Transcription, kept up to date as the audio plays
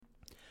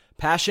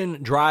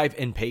Passion, drive,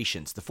 and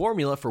patience. The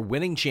formula for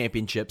winning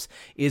championships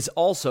is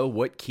also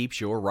what keeps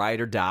your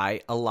ride or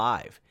die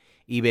alive.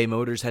 eBay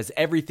Motors has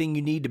everything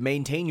you need to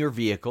maintain your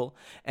vehicle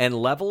and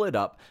level it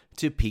up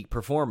to peak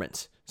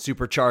performance.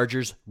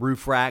 Superchargers,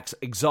 roof racks,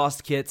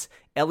 exhaust kits,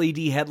 LED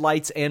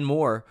headlights, and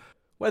more.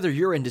 Whether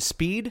you're into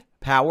speed,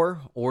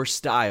 power, or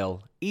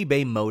style,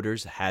 eBay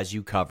Motors has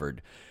you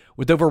covered.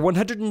 With over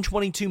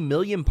 122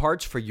 million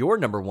parts for your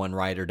number one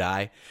ride or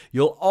die,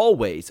 you'll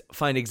always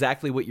find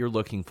exactly what you're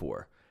looking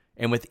for.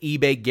 And with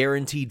eBay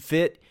Guaranteed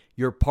Fit,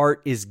 your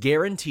part is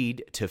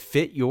guaranteed to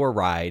fit your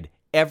ride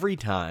every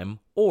time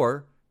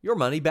or your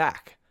money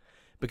back.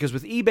 Because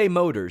with eBay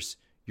Motors,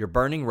 you're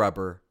burning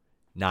rubber,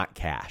 not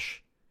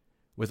cash.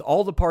 With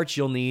all the parts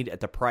you'll need at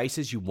the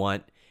prices you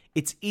want,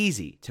 it's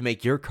easy to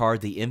make your car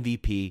the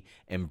MVP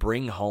and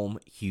bring home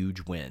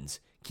huge wins.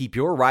 Keep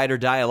your ride or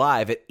die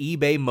alive at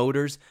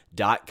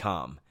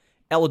ebaymotors.com.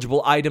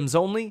 Eligible items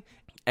only.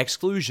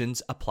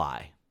 Exclusions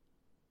apply.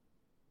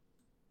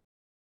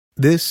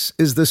 This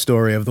is the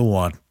story of the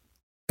one.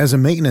 As a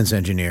maintenance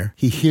engineer,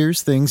 he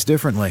hears things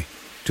differently.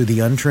 To the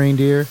untrained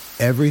ear,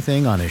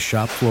 everything on his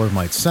shop floor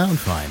might sound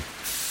fine,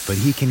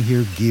 but he can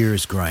hear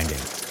gears grinding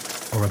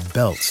or a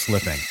belt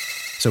slipping.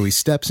 So he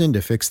steps in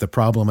to fix the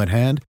problem at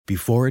hand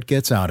before it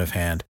gets out of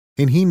hand.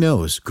 And he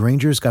knows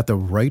Grainger's got the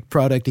right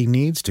product he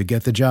needs to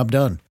get the job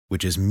done,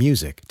 which is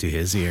music to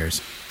his ears.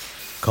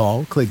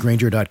 Call, click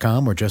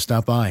Grainger.com, or just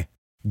stop by.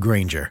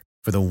 Grainger,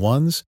 for the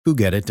ones who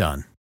get it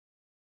done.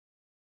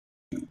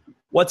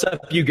 What's up,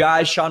 you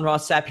guys? Sean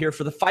Ross Sapp here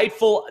for the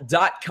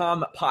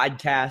Fightful.com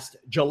podcast,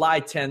 July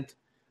 10th.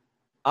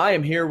 I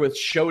am here with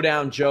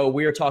Showdown Joe.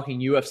 We are talking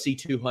UFC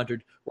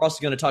 200. We're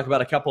also going to talk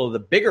about a couple of the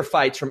bigger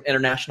fights from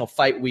International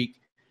Fight Week.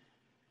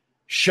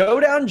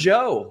 Showdown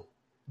Joe,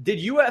 did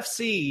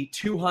UFC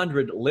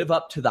 200 live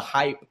up to the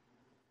hype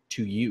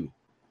to you?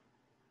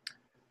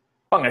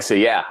 I'm going to say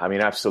yeah. I mean,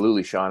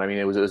 absolutely, Sean. I mean,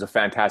 it was a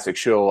fantastic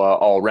show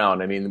all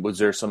around. I mean, was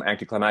there some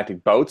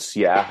anticlimactic bouts?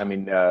 Yeah. I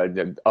mean,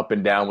 up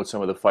and down with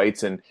some of the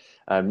fights. And,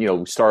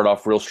 we started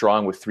off real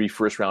strong with 3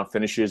 first-round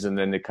finishes, and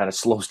then it kind of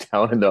slows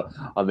down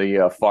on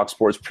the Fox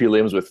Sports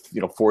prelims with,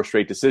 4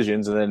 straight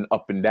decisions, and then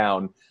up and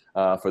down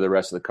for the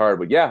rest of the card.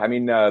 But, yeah, I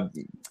mean,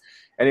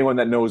 anyone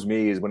that knows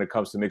me is when it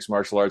comes to mixed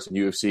martial arts and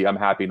UFC, I'm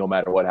happy no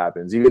matter what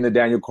happens. Even the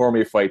Daniel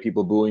Cormier fight,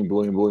 people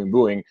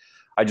booing.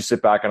 I just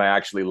sit back and I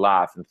actually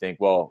laugh and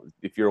think, well,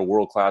 if you're a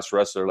world-class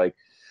wrestler like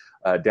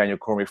Daniel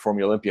Cormier,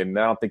 former Olympian,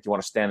 I don't think you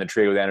want to stand and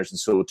trade with Anderson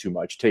Silva too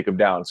much. Take him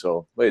down.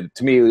 So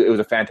to me, it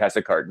was a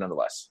fantastic card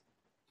nonetheless.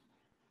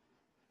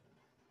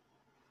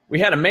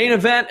 We had a main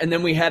event and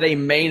then we had a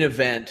main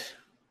event.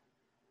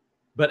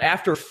 But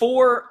after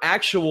 4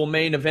 actual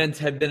main events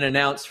had been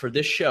announced for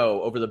this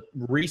show over the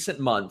recent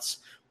months,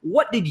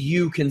 what did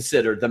you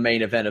consider the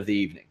main event of the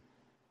evening?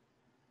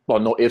 Well,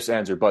 no ifs,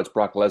 ands, or buts.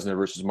 Brock Lesnar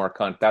versus Mark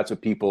Hunt. That's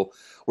what people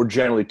were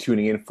generally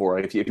tuning in for.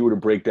 If you were to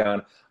break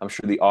down, I'm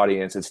sure the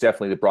audience, it's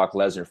definitely the Brock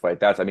Lesnar fight.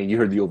 You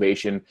heard the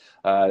ovation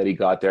that he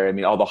got there. I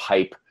mean, all the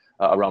hype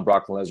around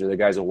Brock Lesnar. The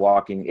guy's a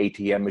walking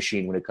ATM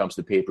machine when it comes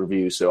to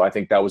pay-per-view. So I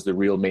think that was the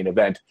real main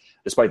event,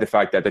 despite the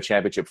fact that the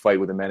championship fight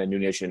with Amanda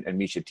Nunes and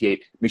Miesha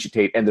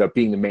Tate ended up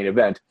being the main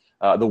event.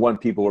 The one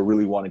people were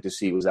really wanting to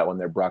see was that one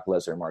there, Brock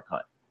Lesnar and Mark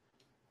Hunt.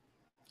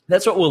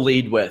 That's what we'll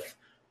lead with.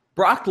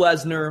 Brock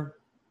Lesnar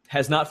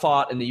has not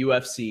fought in the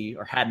UFC,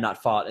 or had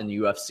not fought in the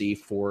UFC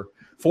for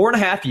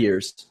 4.5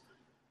 years.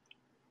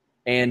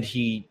 And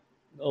he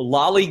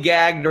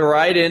lollygagged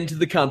right into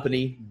the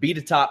company, beat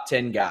a top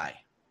 10 guy.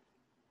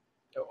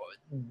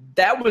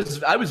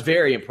 I was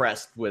very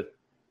impressed with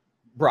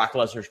Brock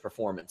Lesnar's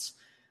performance.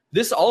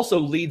 This also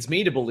leads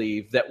me to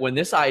believe that when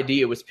this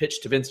idea was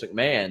pitched to Vince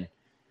McMahon,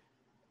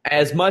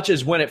 as much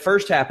as when it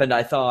first happened,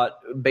 I thought,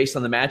 based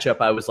on the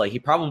matchup, I was like, he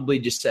probably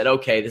just said,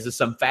 okay, this is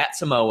some fat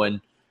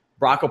Samoan.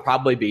 Brock will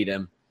probably beat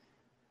him.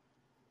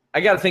 I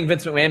got to think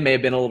Vince McMahon may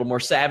have been a little more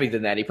savvy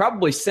than that. He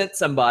probably sent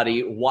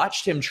somebody,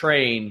 watched him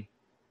train,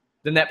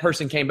 then that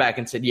person came back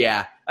and said,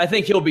 yeah, I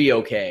think he'll be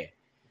okay.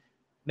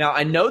 Now,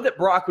 I know that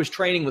Brock was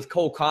training with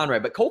Cole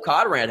Conrad, but Cole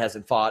Conrad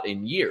hasn't fought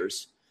in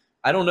years.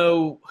 I don't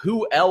know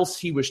who else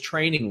he was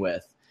training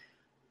with.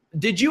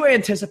 Did you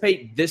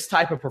anticipate this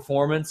type of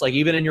performance, like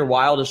even in your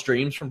wildest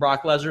dreams from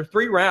Brock Lesnar?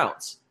 3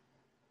 rounds.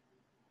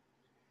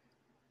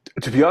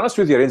 To be honest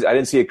with you, I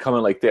didn't see it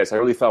coming like this. I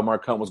really thought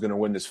Mark Hunt was going to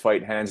win this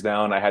fight hands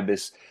down. I had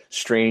this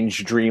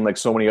strange dream, like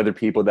so many other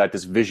people, that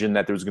this vision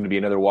that there was going to be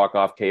another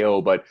walk-off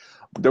KO. But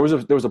there was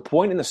a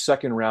point in the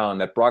second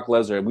round that Brock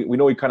Lesnar, we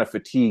know he kind of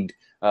fatigued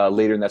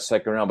later in that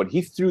second round, but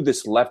he threw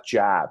this left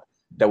jab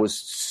that was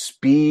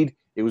speed.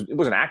 It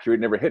wasn't accurate,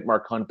 it never hit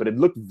Mark Hunt, but it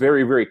looked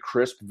very, very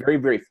crisp, very,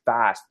 very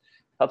fast.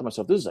 I thought to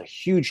myself, this is a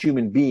huge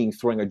human being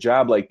throwing a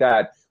jab like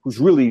that, who's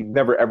really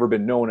never, ever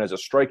been known as a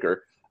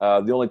striker.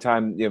 The only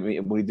time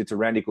when we did to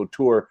Randy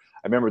Couture,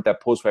 I remember at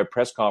that post-fight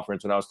press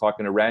conference when I was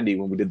talking to Randy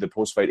when we did the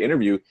post-fight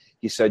interview,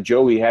 he said,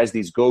 Joey has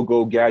these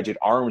go-go gadget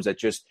arms that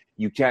just,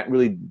 you can't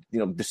really,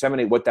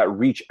 disseminate what that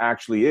reach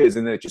actually is.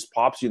 And then it just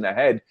pops you in the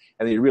head.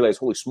 And then you realize,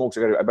 holy smokes,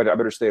 I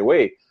better stay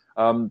away.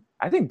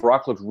 I think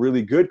Brock looked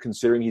really good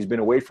considering he's been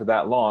away for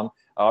that long.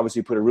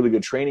 Obviously, put a really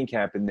good training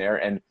camp in there,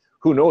 and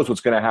who knows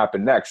what's going to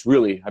happen next,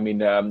 really. I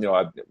mean,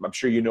 I'm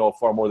sure you know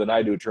far more than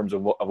I do in terms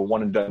of a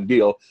one-and-done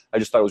deal. I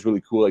just thought it was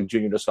really cool. Like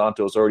Junior Dos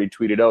Santos already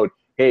tweeted out,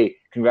 hey,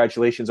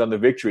 congratulations on the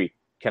victory.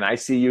 Can I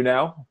see you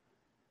now?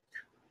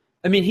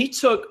 I mean, he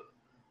took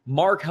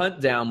Mark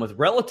Hunt down with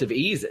relative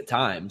ease at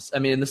times. I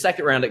mean, in the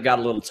second round, it got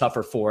a little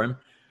tougher for him.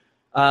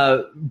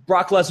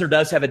 Brock Lesnar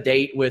does have a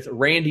date with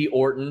Randy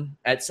Orton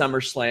at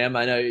SummerSlam.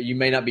 I know you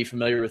may not be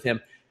familiar with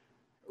him.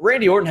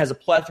 Randy Orton has a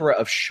plethora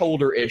of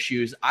shoulder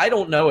issues. I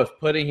don't know if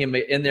putting him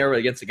in there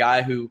against a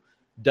guy who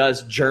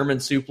does German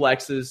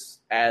suplexes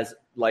as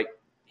like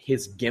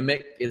his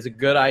gimmick is a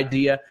good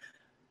idea.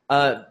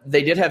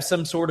 They did have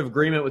some sort of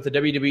agreement with the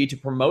WWE to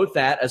promote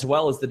that, as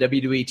well as the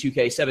WWE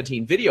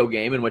 2K17 video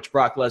game in which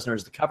Brock Lesnar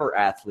is the cover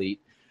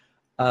athlete.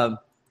 But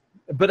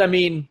I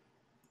mean,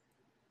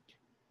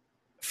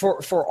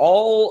 for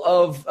all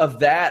of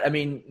that, I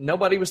mean,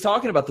 nobody was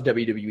talking about the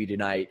WWE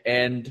tonight,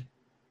 and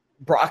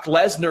Brock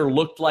Lesnar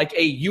looked like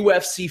a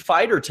UFC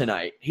fighter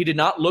tonight. He did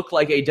not look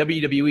like a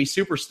WWE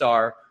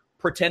superstar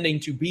pretending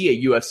to be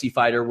a UFC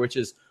fighter, which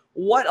is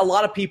what a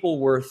lot of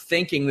people were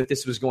thinking that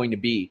this was going to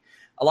be.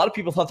 A lot of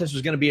people thought this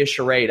was going to be a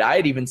charade. I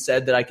had even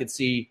said that I could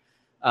see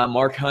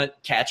Mark Hunt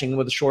catching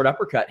with a short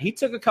uppercut. He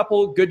took a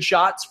couple good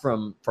shots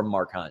from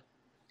Mark Hunt.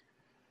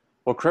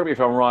 Well, correct me if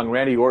I'm wrong.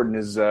 Randy Orton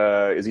is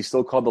he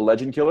still called the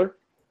Legend Killer?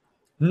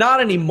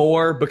 Not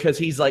anymore, because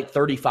he's like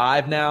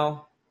 35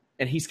 now,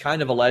 and he's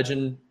kind of a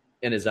legend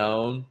in his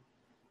own.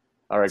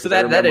 All right. So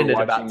that ended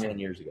about 10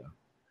 years ago.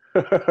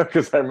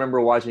 Because I remember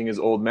watching his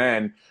old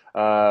man,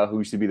 who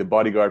used to be the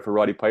bodyguard for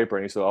Roddy Piper,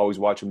 and I used to always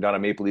watch him down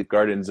at Maple Leaf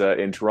Gardens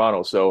in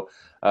Toronto. So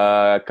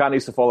kind of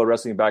used to follow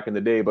wrestling back in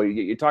the day. But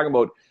you're talking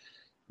about,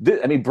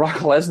 I mean, Brock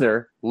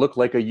Lesnar looked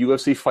like a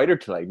UFC fighter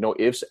tonight. No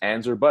ifs,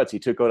 ands, or buts. He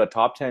took out a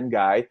top 10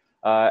 guy,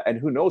 and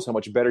who knows how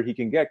much better he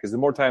can get. Because the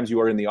more times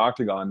you are in the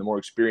octagon, the more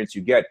experience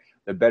you get,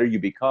 the better you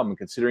become. And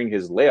considering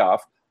his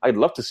layoff, I'd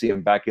love to see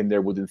him back in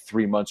there within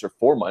 3 months or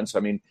 4 months. I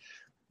mean,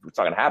 it's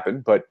not going to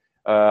happen, but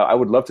I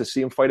would love to see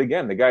him fight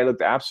again. The guy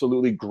looked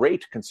absolutely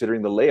great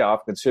considering the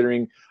layoff,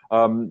 considering,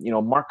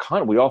 Mark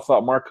Hunt. We all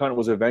thought Mark Hunt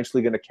was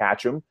eventually going to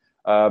catch him.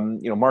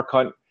 Mark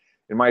Hunt,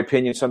 in my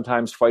opinion,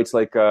 sometimes fights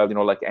like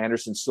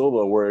Anderson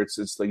Silva, where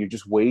it's like you're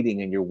just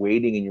waiting and you're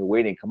waiting and you're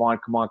waiting. Come on.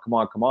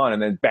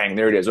 And then bang,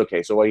 there it is.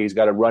 Okay, so he's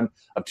got a run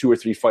of 2 or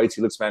 3 fights.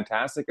 He looks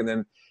fantastic. And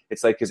then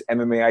it's like his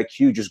MMA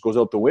IQ just goes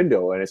out the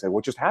window. And it's like,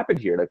 what just happened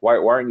here? Like, why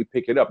aren't you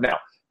picking it up? Now,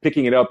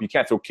 picking it up, you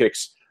can't throw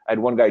kicks. I had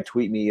one guy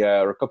tweet me,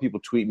 or a couple people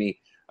tweet me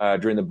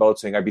during the bout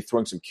saying I'd be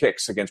throwing some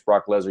kicks against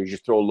Brock Lesnar. You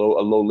just throw a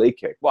low leg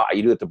kick. Wow,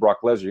 you do it to Brock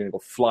Lesnar, you're going to go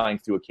flying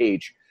through a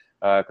cage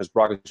because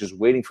Brock is just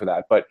waiting for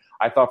that. But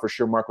I thought for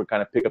sure Mark would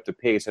kind of pick up the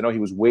pace. I know he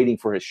was waiting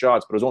for his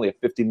shots, but it was only a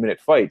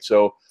 15-minute fight.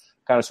 So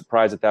kind of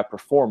surprised at that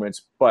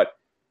performance. But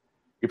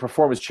your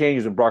performance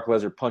changes when Brock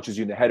Lesnar punches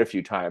you in the head a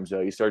few times.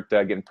 You start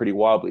getting pretty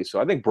wobbly.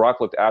 So I think Brock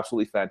looked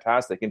absolutely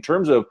fantastic. In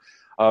terms of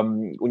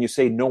when you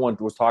say no one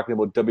was talking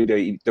about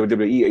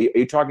WWE, are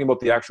you talking about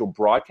the actual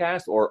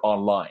broadcast or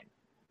online?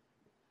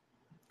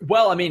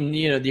 Well, I mean,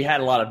 you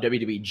had a lot of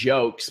WWE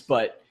jokes,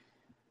 but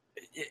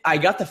I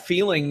got the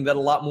feeling that a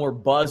lot more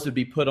buzz would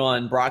be put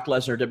on Brock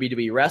Lesnar,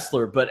 WWE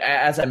wrestler. But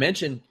as I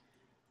mentioned,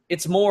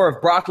 it's more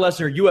of Brock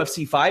Lesnar,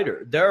 UFC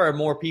fighter. There are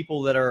more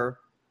people that are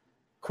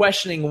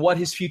questioning what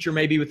his future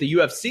may be with the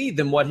UFC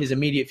than what his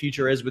immediate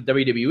future is with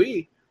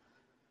WWE.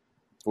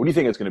 What do you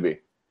think it's going to be?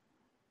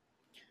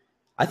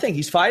 I think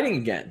he's fighting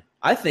again.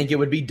 I think it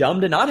would be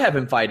dumb to not have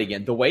him fight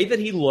again. The way that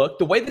he looked,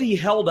 the way that he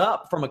held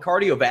up from a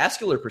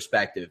cardiovascular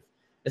perspective,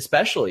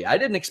 especially. I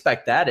didn't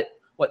expect that at,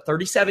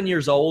 37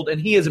 years old, and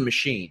he is a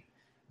machine.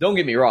 Don't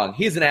get me wrong.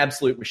 He's an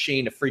absolute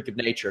machine, a freak of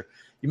nature.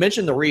 You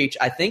mentioned the reach.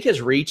 I think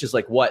his reach is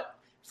 4th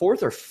or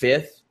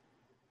 5th,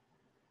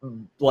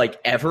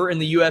 ever in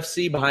the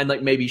UFC, behind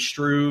maybe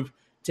Struve,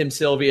 Tim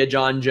Sylvia,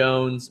 John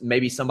Jones,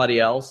 maybe somebody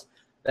else.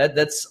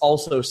 That's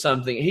also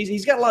something.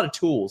 He's got a lot of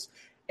tools.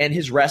 And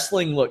his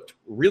wrestling looked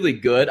really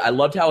good. I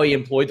loved how he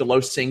employed the low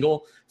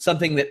single,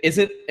 something that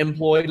isn't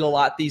employed a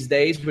lot these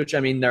days, which,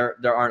 I mean, there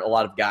aren't a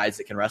lot of guys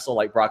that can wrestle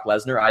like Brock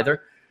Lesnar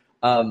either.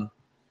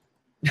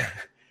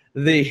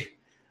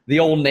 The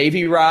old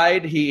Navy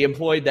ride, he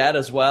employed that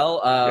as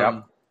well.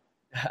 There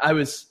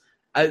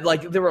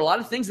were a lot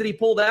of things that he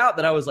pulled out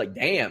that I was like,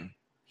 damn,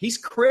 he's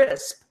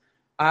crisp.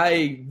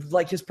 I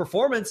like his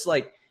performance.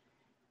 I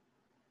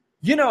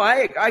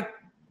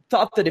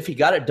thought that if he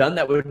got it done,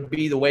 that would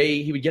be the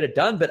way he would get it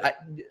done. But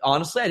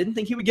honestly, I didn't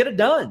think he would get it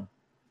done.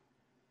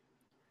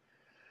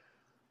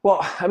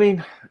 Well, I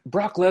mean,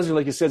 Brock Lesnar,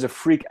 like you said, is a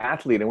freak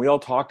athlete, and we all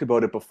talked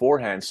about it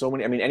beforehand.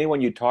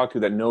 Anyone you talk to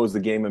that knows the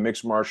game of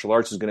mixed martial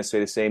arts is going to say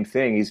the same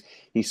thing.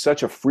 He's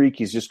such a freak.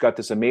 He's just got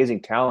this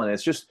amazing talent.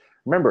 It's just,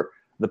 remember,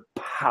 the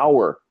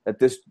power that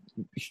this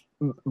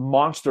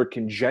monster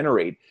can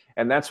generate.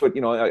 And that's what,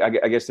 I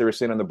guess they were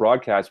saying on the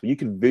broadcast, but you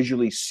can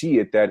visually see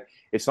it, that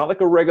it's not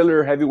like a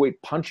regular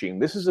heavyweight punching.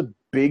 This is a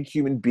big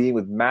human being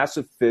with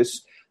massive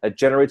fists that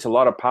generates a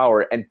lot of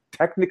power. And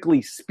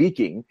technically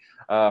speaking,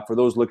 For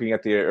those looking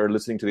at or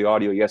listening to the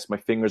audio, yes, my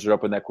fingers are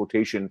up in that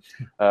quotation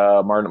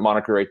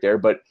moniker right there.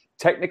 But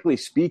technically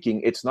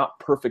speaking, it's not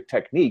perfect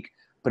technique.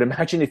 But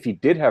imagine if he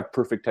did have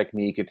perfect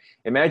technique, and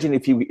imagine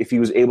if he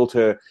was able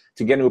to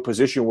get into a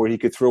position where he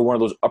could throw one of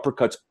those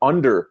uppercuts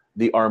under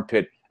the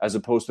armpit as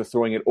opposed to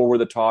throwing it over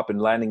the top and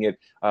landing it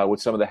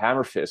with some of the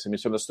hammer fists. I mean,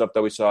 some of the stuff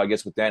that we saw, I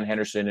guess, with Dan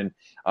Henderson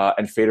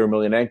and Fedor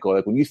Emelianenko.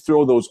 Like when you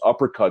throw those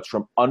uppercuts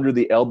from under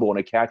the elbow and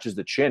it catches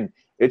the chin,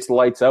 it's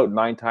lights out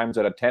 9 times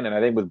out of 10. And I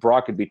think with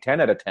Brock, it'd be 10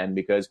 out of 10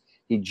 because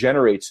he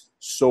generates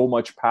so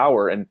much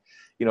power. And,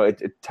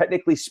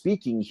 technically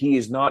speaking, he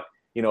is not,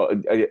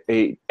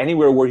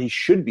 anywhere where he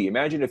should be.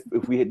 Imagine if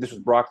this was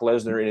Brock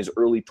Lesnar in his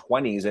early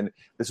 20s and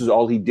this is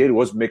all he did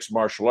was mixed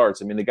martial arts.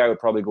 I mean, the guy would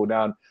probably go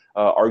down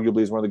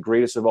arguably as one of the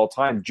greatest of all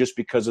time just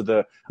because of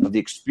the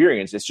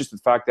experience. It's just the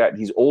fact that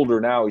he's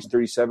older now. He's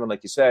 37,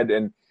 like you said,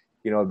 and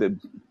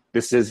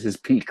this is his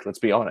peak. Let's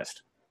be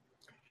honest.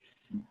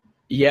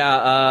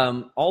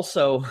 Yeah.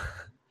 Also,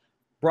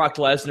 Brock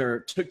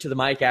Lesnar took to the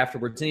mic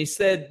afterwards and he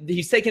said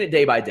he's taking it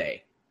day by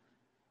day.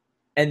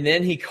 And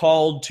then he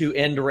called to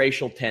end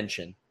racial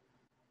tension.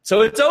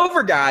 So it's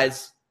over,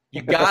 guys.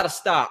 You got to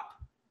stop.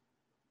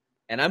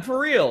 And I'm for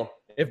real.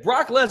 If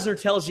Brock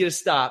Lesnar tells you to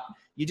stop,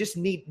 you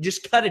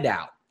just cut it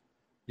out.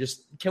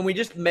 Can we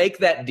just make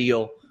that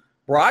deal?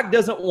 Brock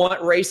doesn't want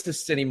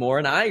racists anymore,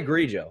 and I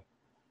agree, Joe.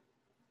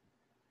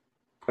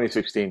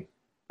 2016.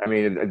 I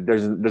mean,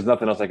 there's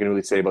nothing else I can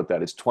really say about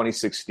that. It's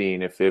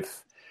 2016.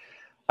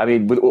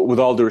 With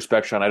all due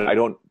respect, Sean,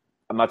 I'm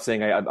not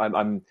saying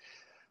I'm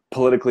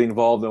politically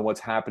involved in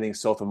what's happening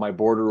south of my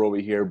border over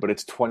here, but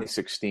it's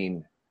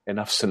 2016.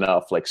 Enough's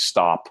enough. Like,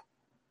 stop.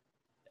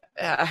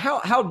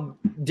 How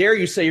dare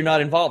you say you're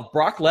not involved?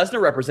 Brock Lesnar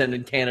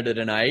represented Canada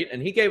tonight,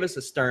 and he gave us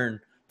a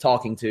stern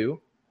talking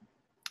to.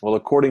 Well,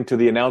 according to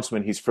the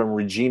announcement, he's from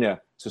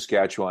Regina,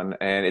 Saskatchewan,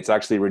 and it's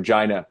actually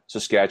Regina,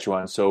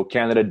 Saskatchewan. So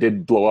Canada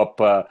did blow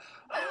up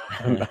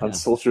on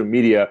social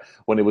media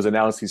when it was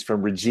announced he's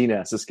from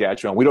Regina,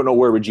 Saskatchewan. We don't know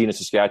where Regina,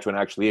 Saskatchewan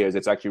actually is.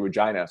 It's actually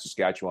Regina,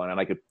 Saskatchewan, and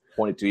I could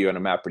point it to you on a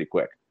map pretty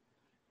quick.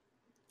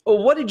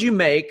 Well, what did you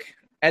make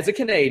as a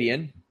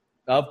Canadian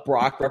of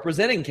Brock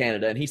representing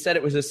Canada? And he said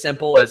it was as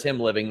simple as him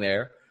living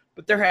there,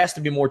 but there has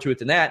to be more to it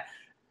than that.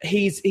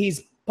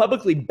 He's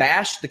publicly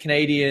bashed the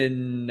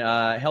Canadian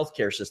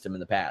healthcare system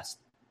in the past.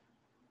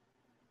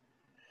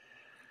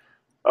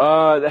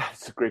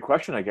 That's a great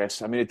question, I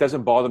guess. I mean, it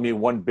doesn't bother me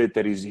one bit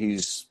that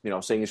he's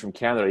saying he's from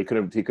Canada. He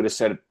could have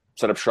set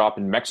up shop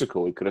in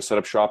Mexico. He could have set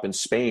up shop in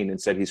Spain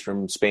and said he's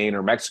from Spain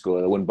or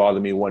Mexico. It wouldn't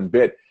bother me one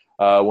bit.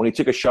 When he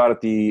took a shot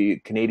at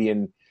the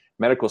Canadian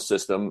medical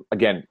system,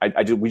 again,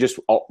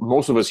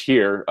 most of us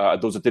here,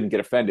 those that didn't get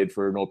offended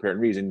for no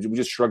apparent reason, we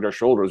just shrugged our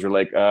shoulders. We're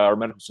like, our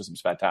medical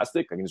system's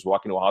fantastic. I can just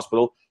walk into a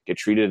hospital, get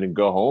treated, and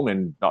go home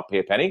and not pay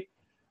a penny.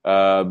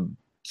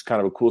 It's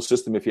kind of a cool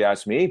system, if you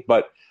ask me.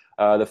 But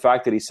the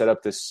fact that he set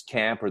up this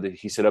camp, or that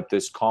he set up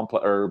this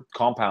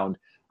compound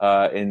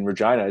in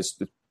Regina is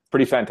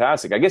pretty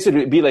fantastic. I guess it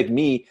would be like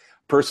me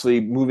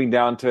personally moving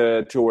down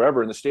to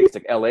wherever in the States,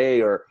 like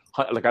LA, or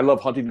like I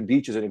love Huntington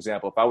Beach as an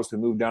example. If I was to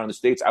move down in the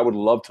States, I would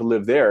love to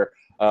live there.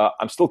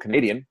 I'm still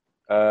Canadian.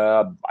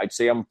 I'd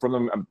say I'm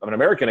an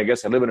American, I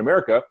guess. I live in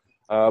America,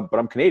 but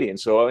I'm Canadian.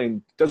 So, I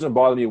mean, it doesn't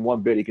bother me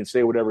one bit. He can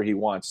say whatever he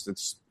wants.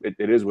 It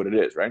is what it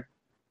is, right?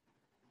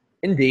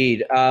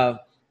 Indeed. I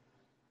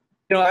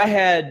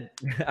had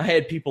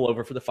people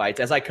over for the fights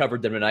as I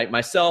covered them tonight.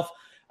 Myself,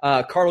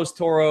 Carlos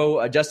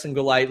Toro, Justin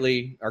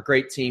Golightly, our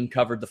great team,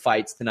 covered the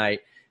fights tonight.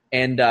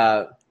 And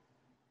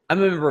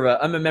I'm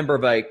a member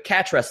of a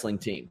catch wrestling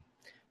team.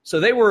 So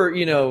they were,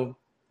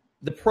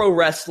 the pro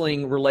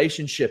wrestling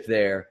relationship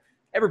there.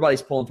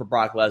 Everybody's pulling for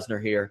Brock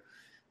Lesnar here,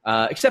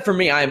 except for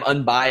me. I am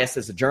unbiased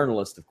as a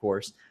journalist, of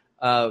course.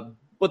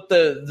 But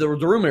the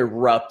room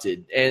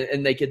erupted,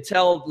 and they could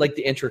tell like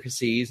the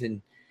intricacies.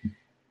 And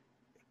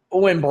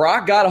when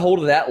Brock got a hold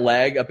of that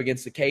leg up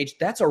against the cage,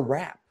 that's a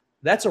wrap.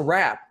 That's a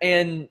wrap.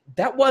 And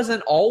that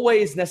wasn't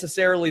always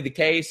necessarily the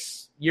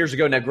case years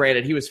ago. Now,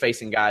 granted, he was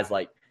facing guys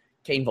like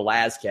Cain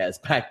Velasquez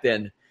back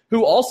then,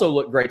 who also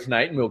looked great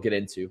tonight, and we'll get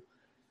into.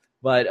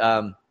 But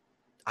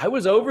I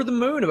was over the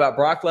moon about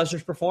Brock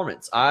Lesnar's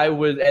performance. I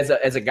was,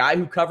 as a guy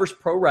who covers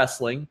pro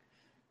wrestling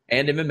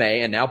and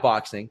MMA and now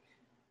boxing,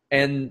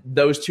 and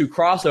those two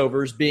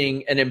crossovers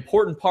being an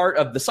important part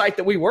of the site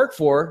that we work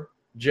for,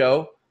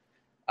 Joe,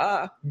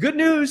 good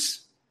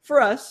news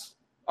for us.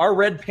 Our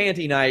red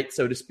panty night,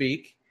 so to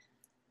speak.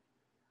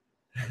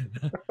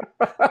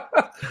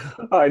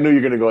 I knew you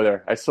were going to go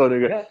there. I saw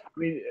it. I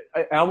mean,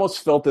 I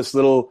almost felt this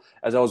little,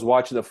 as I was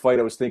watching the fight,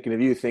 I was thinking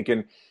of you,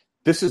 thinking,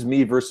 this is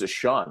me versus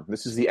Sean.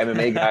 This is the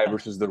MMA guy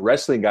versus the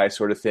wrestling guy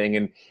sort of thing.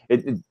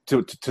 And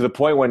to the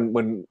point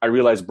when I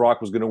realized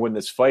Brock was going to win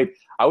this fight,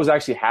 I was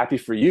actually happy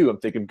for you. I'm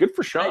thinking, good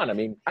for Sean. I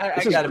mean,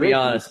 I got to be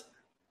honest.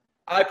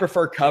 I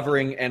prefer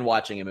covering and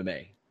watching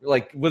MMA,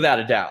 like without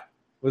a doubt.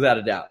 Without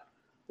a doubt.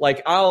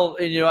 Like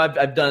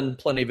I've done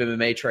plenty of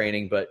MMA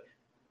training, but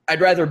I'd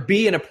rather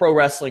be in a pro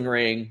wrestling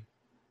ring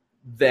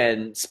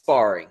than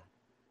sparring.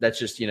 That's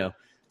just,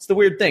 It's the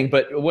weird thing.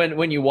 But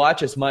when you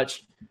watch as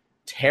much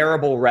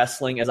terrible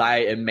wrestling as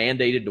I am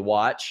mandated to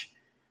watch,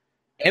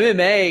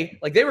 MMA,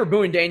 like they were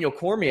booing Daniel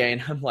Cormier,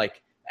 and I'm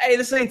like, hey,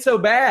 this ain't so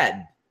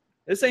bad.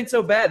 This ain't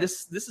so bad.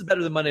 This is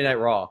better than Monday Night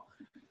Raw.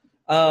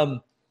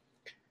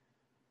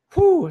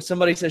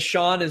 Somebody says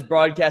Sean is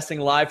broadcasting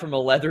live from a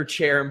leather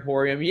chair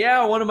emporium.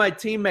 Yeah, one of my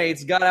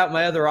teammates got out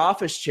my other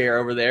office chair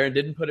over there and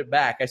didn't put it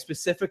back. I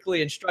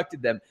specifically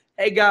instructed them,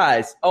 hey,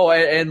 guys. Oh,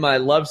 and my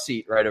love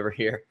seat right over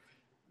here.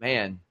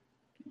 Man.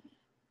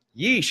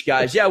 Yeesh,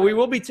 guys. Yeah, we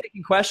will be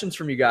taking questions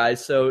from you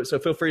guys, so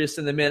feel free to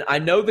send them in. I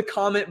know the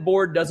comment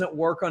board doesn't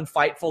work on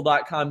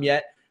Fightful.com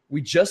yet.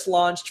 We just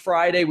launched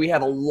Friday. We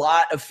have a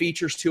lot of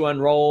features to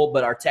unroll,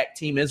 but our tech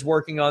team is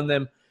working on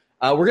them.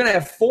 We're going to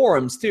have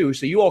forums, too,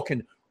 so you all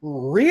can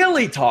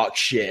really talk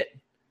shit.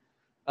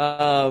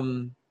 That's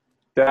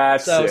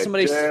so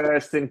it.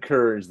 Just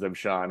encourage them,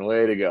 Sean.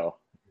 Way to go.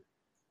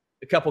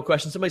 A couple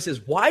questions. Somebody says,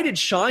 why did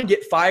Sean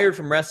get fired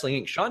from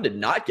Wrestling Inc.? Sean did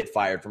not get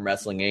fired from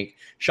Wrestling Inc.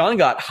 Sean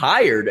got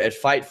hired at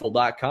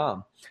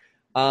Fightful.com.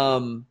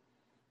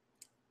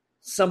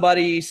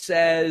 Somebody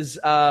says,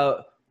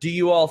 do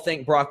you all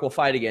think Brock will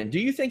fight again? Do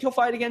you think he'll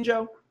fight again,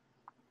 Joe?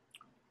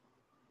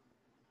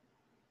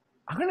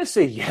 I'm going to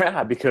say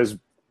yeah, because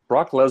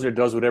Brock Lesnar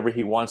does whatever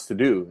he wants to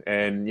do.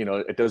 And,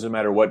 it doesn't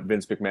matter what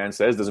Vince McMahon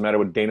says. It doesn't matter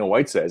what Dana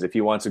White says. If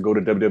he wants to go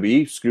to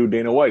WWE, screw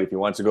Dana White. If he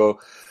wants to go,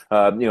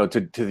 to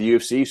the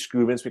UFC,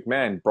 screw Vince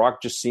McMahon.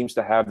 Brock just seems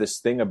to have this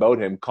thing about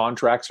him,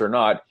 contracts or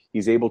not.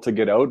 He's able to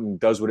get out and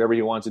does whatever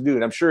he wants to do.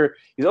 And I'm sure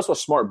he's also a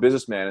smart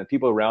businessman, and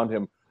people around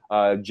him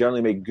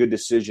generally make good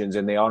decisions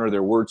and they honor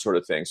their word sort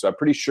of thing. So I'm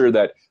pretty sure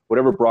that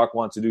whatever Brock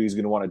wants to do, he's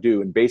going to want to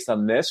do. And based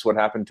on this, what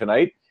happened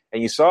tonight,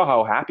 and you saw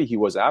how happy he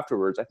was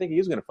afterwards, I think he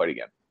is going to fight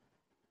again.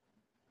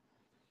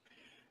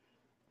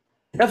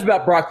 Enough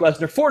about Brock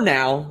Lesnar for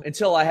now,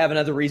 until I have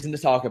another reason to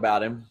talk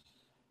about him.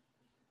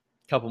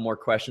 A couple more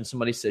questions.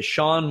 Somebody says,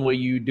 Sean, will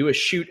you do a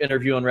shoot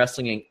interview on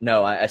Wrestling Inc.?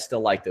 No, I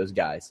still like those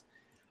guys.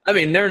 I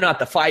mean, they're not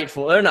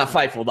Fightful. They're not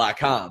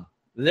Fightful.com.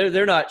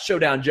 They're not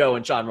Showdown Joe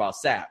and Sean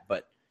Ross Sapp,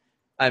 but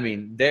I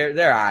mean,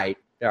 they're all right.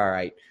 They're all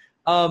right.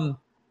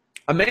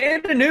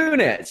 Amanda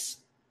Nunes,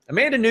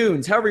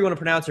 however you want to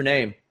pronounce her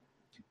name,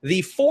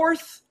 the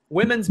 4th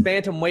women's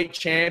bantamweight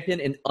champion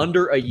in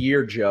under a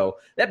year, Joe.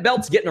 That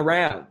belt's getting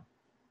around.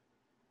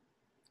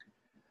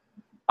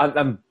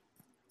 I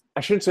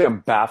shouldn't say I'm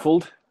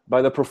baffled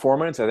by the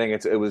performance. I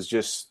think it was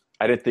just,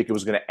 I didn't think it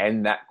was going to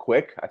end that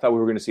quick. I thought we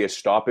were going to see a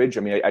stoppage. I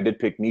mean, I did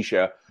pick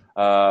Miesha,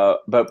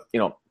 but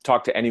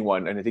talk to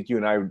anyone, and I think you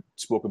and I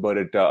spoke about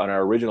it on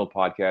our original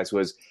podcast,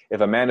 was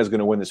if Amanda's going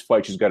to win this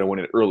fight, she's got to win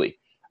it early.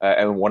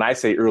 And when I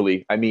say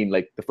early, I mean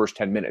like the first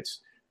 10 minutes,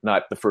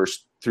 not the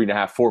first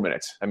 3.5, 4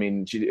 minutes. I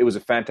mean, it was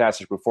a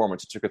fantastic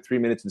performance. It took her 3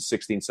 minutes and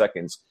 16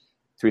 seconds.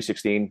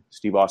 3:16,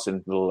 Steve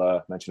Austin,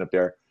 little mention up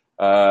there.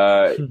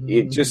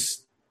 It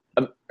just,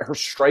 her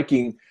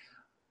striking,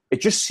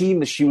 it just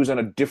seemed that she was on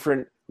a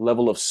different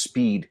level of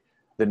speed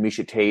than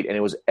Miesha Tate, and it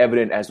was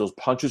evident as those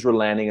punches were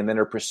landing, and then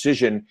her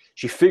precision,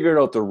 she figured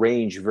out the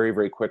range very,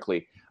 very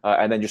quickly,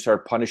 and then just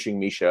started punishing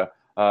Miesha.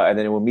 And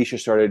then when Miesha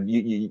started,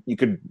 you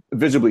could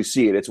visibly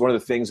see it. It's one of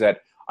the things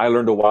that I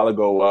learned a while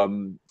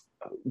ago.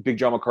 Big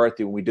John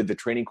McCarthy, when we did the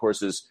training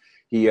courses,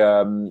 he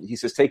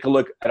says, take a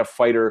look at a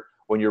fighter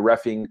when you're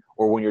reffing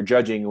or when you're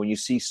judging, when you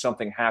see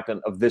something happen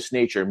of this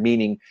nature,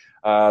 meaning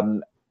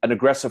an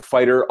aggressive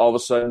fighter all of a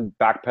sudden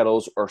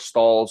backpedals or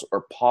stalls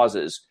or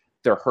pauses,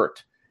 they're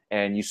hurt.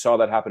 And you saw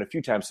that happen a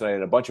few times tonight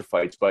in a bunch of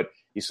fights, but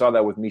you saw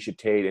that with Miesha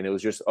Tate, and it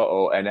was just,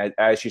 uh-oh. And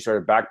as she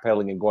started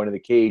backpedaling and going to the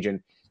cage and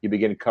you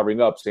begin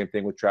covering up, same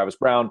thing with Travis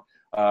Brown,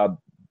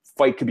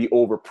 fight could be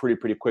over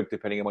pretty quick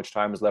depending on how much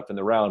time is left in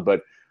the round.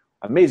 But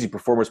amazing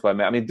performance by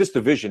Matt. I mean, this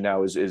division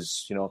now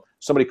is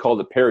somebody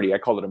called it parody. I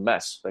called it a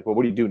mess. Like, well,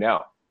 what do you do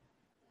now?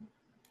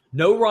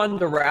 No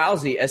Ronda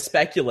Rousey as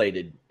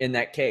speculated in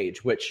that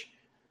cage, which,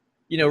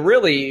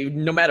 really,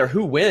 no matter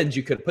who wins,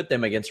 you could put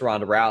them against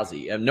Ronda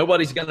Rousey. And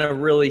nobody's going to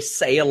really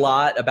say a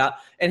lot about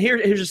 – and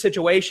here's a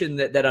situation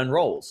that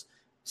unrolls.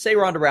 Say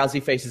Ronda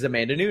Rousey faces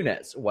Amanda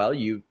Nunes. Well,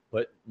 you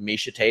put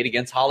Miesha Tate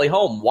against Holly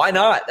Holm. Why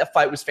not? That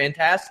fight was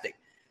fantastic.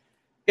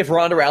 If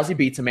Ronda Rousey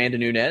beats Amanda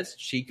Nunes,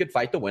 she could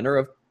fight the winner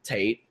of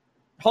Tate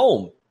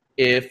Holm.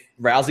 If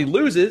Rousey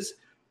loses,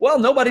 well,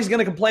 nobody's going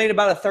to complain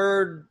about a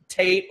third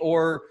Tate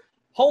or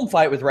Holm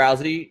fight with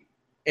Rousey,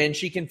 and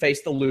she can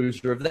face the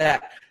loser of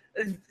that.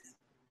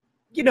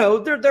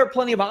 There are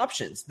plenty of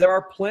options. There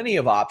are plenty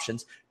of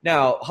options.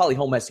 Now, Holly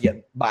Holm has to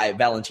get by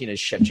Valentina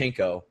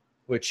Shevchenko,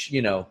 which,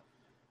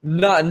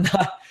 not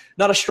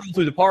a stroll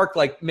through the park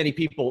like many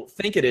people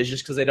think it is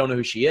just because they don't know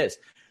who she is.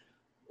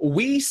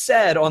 We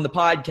said on the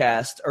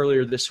podcast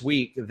earlier this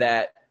week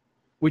that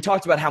we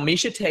talked about how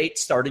Miesha Tate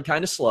started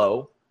kind of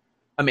slow.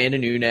 Amanda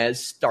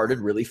Nunes started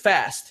really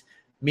fast.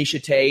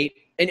 Miesha Tate,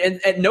 and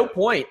at no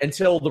point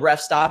until the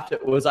ref stopped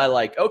it was I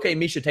like, okay,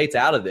 Miesha Tate's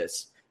out of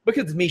this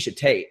because it's Miesha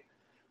Tate.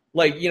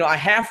 Like, I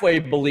halfway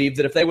believed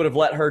that if they would have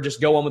let her just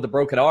go on with a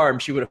broken arm,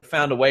 she would have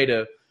found a way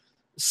to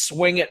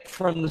swing it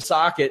from the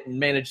socket and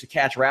manage to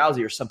catch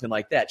Rousey or something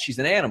like that. She's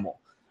an animal.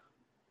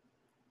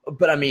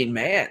 But, I mean,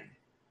 man,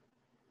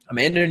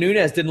 Amanda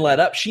Nunes didn't let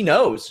up. She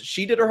knows.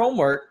 She did her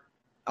homework.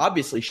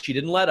 Obviously, she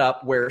didn't let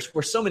up, where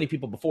so many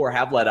people before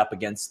have let up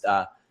against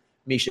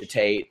Miesha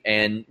Tate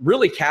and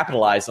really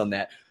capitalized on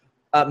that.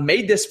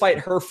 Made this fight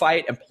her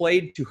fight and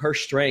played to her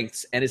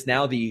strengths, and is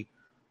now the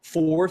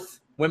 4th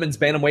women's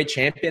bantamweight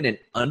champion in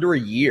under a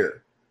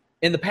year.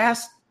 In the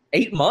past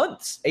 8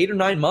 or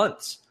 9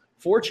 months,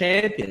 4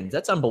 champions.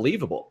 That's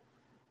unbelievable.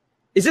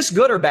 Is this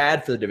good or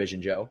bad for the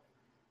division, Joe?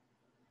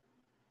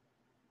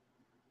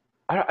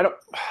 I don't.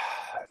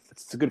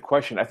 It's a good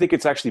question. I think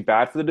it's actually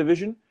bad for the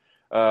division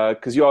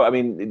because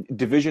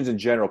divisions in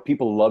general,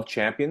 people love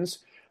champions.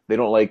 They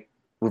don't like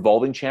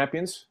revolving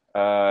champions.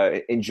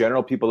 In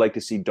general, people like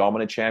to see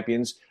dominant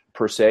champions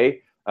per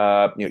se.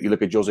 You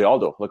look at Jose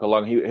Aldo, look how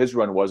long his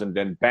run was, and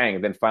then bang,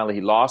 and then finally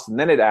he lost, and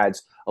then it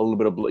adds a little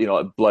bit of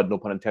blood, no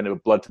pun intended,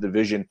 but blood to the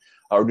division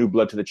or new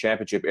blood to the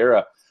championship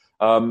era.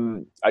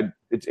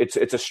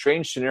 It's a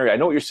strange scenario. I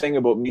know what you're saying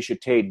about Miesha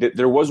Tate.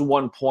 There was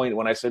one point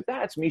when I said,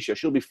 it's Miesha,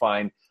 she'll be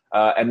fine.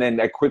 And then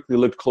I quickly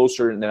looked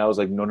closer, and then I was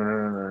like,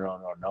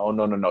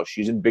 no.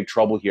 She's in big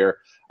trouble here.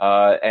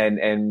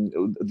 And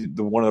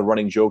one of the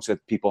running jokes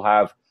that people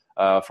have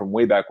from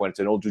way back when, it's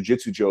an old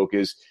jiu-jitsu joke,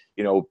 is,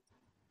 you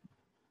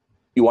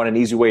want an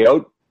easy way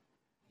out?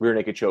 Rear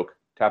naked choke,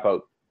 tap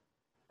out.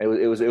 It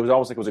was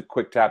almost like it was a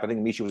quick tap. I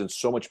think Miesha was in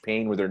so much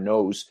pain with her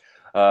nose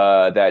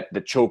that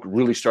the choke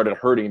really started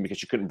hurting because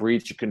she couldn't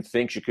breathe, she couldn't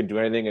think, she couldn't do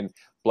anything, and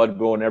blood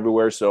going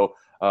everywhere. So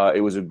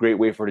it was a great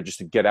way for her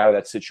to get out of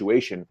that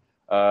situation.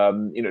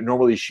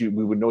 Normally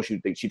we would know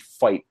she'd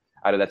fight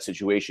out of that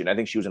situation. I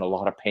think she was in a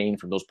lot of pain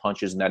from those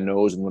punches in that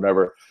nose and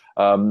whatever.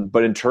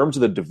 But in terms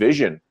of the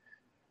division,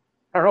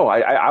 I don't know.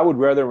 I would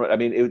rather. I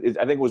mean,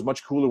 I think it was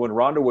much cooler when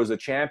Ronda was a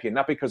champion,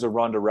 not because of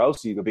Ronda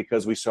Rousey, but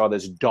because we saw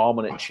this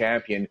dominant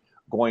champion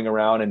going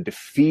around and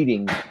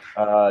defeating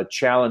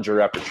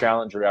challenger after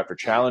challenger after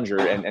challenger,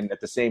 and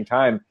at the same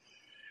time,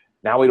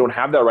 now we don't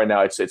have that right now.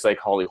 It's like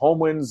Holly Holm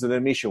wins and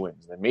then Miesha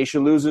wins, and then Miesha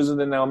loses and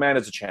then now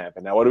Amanda's a champ,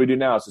 and now what do we do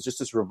now? So it's just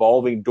this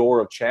revolving door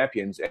of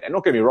champions. And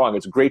don't get me wrong,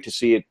 it's great to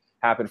see it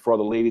happen for all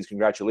the ladies.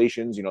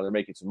 Congratulations, they're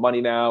making some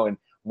money now and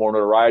more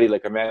notoriety.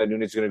 Like Amanda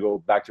Nunes is going to go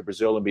back to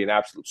Brazil and be an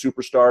absolute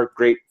superstar.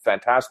 Great,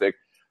 fantastic.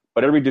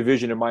 But every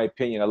division, in my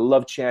opinion, I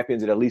love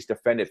champions that at least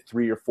defend it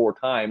 3 or 4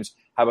 times,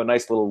 have a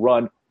nice little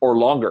run or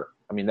longer.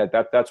 I mean,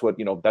 that's what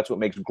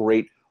makes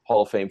great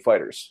Hall of Fame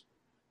fighters.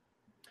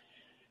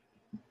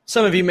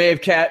 Some of you may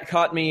have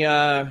caught me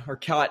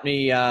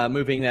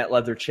moving that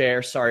leather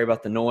chair. Sorry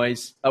about the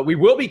noise. We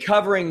will be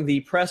covering the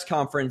press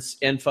conference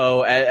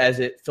info as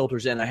it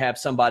filters in. I have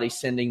somebody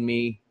sending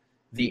me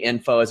the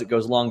info as it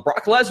goes along.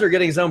 Brock Lesnar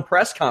getting his own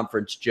press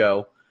conference,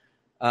 Joe.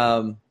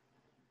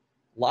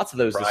 Lots of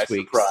those this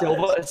week.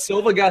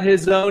 Silva got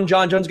his own.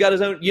 John Jones got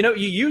his own. You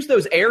used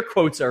those air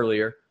quotes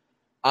earlier.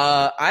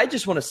 I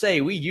just want to say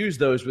we used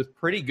those with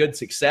pretty good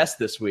success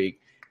this week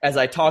as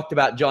I talked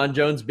about John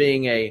Jones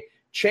being a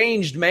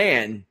changed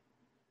man.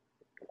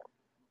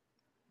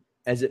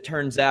 As it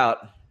turns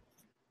out,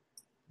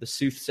 the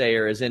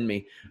soothsayer is in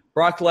me.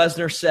 Brock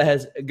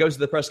Lesnar goes to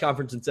the press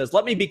conference and says,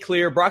 "Let me be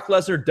clear, Brock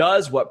Lesnar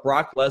does what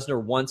Brock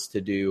Lesnar wants to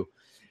do,"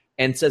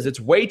 and says it's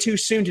way too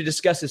soon to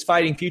discuss his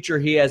fighting future.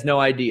 He has no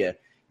idea.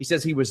 He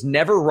says he was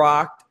never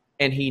rocked,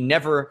 and he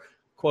never,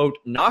 quote,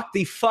 knocked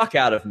the fuck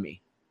out of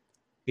me.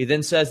 He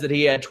then says that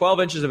he had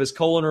 12 inches of his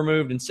colon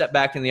removed and set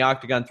back in the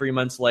octagon 3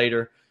 months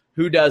later.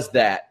 Who does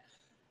that?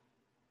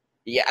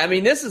 Yeah, I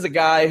mean, this is a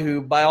guy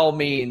who, by all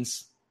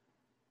means,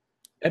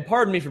 and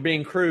pardon me for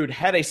being crude,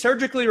 had a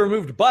surgically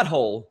removed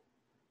butthole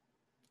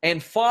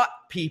and fought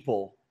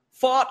people.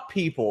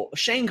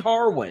 Shane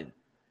Carwin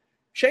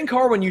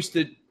used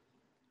to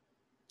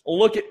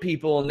look at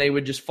people and they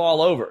would just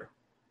fall over.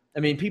 I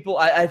mean, people,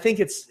 I think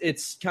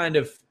it's kind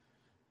of,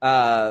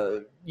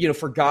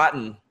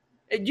 forgotten.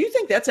 Do you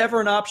think that's ever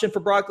an option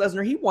for Brock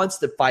Lesnar? He wants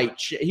to fight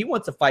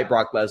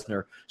Brock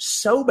Lesnar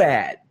so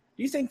bad.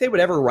 Do you think they would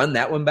ever run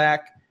that one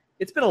back?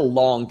 It's been a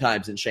long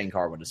time since Shane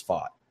Carwin has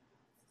fought.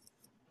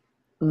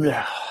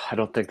 No, I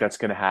don't think that's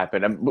going to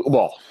happen.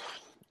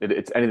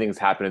 It's anything that's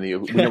happened we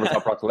never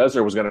thought Brock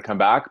Lesnar was going to come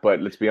back,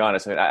 but let's be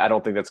honest, I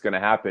don't think that's going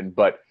to happen.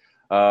 But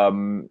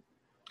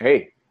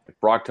hey, if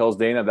Brock tells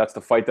Dana that's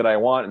the fight that I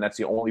want, and that's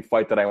the only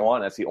fight that I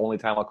want, that's the only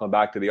time I'll come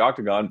back to the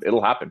octagon,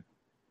 it'll happen.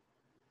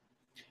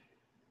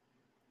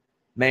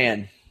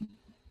 Man,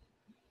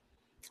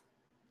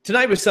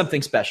 tonight was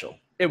something special.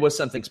 It was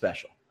something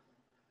special.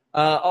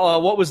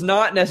 What was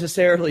not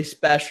necessarily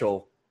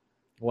special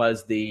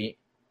was the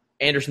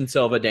Anderson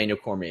Silva, Daniel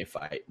Cormier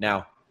fight.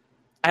 Now,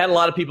 I had a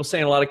lot of people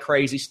saying a lot of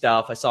crazy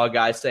stuff. I saw a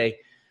guy say,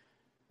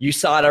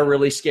 USADA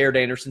really scared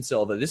Anderson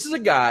Silva. This is a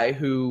guy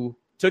who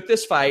took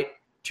this fight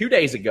 2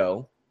 days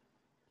ago.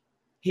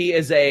 He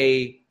is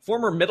a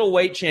former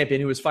middleweight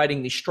champion who was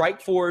fighting the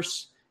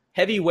Strikeforce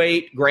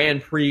heavyweight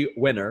Grand Prix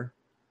winner.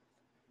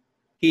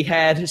 He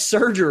had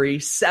surgery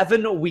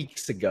 7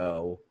 weeks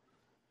ago.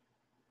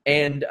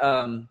 And,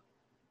 every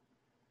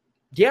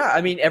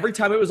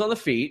time it was on the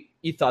feet,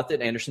 you thought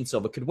that Anderson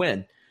Silva could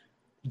win.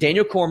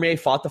 Daniel Cormier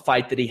fought the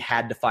fight that he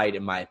had to fight,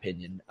 in my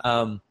opinion.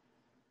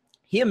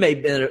 He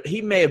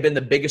may have been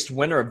the biggest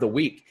winner of the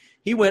week.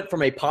 He went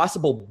from a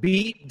possible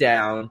beat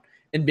down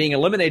and being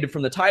eliminated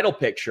from the title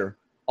picture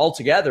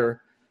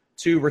altogether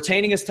to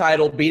retaining his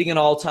title, beating an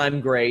all-time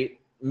great.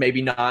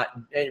 Maybe not,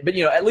 but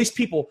at least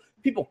people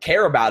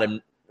care about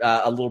him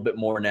a little bit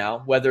more now,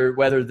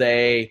 whether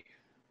they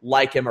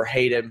like him or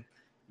hate him.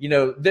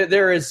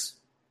 There is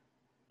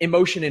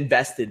emotion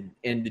invested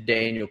into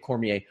Daniel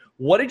Cormier.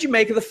 What did you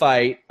make of the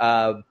fight?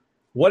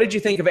 What did you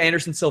think of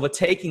Anderson Silva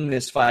taking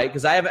this fight?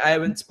 Because I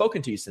haven't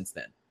spoken to you since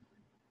then.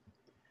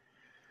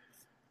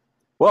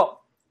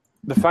 Well,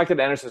 the fact that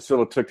Anderson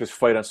Silva took this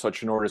fight on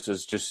such notice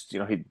is just,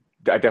 I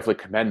definitely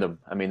commend him.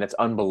 I mean, that's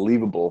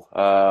unbelievable.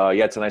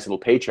 It's a nice little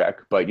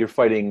paycheck, but you're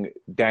fighting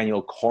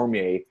Daniel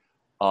Cormier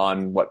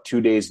on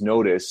 2 days'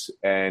 notice,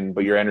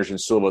 but you're Anderson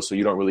Silva, so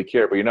you don't really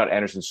care. But you're not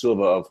Anderson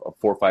Silva of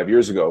 4 or 5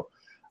 years ago.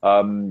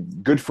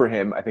 Good for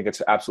him. I think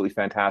it's absolutely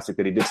fantastic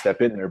that he did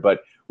step in there, but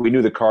we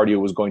knew the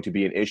cardio was going to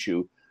be an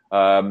issue.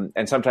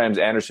 And sometimes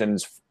Anderson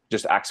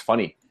just acts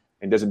funny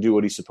and doesn't do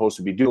what he's supposed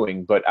to be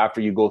doing. But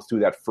after you go through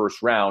that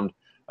first round,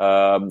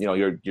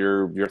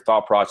 your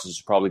thought process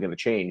is probably going to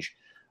change.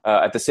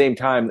 At the same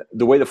time,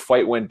 the way the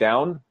fight went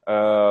down,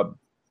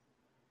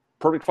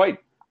 perfect fight.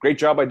 Great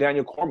job by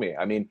Daniel Cormier.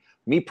 I mean,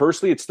 me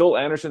personally, it's still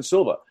Anderson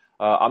Silva.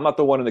 I'm not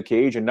the one in the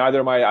cage, and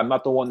neither am I. I'm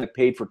not the one that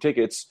paid for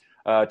tickets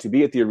to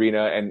be at the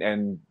arena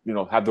and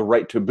have the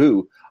right to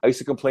boo. I used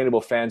to complain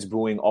about fans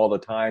booing all the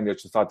time. They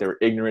just thought they were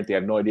ignorant. They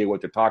have no idea what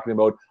they're talking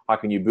about. How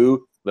can you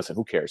boo? Listen,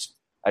 who cares?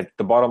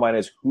 The bottom line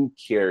is, who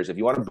cares? If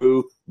you want to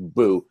boo,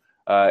 boo.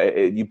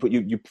 You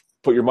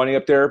put your money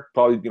up there.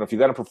 Probably, if you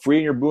got it for free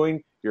and you're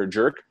booing, you're a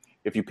jerk.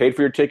 If you paid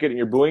for your ticket and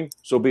you're booing,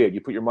 so be it.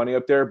 You put your money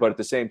up there. But at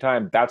the same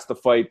time, that's the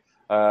fight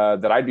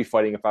that I'd be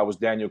fighting if I was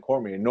Daniel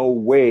Cormier. No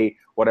way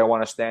would I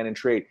want to stand and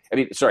trade. I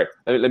mean, sorry,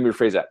 let me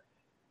rephrase that.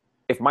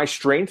 If my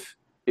strength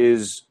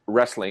is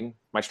wrestling,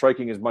 my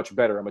striking is much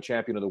better. I'm a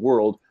champion of the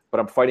world, but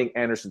I'm fighting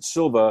Anderson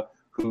Silva,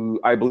 whose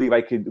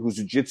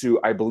jiu-jitsu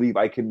I believe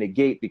I can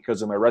negate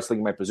because of my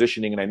wrestling, my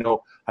positioning, and I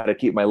know how to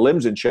keep my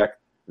limbs in check.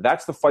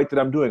 That's the fight that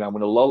I'm doing. I'm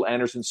going to lull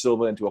Anderson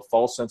Silva into a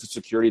false sense of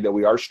security that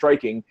we are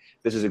striking.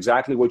 This is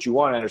exactly what you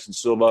want, Anderson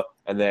Silva.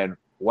 And then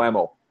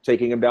whammo,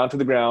 taking him down to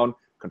the ground,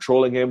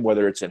 controlling him,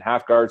 whether it's in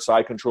half guard,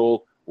 side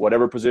control,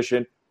 whatever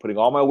position, putting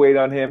all my weight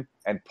on him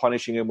and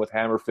punishing him with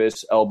hammer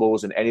fists,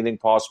 elbows, and anything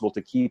possible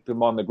to keep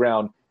him on the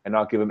ground and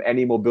not give him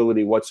any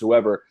mobility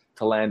whatsoever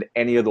to land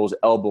any of those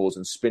elbows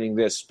and spinning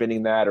this,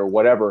 spinning that, or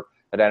whatever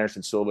that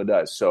Anderson Silva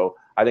does. So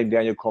I think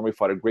Daniel Cormier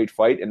fought a great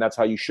fight, and that's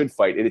how you should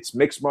fight. It's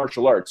mixed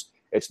martial arts.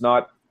 It's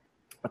not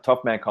a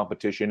tough man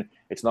competition.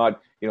 It's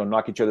not,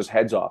 knock each other's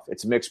heads off.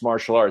 It's mixed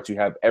martial arts. You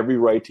have every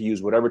right to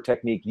use whatever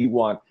technique you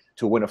want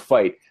to win a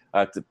fight.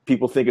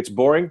 People think it's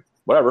boring.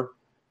 Whatever.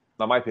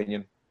 Not my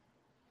opinion.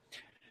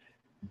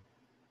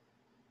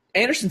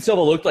 Anderson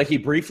Silva looked like he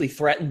briefly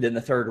threatened in the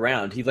third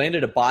round. He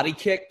landed a body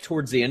kick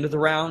towards the end of the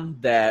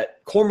round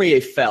that Cormier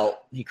felt.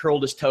 He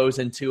curled his toes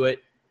into it.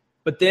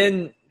 But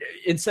then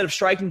instead of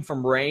striking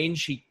from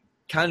range, he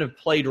kind of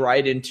played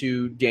right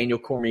into Daniel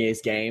Cormier's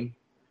game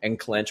and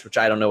clinch, which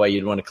I don't know why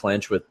you'd want to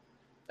clinch with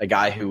a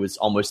guy who was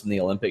almost in the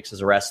Olympics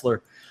as a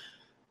wrestler.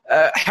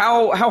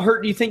 How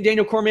hurt do you think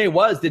Daniel Cormier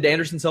was? Did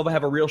Anderson Silva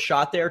have a real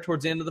shot there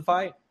towards the end of the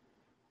fight?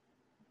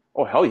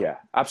 Oh, hell yeah.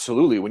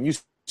 Absolutely. When you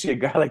see a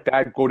guy like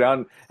that go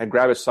down and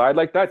grab his side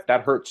like that,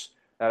 that hurts.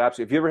 That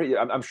absolutely. If you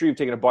ever, I'm sure you've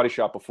taken a body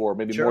shot before,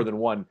 maybe Sure. More than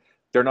one.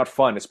 They're not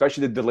fun,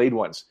 especially the delayed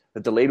ones.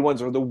 The delayed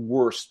ones are the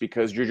worst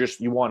because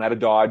you want out of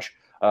dodge.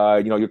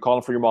 You're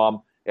calling for your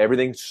mom.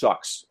 Everything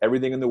sucks.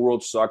 Everything in the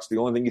world sucks. The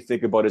only thing you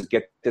think about is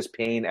get this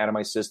pain out of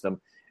my system.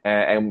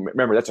 And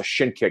remember, that's a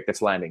shin kick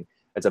that's landing.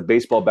 It's a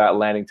baseball bat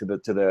landing to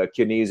the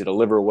kidneys or the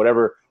liver,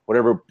 whatever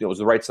was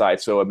the right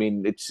side. So I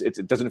mean,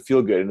 it doesn't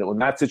feel good. And when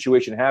that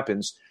situation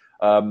happens,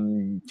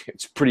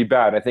 it's pretty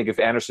bad. I think if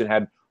Anderson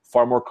had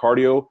far more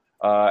cardio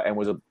and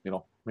was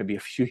maybe a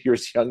few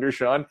years younger,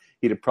 Sean,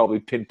 he'd have probably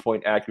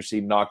pinpoint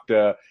accuracy knocked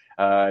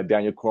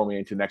Daniel Cormier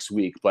into next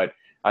week. But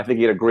I think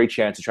he had a great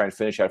chance to try and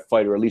finish that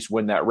fight or at least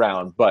win that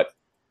round, but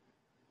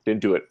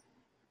didn't do it.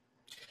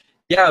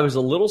 Yeah, I was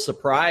a little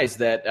surprised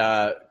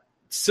that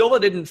Silva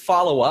didn't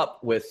follow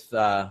up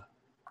a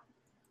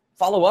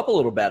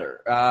little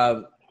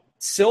better.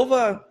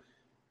 Silva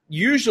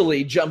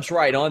usually jumps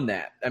right on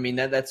that. I mean,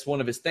 that's one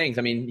of his things.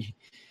 I mean,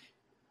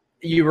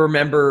 you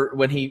remember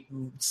when he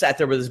sat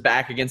there with his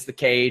back against the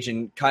cage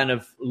and kind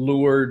of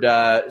lured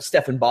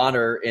Stephan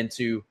Bonner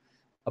into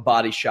a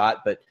body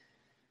shot, but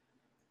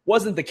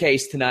wasn't the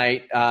case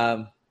tonight.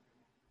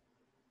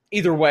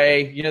 Either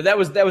way, that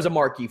was a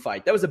marquee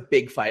fight. That was a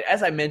big fight.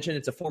 As I mentioned,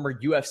 it's a former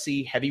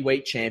UFC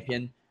heavyweight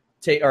champion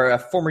or a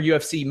former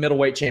UFC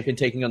middleweight champion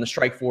taking on the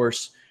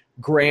Strikeforce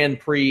Grand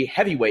Prix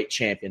heavyweight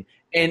champion.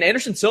 And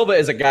Anderson Silva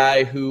is a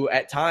guy who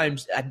at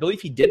times, I believe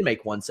he did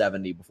make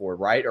 170 before,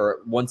 right? Or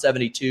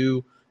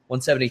 172,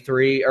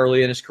 173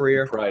 early in his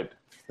career. Right.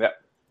 Yeah.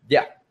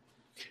 Yeah.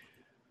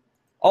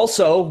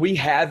 Also, we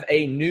have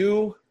a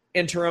new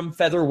interim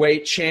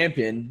featherweight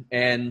champion,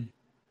 and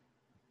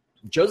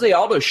Jose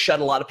Aldo shut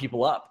a lot of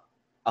people up,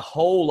 a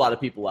whole lot of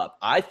people up.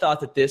 I thought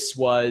that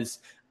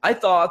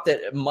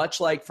much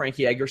like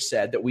Frankie Edgar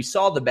said, that we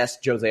saw the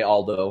best Jose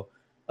Aldo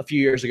a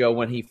few years ago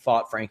when he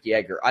fought Frankie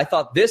Edgar. I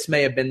thought this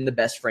may have been the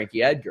best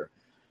Frankie Edgar.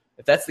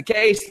 If that's the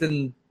case,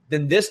 then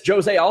this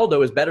Jose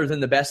Aldo is better than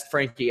the best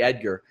Frankie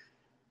Edgar.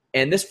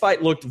 And this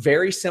fight looked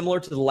very similar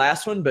to the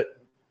last one, but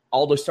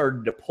Aldo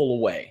started to pull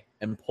away.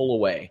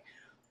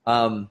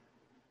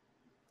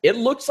 It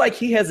looks like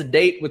he has a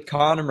date with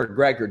Conor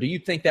McGregor. Do you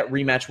think that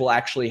rematch will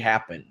actually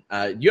happen?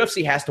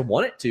 UFC has to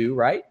want it to,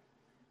 right?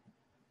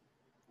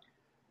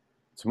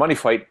 It's a money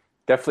fight.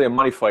 Definitely a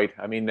money fight.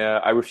 I mean,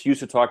 I refuse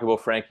to talk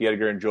about Frankie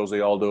Edgar and Jose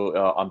Aldo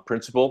on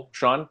principle,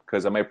 Sean,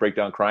 because I might break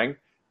down crying.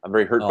 I'm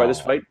very hurt by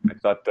this fight. I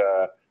thought,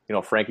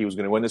 Frankie was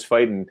going to win this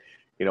fight, and,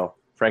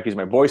 Frankie's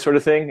my boy sort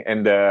of thing.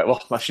 And, well,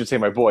 I shouldn't say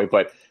my boy,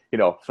 but,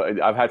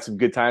 I've had some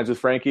good times with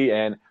Frankie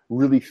and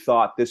really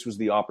thought this was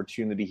the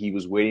opportunity he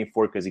was waiting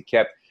for because he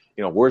kept,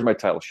 where's my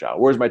title shot?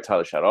 Where's my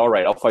title shot? All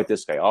right, I'll fight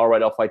this guy. All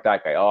right, I'll fight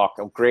that guy. Oh,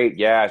 great.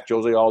 Yeah, it's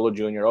Jose Aldo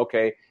Jr.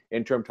 Okay,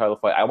 interim title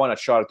fight. I want a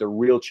shot at the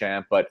real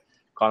champ, but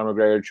Conor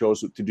McGregor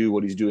chose to do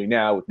what he's doing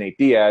now with Nate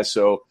Diaz.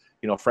 So,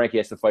 Frankie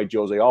has to fight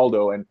Jose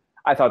Aldo. And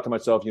I thought to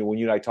myself, when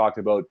you and I talked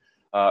about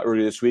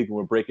earlier this week when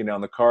we were breaking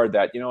down the card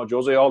that,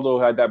 Jose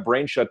Aldo had that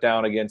brain shut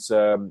down against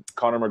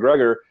Conor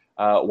McGregor.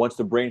 Once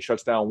the brain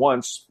shuts down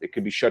once, it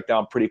could be shut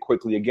down pretty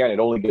quickly again. It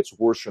only gets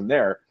worse from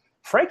there.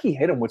 Frankie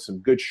hit him with some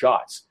good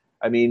shots.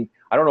 I mean,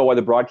 I don't know why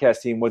the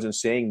broadcast team wasn't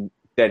saying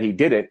that he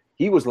did it.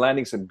 He was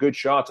landing some good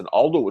shots, and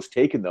Aldo was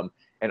taking them.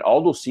 And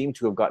Aldo seemed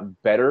to have gotten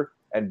better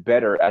and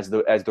better as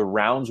the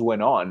rounds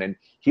went on, and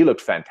he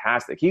looked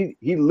fantastic. He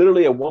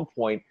literally at one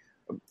point,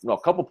 a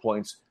couple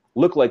points,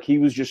 looked like he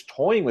was just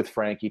toying with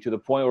Frankie to the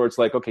point where it's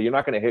like, okay, you're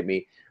not going to hit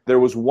me. There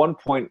was one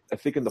point, I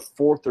think in the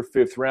fourth or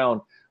fifth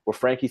round, where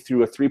Frankie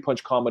threw a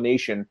 3-punch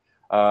combination,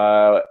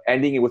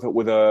 ending it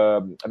with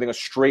a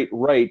straight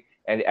right.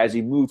 And as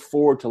he moved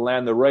forward to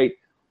land the right,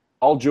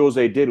 all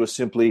Jose did was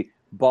simply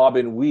bob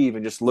and weave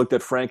and just looked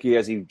at Frankie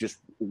as he just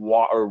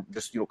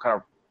kind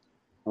of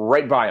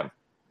right by him.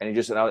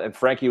 And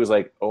Frankie was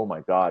like, oh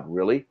my God,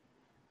 really?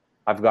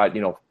 I've got,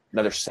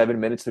 another 7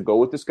 minutes to go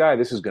with this guy.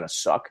 This is going to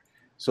suck.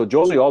 So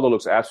Jose Aldo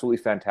looks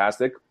absolutely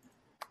fantastic.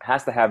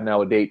 Has to have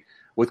now a date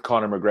with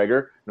Conor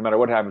McGregor, no matter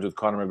what happens with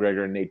Conor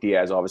McGregor and Nate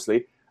Diaz,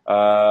 obviously.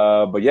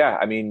 But yeah,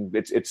 I mean,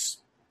 it's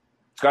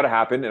got to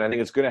happen, and I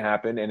think it's going to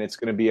happen, and it's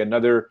going to be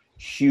another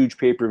huge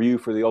pay-per-view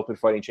for the Ultimate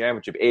Fighting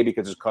Championship,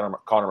 because it's Conor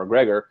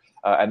McGregor,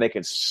 and they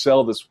can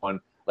sell this one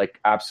like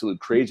absolute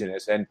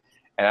craziness. And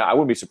I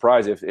wouldn't be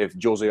surprised if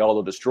Jose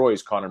Aldo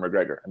destroys Conor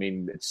McGregor. I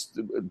mean, it's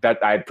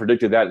that I had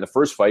predicted that in the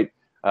first fight.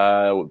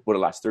 Would it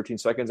last 13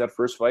 seconds, that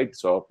first fight?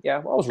 So yeah,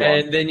 well, I was wrong.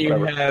 And then you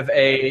have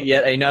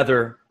yet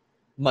another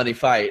money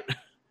fight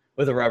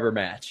with a rubber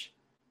match.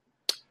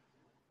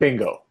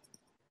 Bingo.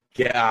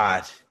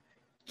 God.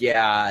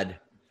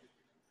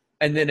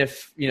 And then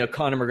if,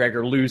 Conor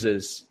McGregor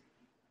loses,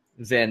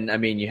 then, I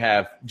mean, you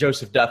have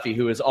Joseph Duffy,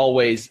 who is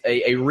always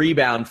a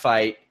rebound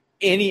fight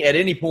at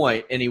any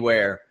point,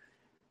 anywhere.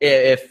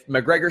 If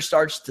McGregor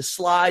starts to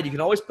slide, you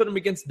can always put him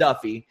against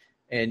Duffy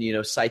and,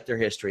 cite their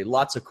history.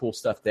 Lots of cool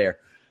stuff there.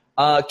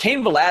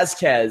 Cain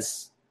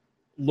Velasquez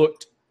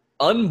looked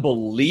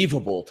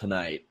unbelievable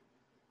tonight.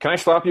 Can I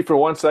stop you for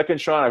 1 second,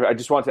 Sean? I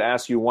just want to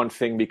ask you one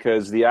thing,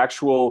 because the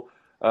actual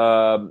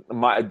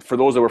for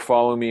those that were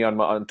following me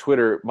on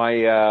Twitter,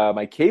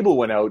 my cable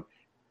went out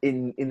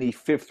in the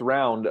fifth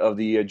round of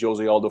the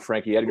Jose Aldo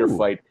Frankie Edgar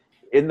fight.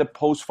 In the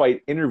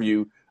post-fight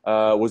interview,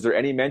 was there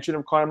any mention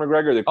of Conor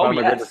McGregor? Did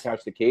Conor McGregor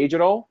catch the cage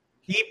at all?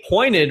 He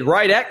pointed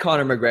right at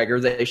Conor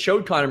McGregor. They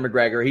showed Conor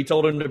McGregor. He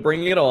told him to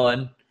bring it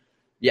on.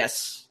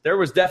 Yes, there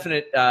was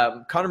definite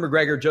Conor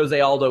McGregor, Jose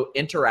Aldo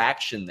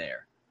interaction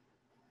there.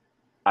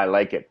 I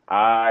like it.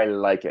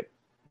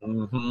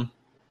 Mm-hmm.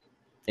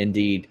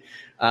 Indeed.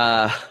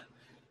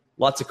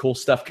 Lots of cool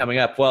stuff coming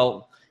up.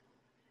 Well,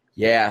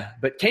 yeah,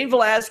 but Cain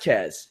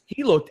Velasquez,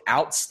 he looked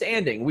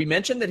outstanding. We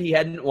mentioned that he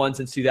hadn't won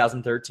since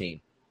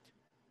 2013.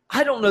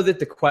 I don't know that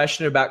the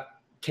question about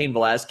Cain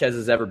Velasquez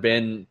has ever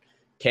been,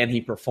 can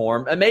he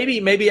perform? And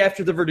maybe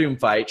after the Verdum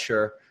fight,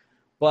 sure.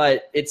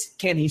 But it's,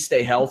 can he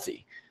stay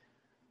healthy?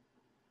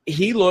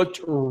 He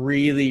looked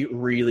really,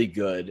 really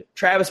good.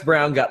 Travis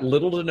Brown got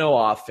little to no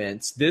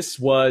offense.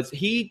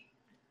 He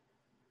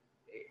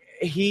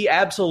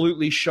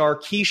absolutely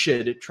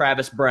Sharkeished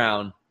Travis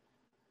Brown.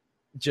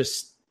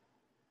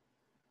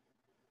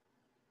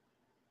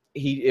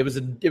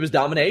 It was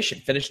domination.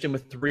 Finished him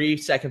with 3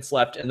 seconds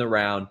left in the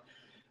round.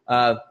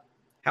 How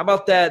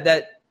about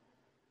that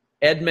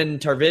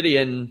Edmund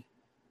Tarverdyan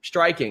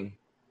striking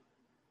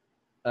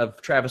of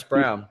Travis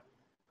Brown?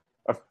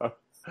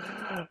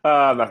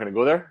 I'm not going to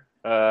go there.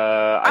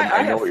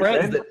 I have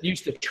friends that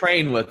used to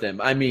train with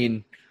him. I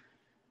mean,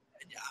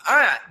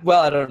 I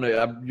don't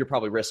know. You're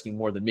probably risking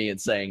more than me in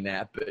saying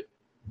that, but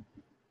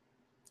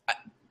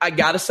I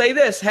got to say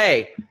this.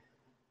 Hey,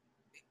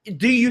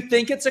 do you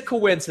think it's a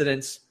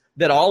coincidence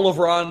that all of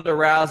Ronda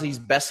Rousey's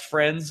best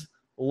friends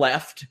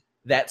left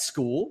that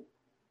school?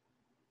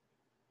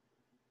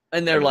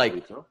 And they're like,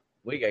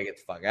 we got to get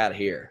the fuck out of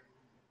here.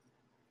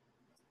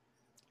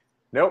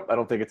 Nope, I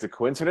don't think it's a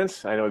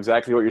coincidence. I know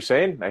exactly what you're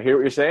saying. I hear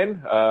what you're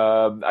saying.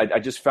 I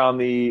just found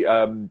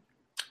the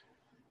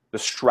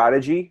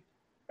strategy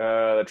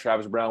that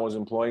Travis Brown was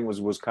employing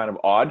was kind of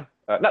odd.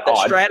 Not the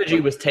odd. Strategy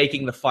was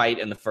taking the fight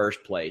in the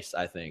first place,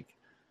 I think.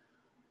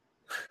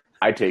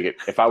 I'd take it.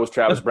 If I was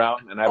Travis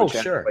Brown and I have a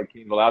chance to fight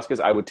Cain Velasquez,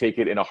 I would take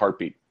it in a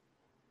heartbeat.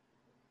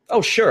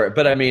 Oh, sure.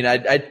 But, I mean,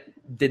 I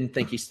didn't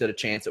think he stood a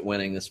chance at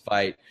winning this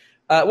fight.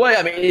 Well,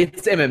 I mean,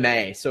 it's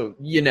MMA, so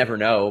you never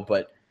know.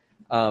 But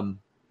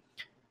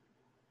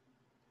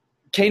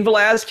Cain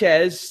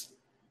Velasquez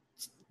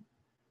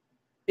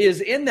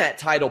is in that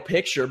title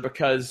picture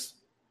because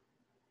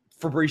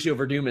Fabricio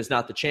Werdum is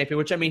not the champion,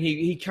 which, I mean,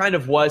 he kind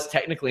of was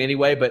technically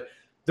anyway, but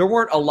there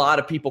weren't a lot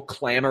of people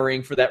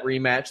clamoring for that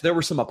rematch. There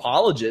were some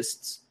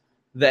apologists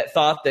that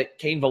thought that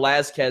Cain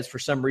Velasquez, for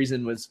some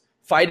reason, was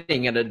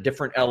fighting at a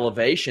different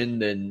elevation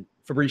than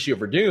Fabricio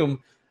Werdum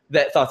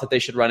that thought that they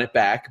should run it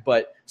back.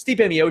 But Stipe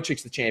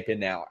Miocic's the champion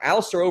now.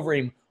 Alistair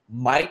Overeem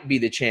might be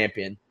the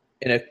champion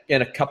in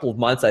a couple of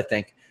months, I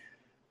think.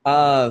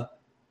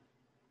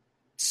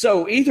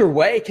 So either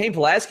way, Cain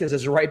Velasquez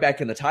is right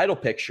back in the title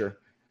picture.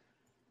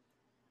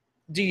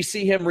 Do you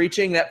see him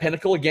reaching that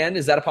pinnacle again?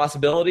 Is that a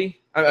possibility?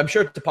 I'm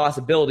sure it's a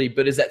possibility,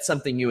 but is that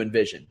something you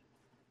envision?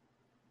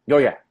 Oh,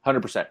 yeah,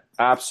 100%.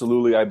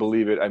 Absolutely, I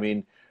believe it. I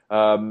mean,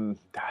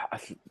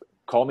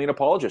 call me an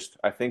apologist.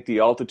 I think the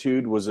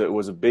altitude was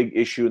a big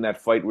issue in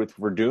that fight with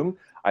Werdum.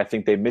 I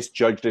think they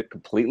misjudged it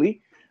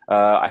completely.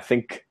 I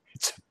think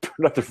it's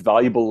another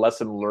valuable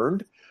lesson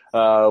learned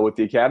with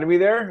the academy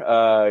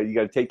there. You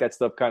got to take that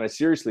stuff kind of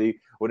seriously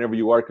whenever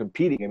you are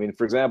competing. I mean,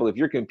 for example, if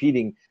you're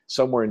competing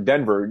somewhere in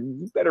Denver,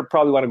 you better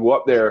probably want to go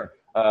up there,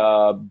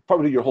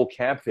 probably do your whole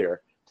camp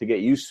there to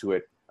get used to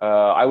it.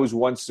 I was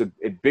once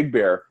at Big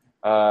Bear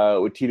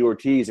with Tito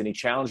Ortiz, and he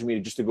challenged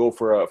me to go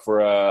for a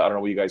I don't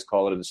know what you guys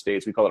call it in the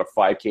States. We call it a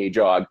 5K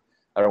jog.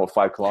 I don't know what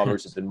 5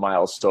 kilometers is in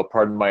miles, so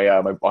pardon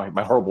my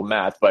my horrible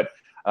math, but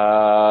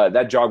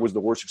that jog was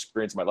the worst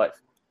experience of my life.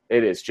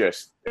 It is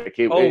just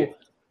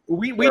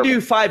we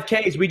do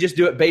 5Ks. We just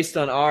do it based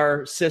on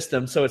our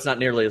system, so it's not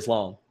nearly as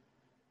long.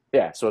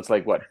 Yeah, so it's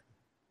like what,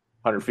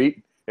 100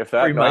 feet, if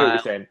that. 3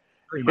 miles. 3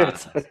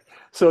 miles.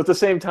 So at the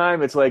same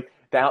time, it's like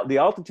the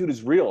altitude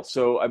is real.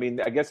 So I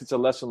mean, I guess it's a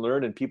lesson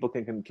learned, and people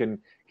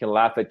can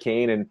laugh at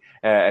Cain and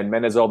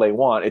Menez all they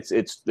want. It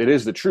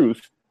is the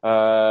truth.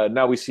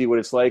 Now we see what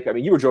it's like. I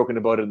mean, you were joking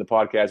about it in the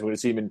podcast when we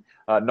see him in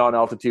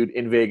non-altitude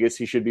in Vegas.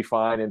 He should be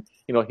fine, and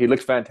he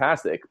looks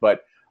fantastic.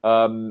 But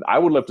I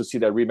would love to see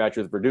that rematch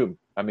with Werdum.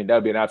 I mean, that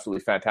would be an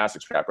absolutely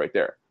fantastic scrap right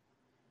there.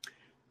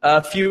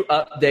 A few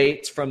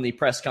updates from the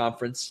press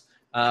conference.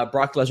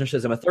 Brock Lesnar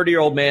says, I'm a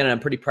 30-year-old man, and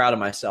I'm pretty proud of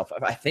myself.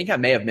 I think I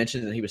may have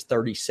mentioned that he was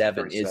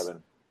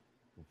 37.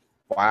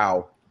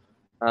 Wow.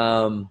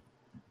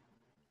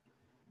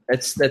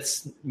 That's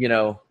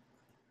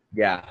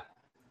yeah.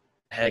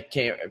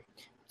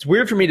 It's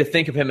weird for me to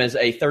think of him as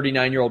a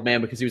 39-year-old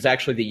man because he was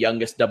actually the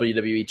youngest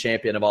WWE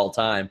champion of all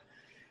time.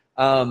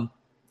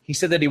 He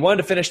said that he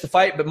wanted to finish the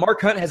fight, but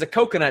Mark Hunt has a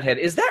coconut head.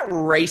 Is that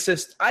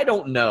racist? I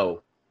don't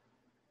know.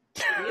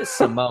 He is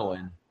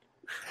Samoan.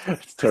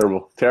 It's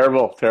terrible.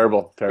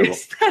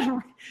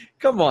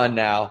 Come on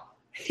now.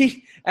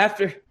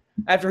 After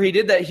he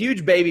did that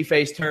huge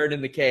babyface turn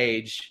in the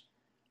cage,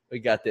 we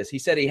got this. He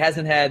said he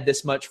hasn't had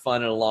this much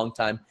fun in a long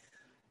time.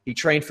 He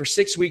trained for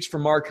 6 weeks for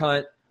Mark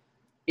Hunt.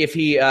 If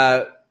he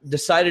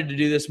decided to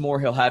do this more,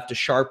 he'll have to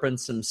sharpen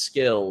some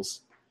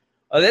skills.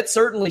 That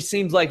certainly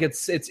seems like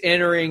it's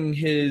entering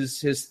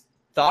his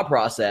thought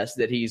process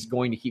that he's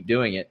going to keep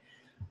doing it.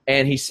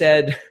 And he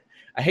said,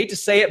 I hate to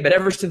say it, but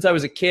ever since I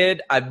was a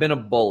kid, I've been a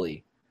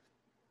bully.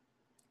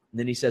 And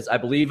then he says, I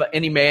believe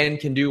any man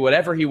can do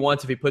whatever he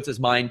wants if he puts his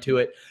mind to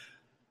it.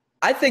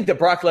 I think that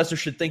Brock Lesnar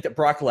should think that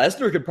Brock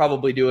Lesnar could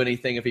probably do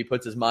anything if he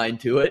puts his mind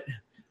to it.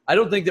 I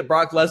don't think that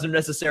Brock Lesnar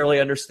necessarily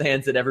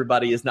understands that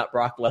everybody is not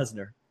Brock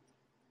Lesnar.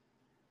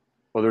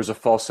 Well, there's a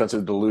false sense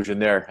of delusion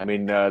there. I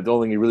mean, the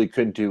only thing he really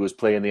couldn't do was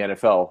play in the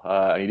NFL.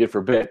 And he did for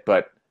a bit,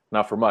 but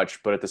not for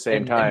much. But at the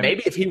same time, and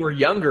maybe if he were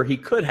younger, he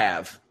could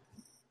have.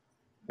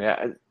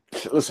 Yeah,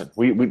 listen.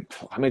 We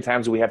how many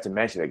times do we have to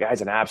mention that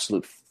guy's an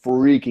absolute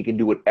freak? He can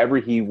do whatever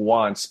he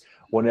wants,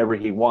 whenever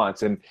he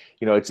wants, and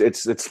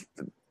it's.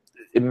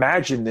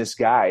 Imagine this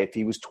guy if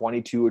he was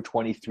 22 or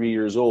 23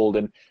 years old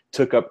and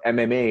took up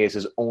MMA as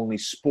his only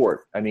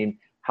sport. I mean,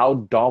 how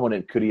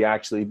dominant could he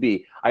actually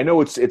be? I know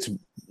it's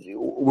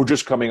we're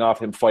just coming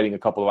off him fighting a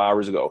couple of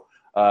hours ago,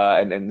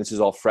 and this is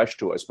all fresh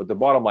to us. But the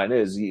bottom line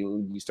is,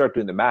 you start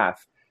doing the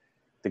math.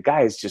 The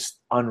guy is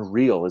just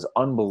unreal. Is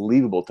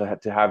unbelievable to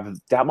have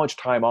that much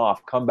time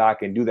off, come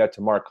back and do that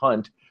to Mark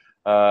Hunt.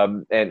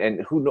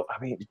 And who knows?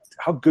 I mean,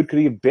 how good could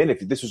he have been if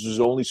this was his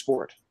only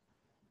sport?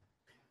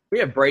 We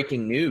have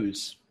breaking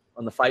news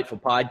on the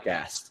Fightful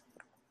podcast.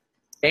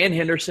 Dan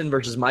Henderson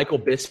versus Michael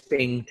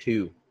Bisping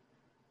 2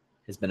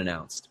 has been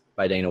announced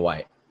by Dana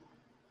White.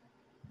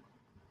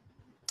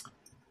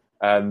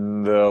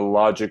 And the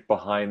logic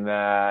behind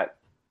that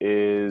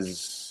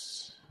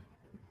is?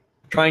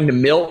 trying to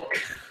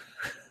milk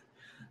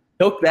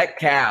that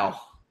cow.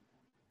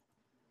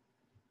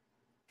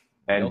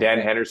 And Dan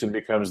Henderson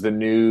becomes the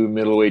new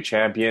middleweight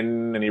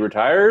champion and he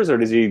retires? Or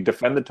does he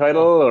defend the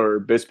title? Or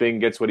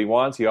Bisping gets what he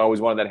wants? He always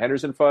wanted that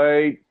Henderson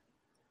fight.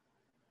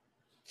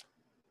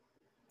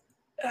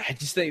 I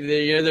just think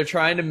they're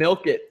trying to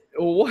milk it.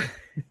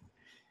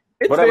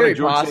 It's What very about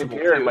George St. possible.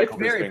 Pierre and It's Michael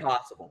very Bisping?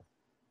 possible.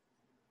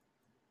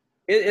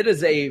 It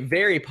is a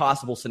very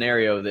possible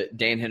scenario that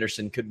Dan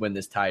Henderson could win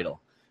this title.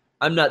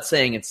 I'm not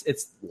saying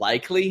it's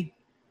likely,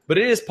 but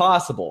it is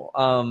possible.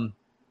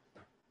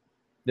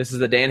 This is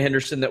the Dan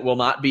Henderson that will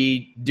not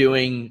be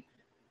doing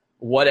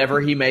whatever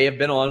he may have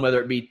been on,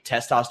 whether it be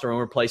testosterone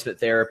replacement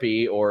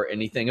therapy or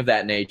anything of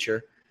that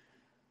nature.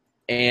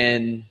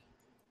 And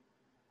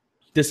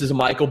this is a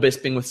Michael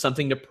Bisping with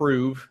something to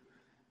prove.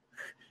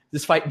 Is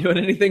this fight doing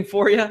anything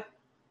for you?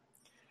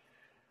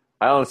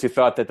 I honestly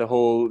thought that the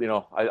whole,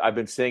 I've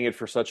been saying it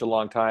for such a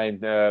long time.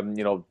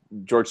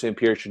 George St.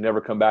 Pierre should never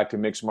come back to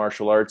mixed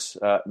martial arts,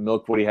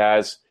 milk what he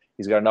has.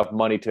 He's got enough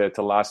money to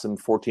last him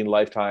 14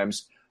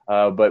 lifetimes.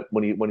 But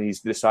when he's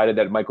decided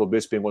that Michael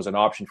Bisping was an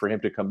option for him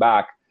to come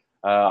back,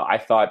 I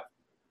thought,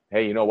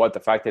 hey, you know what?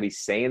 The fact that he's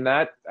saying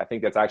that, I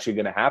think that's actually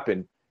going to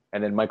happen.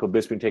 And then Michael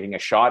Bisping taking a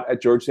shot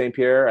at George St.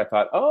 Pierre, I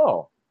thought,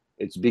 oh,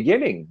 it's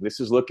beginning. This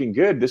is looking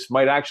good. This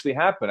might actually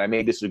happen. I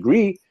may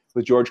disagree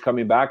with George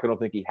coming back. I don't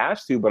think he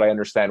has to, but I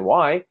understand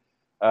why.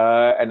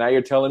 And now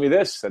you're telling me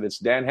this, that it's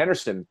Dan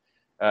Henderson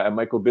and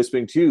Michael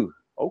Bisping too.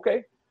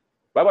 Okay.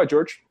 Bye-bye,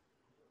 George.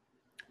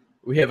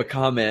 We have a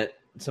comment.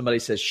 Somebody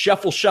says,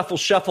 shuffle, shuffle,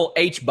 shuffle,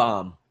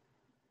 H-bomb.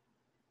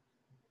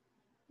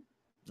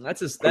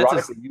 That's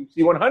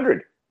UFC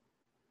 100.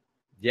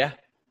 Yeah.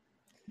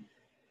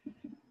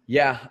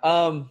 Yeah.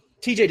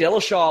 TJ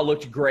Dillashaw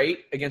looked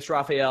great against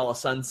Rafael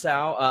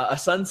Assunção.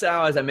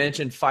 Assunção, as I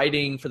mentioned,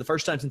 fighting for the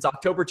first time since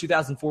October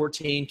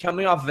 2014,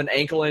 coming off of an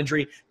ankle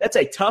injury. That's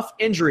a tough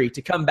injury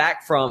to come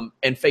back from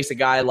and face a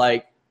guy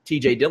like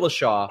TJ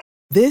Dillashaw.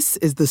 This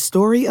is the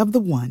story of the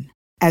one.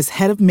 As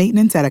head of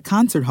maintenance at a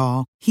concert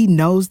hall, he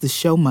knows the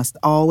show must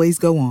always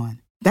go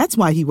on. That's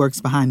why he works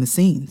behind the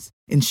scenes,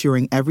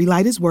 ensuring every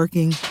light is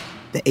working,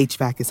 the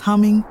HVAC is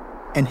humming,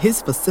 and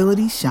his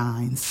facility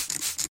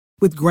shines.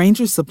 With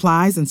Grainger's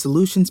supplies and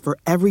solutions for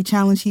every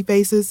challenge he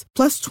faces,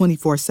 plus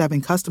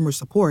 24/7 customer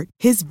support,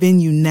 his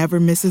venue never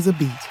misses a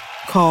beat.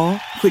 Call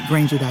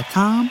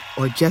quickgrainger.com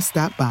or just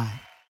stop by.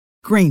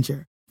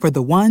 Grainger, for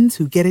the ones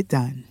who get it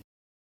done.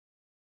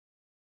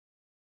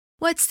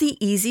 What's the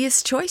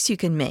easiest choice you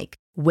can make?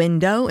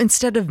 Window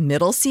instead of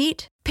middle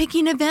seat?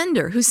 Picking a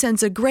vendor who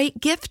sends a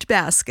great gift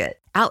basket?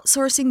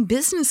 Outsourcing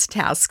business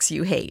tasks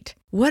you hate?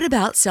 What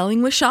about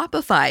selling with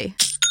Shopify?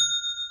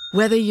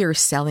 Whether you're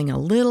selling a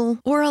little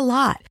or a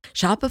lot,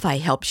 Shopify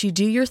helps you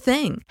do your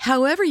thing,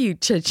 however you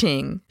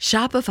cha-ching.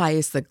 Shopify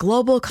is the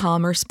global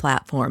commerce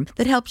platform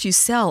that helps you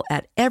sell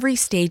at every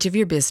stage of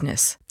your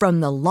business.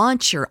 From the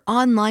launch your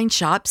online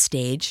shop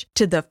stage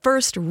to the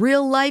first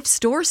real-life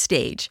store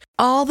stage,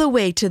 all the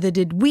way to the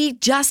did we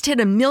just hit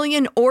a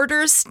million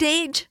orders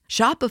stage.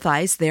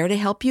 Shopify's there to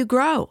help you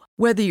grow.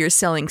 Whether you're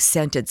selling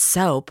scented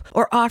soap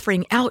or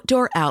offering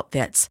outdoor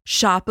outfits,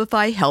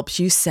 Shopify helps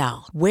you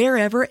sell.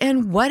 Wherever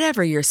and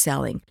whatever you're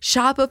selling,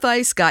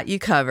 Shopify's got you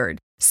covered.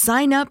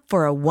 Sign up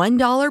for a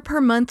 $1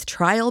 per month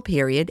trial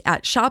period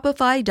at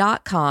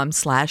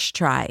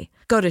shopify.com/try.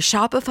 Go to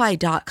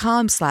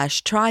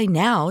shopify.com/try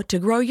now to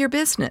grow your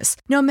business,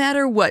 no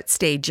matter what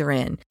stage you're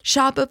in.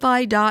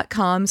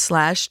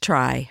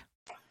 Shopify.com/try.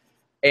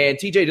 And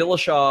TJ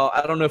Dillashaw,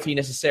 I don't know if he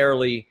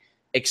necessarily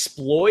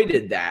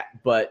exploited that,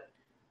 but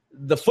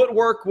the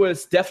footwork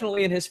was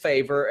definitely in his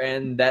favor,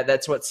 and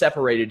that's what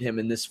separated him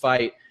in this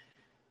fight.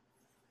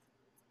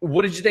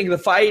 What did you think of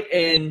the fight,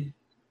 and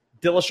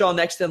Dillashaw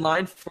next in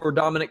line for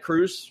Dominick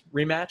Cruz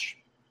rematch?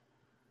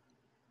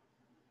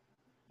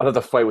 I thought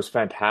the fight was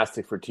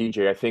fantastic for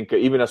TJ. I think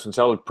even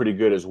Assunção looked pretty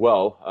good as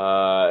well.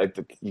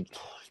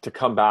 To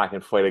come back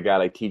and fight a guy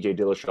like TJ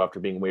Dillashaw after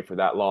being away for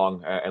that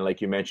long, and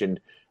like you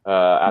mentioned,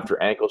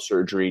 after ankle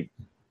surgery,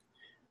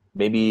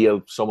 maybe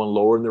someone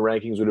lower in the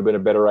rankings would have been a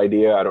better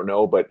idea. I don't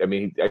know, but I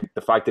mean,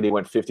 the fact that he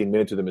went 15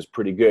 minutes with him is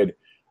pretty good.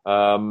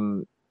 I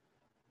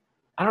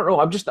don't know.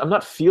 I'm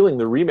not feeling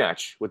the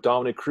rematch with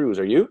Dominick Cruz.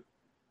 Are you?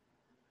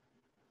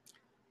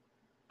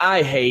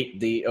 I hate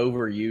the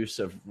overuse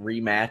of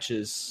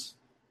rematches.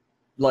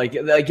 Like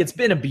it's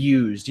been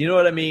abused. You know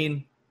what I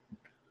mean?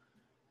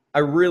 I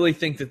really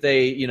think that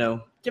they,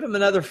 give him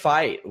another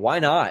fight. Why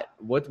not?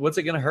 What's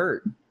it going to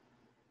hurt?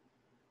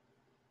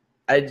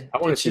 I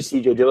want to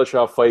see TJ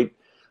Dillashaw fight,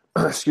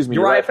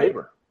 Uriah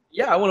Faber.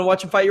 Yeah, I want to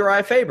watch him fight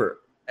Uriah Faber.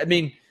 I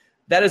mean,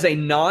 that is a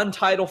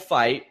non-title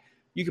fight.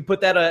 You could put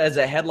that as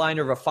a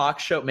headliner of a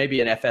Fox show, maybe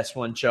an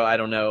FS1 show. I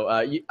don't know.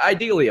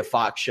 Ideally a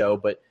Fox show,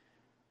 but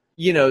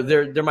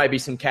there might be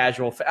some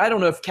casual. I don't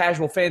know if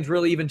casual fans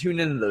really even tune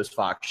into those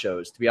Fox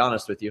shows, to be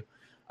honest with you.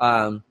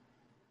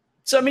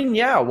 So I mean,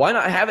 yeah, why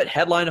not have it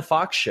headline a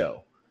Fox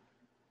show?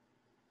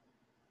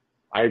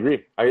 I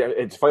agree.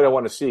 It's a fight I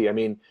want to see. I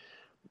mean,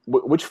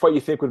 which fight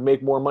you think would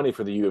make more money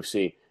for the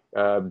UFC?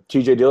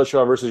 TJ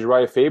Dillashaw versus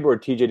Uriah Faber, or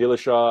TJ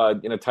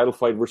Dillashaw in a title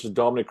fight versus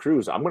Dominic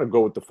Cruz. I'm going to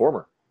go with the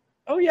former.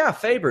 Oh, yeah,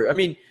 Faber. I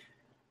mean,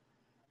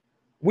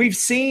 we've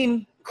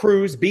seen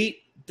Cruz beat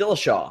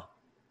Dillashaw.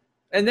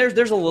 And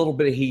there's a little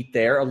bit of heat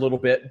there, a little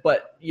bit.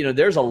 But,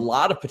 there's a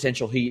lot of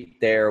potential heat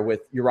there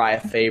with Uriah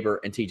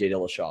Faber and TJ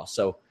Dillashaw.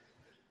 So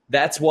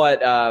that's what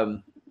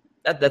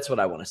that's what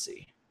I want to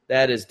see.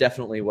 That is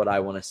definitely what I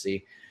want to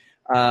see.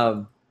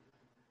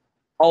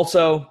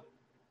 Also,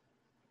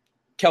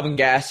 Kelvin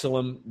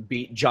Gastelum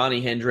beat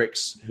Johnny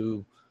Hendricks,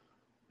 who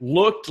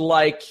looked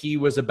like he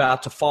was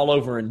about to fall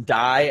over and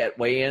die at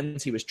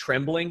weigh-ins. He was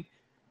trembling.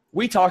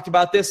 We talked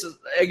about this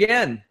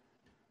again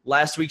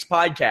last week's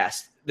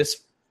podcast.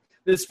 This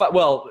fight,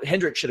 well,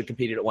 Hendricks should have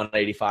competed at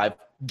 185.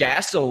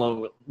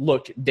 Gastelum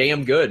looked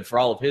damn good for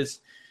all of his,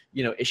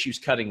 issues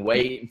cutting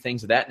weight and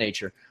things of that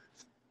nature.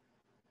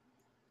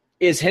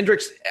 Is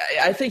Hendricks?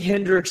 I think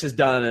Hendricks is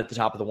done at the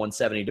top of the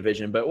 170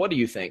 division. But what do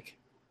you think?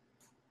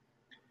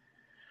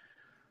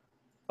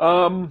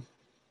 The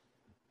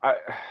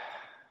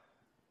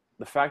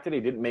fact that he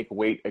didn't make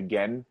weight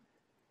again,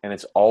 and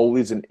it's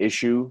always an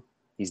issue.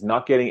 He's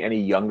not getting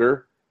any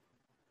younger.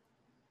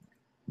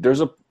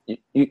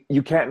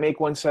 You can't make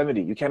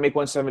 170. You can't make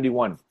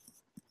 171.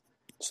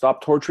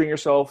 Stop torturing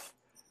yourself.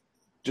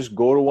 Just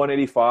go to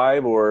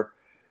 185 or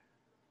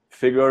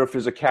figure out if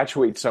there's a catch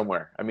weight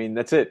somewhere. I mean,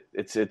 that's it.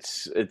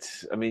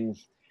 It's I mean,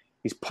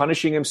 he's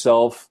punishing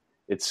himself.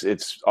 It's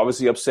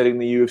obviously upsetting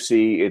the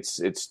UFC.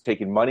 It's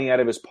taking money out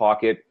of his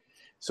pocket.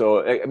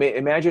 So, I mean,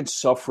 imagine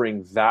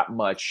suffering that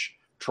much,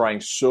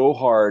 trying so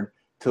hard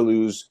to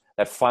lose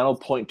that final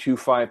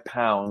 0.25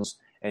 pounds,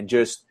 and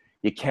just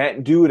you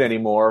can't do it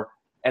anymore,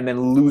 and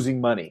then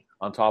losing money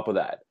on top of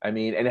that. I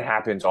mean, and it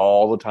happens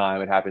all the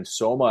time. It happens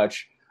so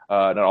much,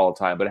 not all the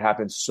time, but it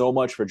happens so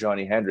much for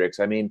Johnny Hendricks.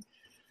 I mean,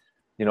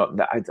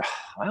 I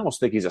almost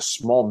think he's a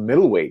small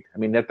middleweight. I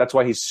mean, that's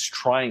why he's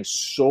trying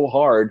so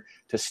hard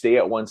to stay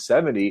at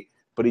 170,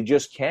 but he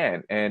just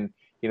can't. And,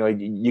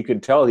 you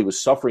can tell he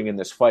was suffering in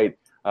this fight.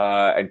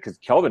 And because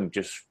Kelvin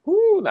just,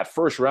 in that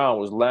first round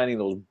was landing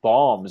those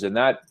bombs, and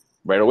that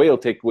right away will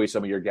take away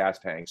some of your gas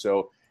tank.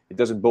 So it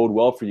doesn't bode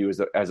well for you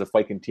as the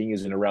fight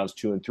continues into rounds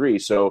 2 and 3.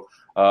 So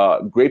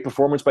great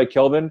performance by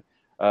Kelvin.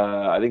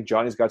 I think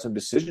Johnny's got some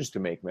decisions to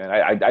make, man.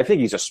 I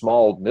think he's a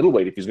small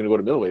middleweight if he's going to go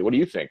to middleweight. What do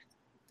you think?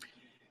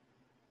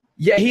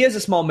 Yeah, he is a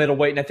small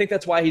middleweight, and I think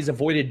that's why he's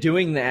avoided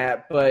doing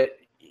that. But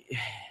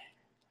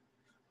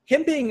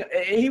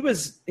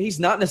he's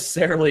not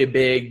necessarily a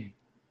big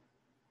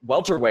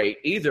welterweight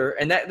either,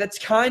 and that's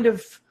kind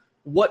of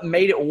what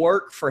made it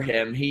work for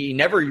him. He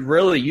never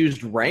really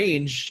used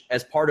range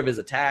as part of his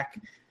attack.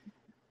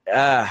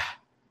 You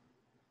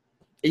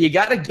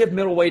got to give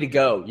middleweight a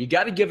go. You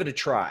got to give it a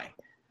try,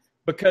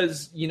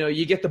 because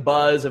you get the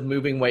buzz of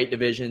moving weight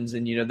divisions,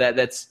 and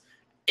that's.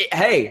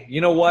 Hey,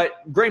 you know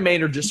what? Gray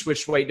Maynard just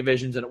switched weight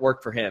divisions, and it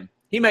worked for him.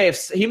 He may have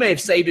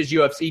saved his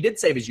UFC. He did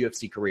save his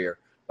UFC career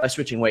by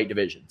switching weight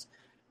divisions.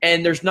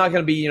 And there's not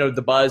going to be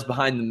the buzz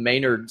behind the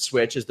Maynard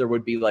switch as there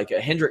would be like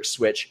a Hendricks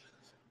switch.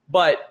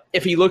 But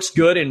if he looks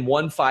good in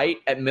one fight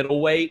at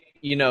middleweight,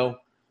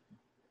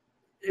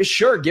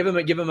 sure, give him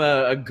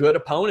a good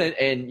opponent,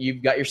 and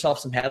you've got yourself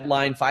some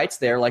headline fights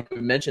there. Like we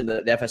mentioned,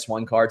 the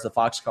FS1 cards, the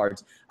Fox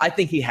cards. I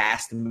think he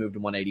has to move to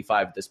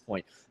 185 at this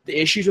point. The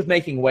issues with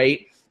making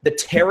weight, the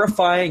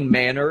terrifying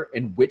manner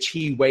in which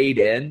he weighed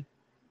in,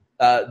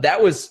 that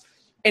was –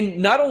 and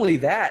not only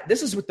that,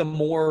 this is with the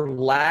more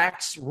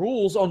lax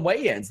rules on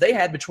weigh-ins. They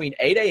had between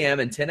 8 a.m.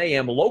 and 10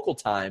 a.m. local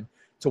time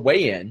to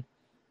weigh in.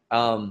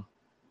 And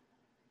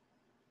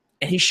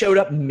he showed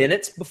up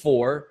minutes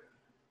before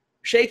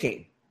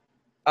shaking.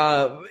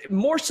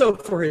 More so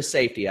for his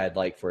safety, I'd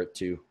like for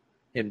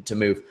him to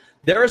move.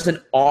 There is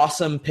an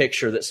awesome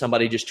picture that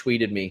somebody just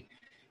tweeted me.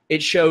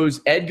 It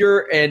shows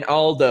Edgar and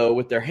Aldo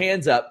with their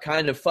hands up,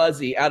 kind of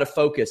fuzzy, out of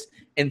focus.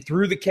 And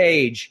through the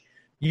cage,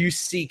 you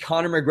see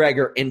Conor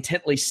McGregor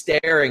intently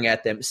staring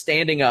at them,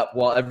 standing up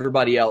while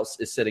everybody else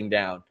is sitting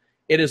down.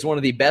 It is one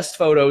of the best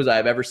photos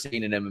I've ever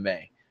seen in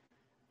MMA.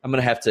 I'm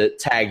going to have to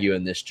tag you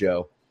in this,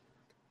 Joe.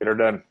 Get her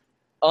done.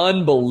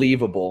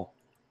 Unbelievable.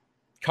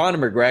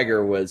 Conor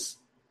McGregor was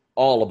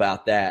all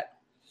about that.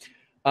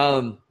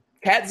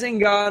 Kat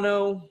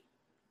Zingano,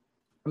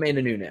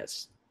 Amanda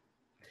Nunes.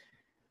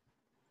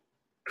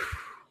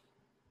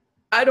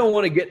 I don't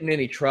want to get in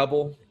any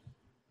trouble,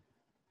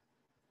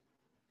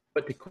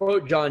 but to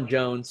quote John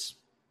Jones,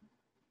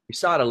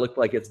 USADA looked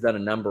like it's done a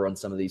number on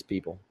some of these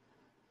people.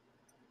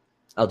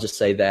 I'll just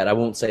say that. I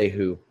won't say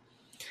who,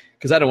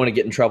 because I don't want to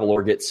get in trouble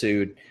or get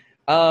sued.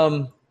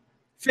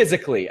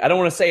 Physically, I don't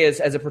want to say as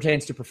it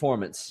pertains to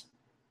performance.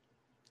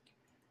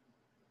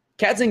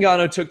 Kat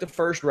Zingano took the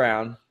first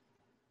round.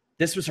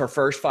 This was her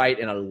first fight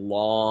in a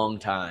long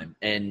time.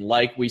 And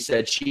like we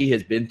said, she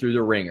has been through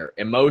the ringer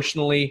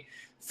emotionally,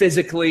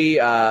 physically,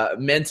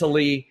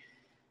 mentally.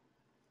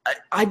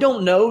 I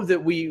don't know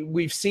that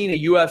we've seen a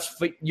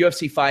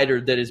UFC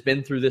fighter that has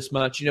been through this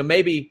much.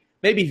 Maybe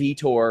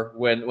Vitor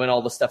when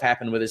all the stuff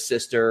happened with his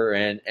sister,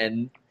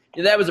 and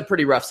that was a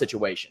pretty rough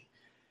situation.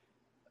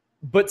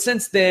 But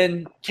since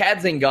then, Kat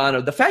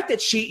Zingano, the fact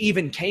that she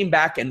even came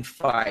back and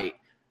fight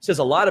says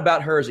a lot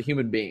about her as a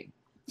human being.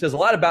 It says a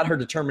lot about her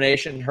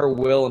determination, her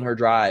will, and her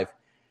drive.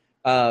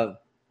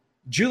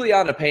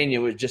 Juliana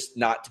Pena was just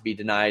not to be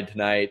denied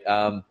tonight.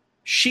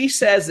 She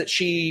says that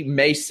she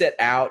may sit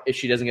out if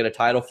she doesn't get a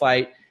title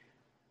fight.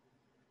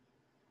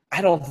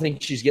 I don't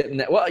think she's getting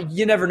that. Well,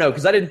 you never know,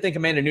 because I didn't think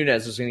Amanda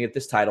Nunes was going to get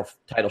this title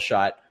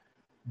shot.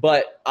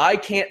 But I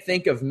can't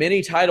think of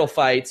many title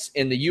fights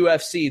in the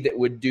UFC that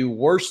would do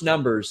worse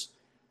numbers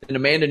than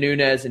Amanda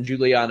Nunes and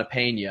Juliana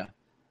Pena.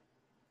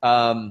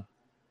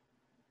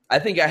 I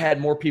think I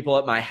had more people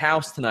at my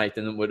house tonight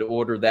than would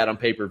order that on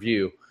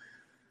pay-per-view.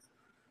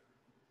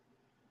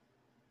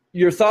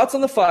 Your thoughts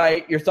on the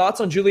fight, your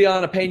thoughts on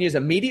Juliana Pena's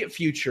immediate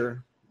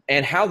future,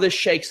 and how this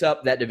shakes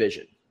up that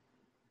division.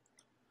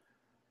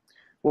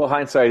 Well,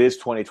 hindsight is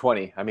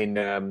 20/20. I mean,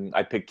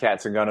 I picked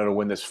Kat Zingano to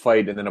win this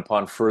fight, and then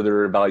upon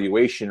further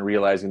evaluation,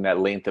 realizing that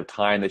length of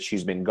time that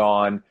she's been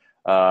gone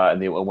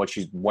and what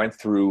she went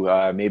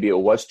through, maybe it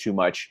was too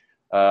much.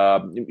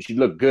 She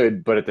looked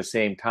good, but at the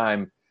same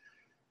time,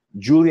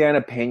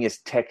 Juliana Pena's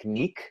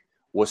technique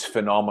was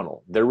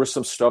phenomenal. There was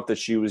some stuff that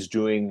she was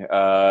doing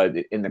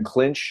in the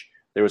clinch.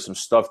 There was some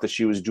stuff that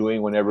she was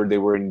doing whenever they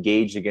were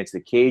engaged against the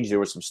cage. There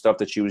was some stuff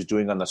that she was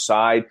doing on the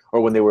side, or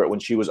when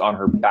she was on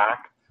her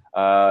back.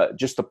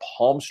 Just the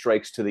palm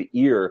strikes to the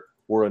ear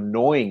were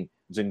annoying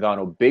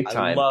Zingano big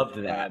time. I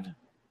loved that.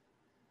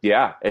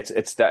 Yeah,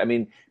 it's that. I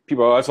mean,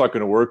 people are, that's not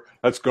going to work.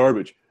 That's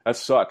garbage. That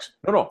sucks.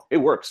 No, it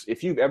works.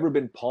 If you've ever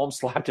been palm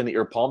slapped in the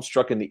ear, palm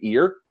struck in the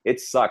ear,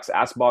 it sucks.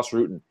 Ask Boss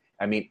Rutan.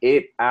 I mean,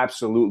 it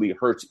absolutely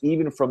hurts,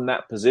 even from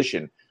that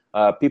position.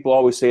 People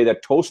always say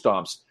that toe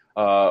stomps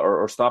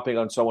or stomping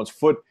on someone's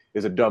foot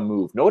is a dumb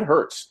move. No, it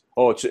hurts.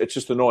 Oh, it's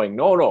just annoying.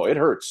 No, it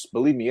hurts.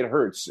 Believe me, it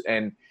hurts.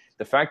 And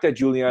the fact that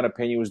Juliana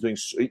Pena was doing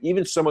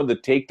even some of the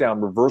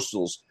takedown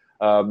reversals,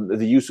 the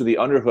use of the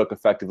underhook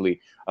effectively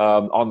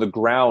on the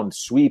ground,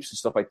 sweeps and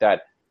stuff like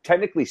that,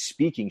 technically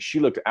speaking, she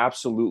looked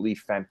absolutely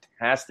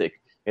fantastic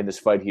in this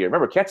fight here.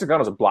 Remember, Kat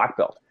Zingano's a black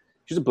belt.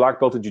 She's a black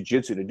belt in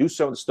jiu-jitsu. To do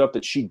some of the stuff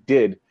that she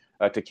did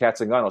to Kat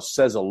Zingano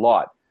says a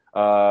lot.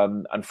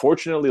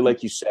 Unfortunately,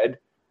 like you said,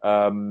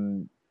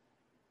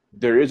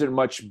 there isn't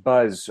much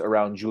buzz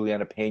around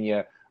Juliana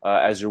Pena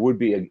as there would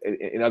be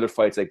in other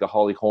fights like the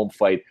Holly Holm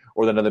fight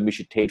or another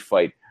Miesha Tate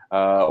fight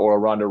or a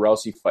Ronda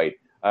Rousey fight.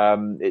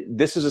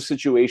 This is a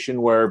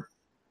situation where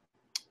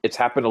it's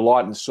happened a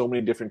lot in so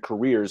many different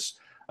careers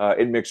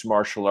in mixed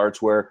martial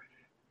arts where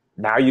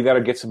now you got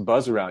to get some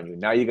buzz around you.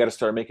 Now you got to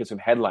start making some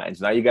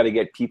headlines. Now you got to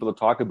get people to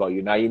talk about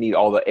you. Now you need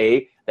all the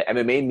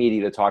MMA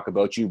media to talk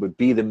about you, but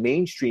B, the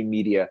mainstream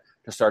media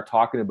to start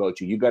talking about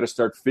you. You got to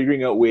start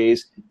figuring out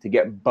ways to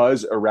get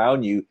buzz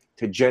around you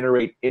to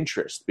generate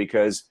interest,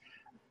 because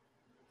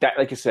that,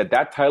 like I said,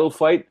 that title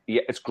fight,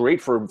 yeah, it's great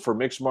for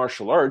mixed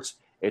martial arts.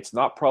 It's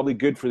not probably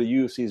good for the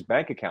UFC's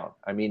bank account.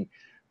 I mean,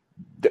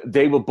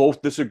 they will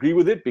both disagree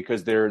with it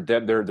because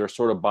they're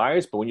sort of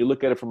biased. But when you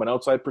look at it from an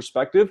outside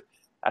perspective,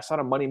 that's not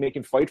a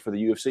money-making fight for the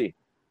UFC.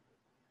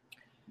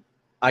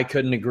 I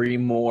couldn't agree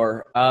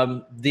more.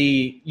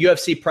 The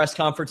UFC press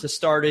conference has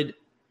started.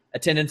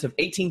 Attendance of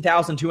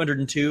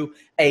 18,202,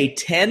 a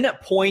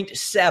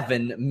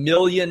 $10.7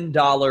 million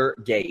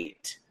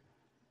gate.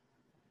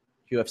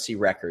 UFC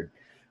record.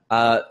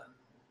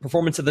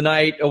 Performance of the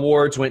Night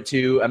awards went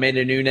to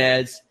Amanda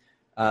Nunes,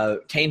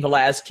 Cain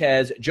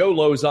Velasquez, Joe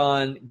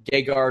Lozon,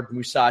 Gegard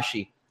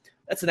Musashi.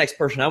 That's the next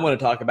person I want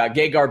to talk about,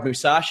 Gegard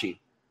Musashi.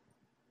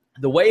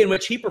 The way in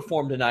which he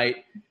performed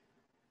tonight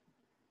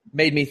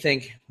made me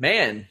think,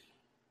 man,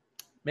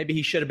 maybe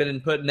he should have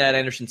been put in that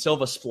Anderson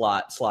Silva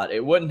slot.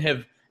 It wouldn't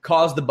have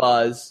caused the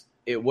buzz.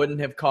 It wouldn't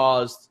have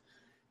caused,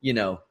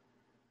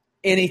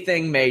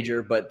 anything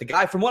major. But the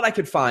guy, from what I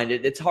could find,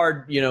 it's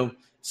hard,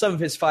 some of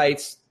his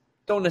fights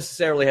don't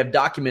necessarily have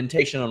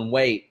documentation on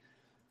weight,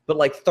 but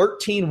like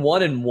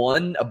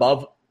 13-1-1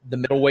 above the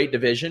middleweight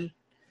division.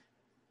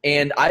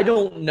 And I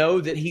don't know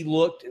that he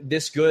looked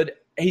this good.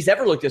 He's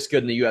ever looked this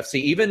good in the UFC.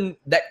 Even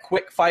that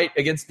quick fight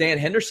against Dan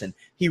Henderson,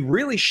 he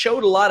really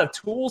showed a lot of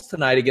tools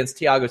tonight against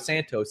Thiago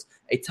Santos,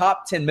 a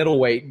top 10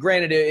 middleweight.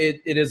 Granted,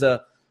 it is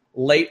a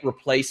late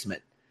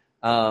replacement.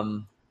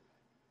 What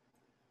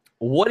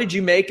did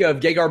you make of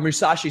Gegard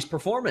Musashi's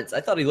performance?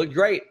 I thought he looked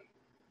great.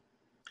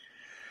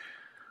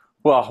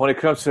 Well, when it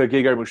comes to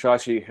Gegard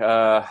Musashi,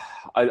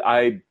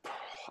 I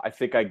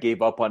think I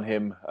gave up on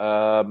him.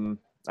 I'm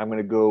going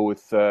to go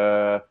with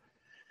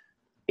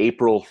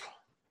April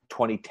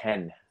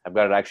 2010. I've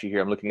got it actually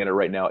here. I'm looking at it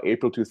right now.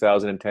 April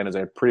 2010 as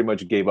I pretty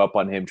much gave up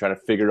on him, trying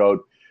to figure out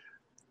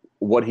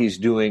what he's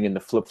doing in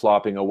the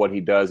flip-flopping of what he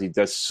does. He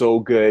does so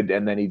good,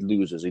 and then he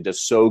loses. He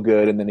does so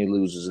good, and then he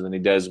loses, and then he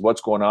does.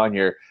 What's going on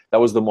here? That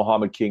was the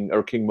Muhammad King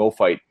or King Mo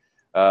fight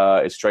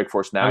at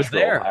Strikeforce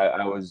Nashville.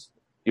 I was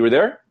there. You were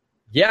there?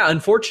 Yeah,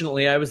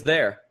 unfortunately, I was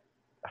there.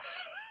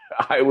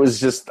 I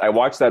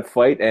watched that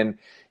fight, and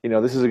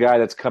this is a guy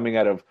that's coming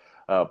out of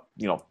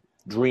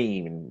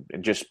dream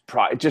and just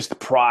the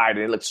pride,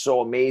 and it looked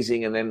so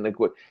amazing. And then like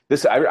what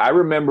this, I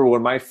remember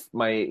when when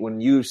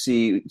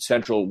UFC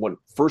Central went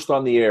first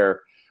on the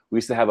air, we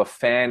used to have a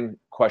fan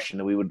question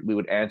that we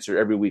would answer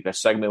every week, a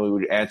segment we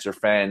would answer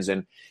fans,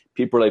 and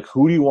people were like,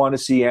 who do you want to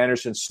see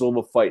Anderson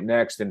Silva fight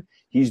next? And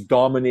he's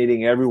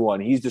dominating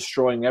everyone, he's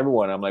destroying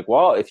everyone. I'm like,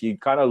 well, if you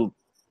kind of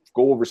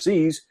go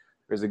overseas,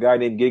 there's a guy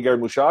named Gegard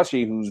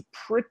Mousasi who's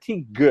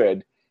pretty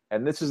good,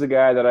 and this is the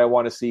guy that I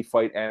want to see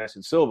fight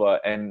Anderson Silva.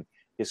 And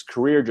his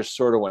career just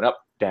sort of went up,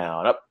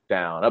 down, up,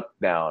 down, up,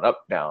 down,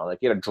 up, down. Like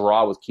he had a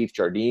draw with Keith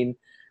Jardine.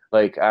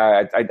 Like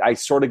I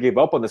sort of gave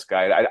up on this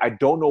guy. I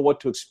don't know what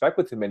to expect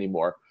with him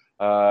anymore.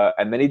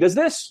 And then he does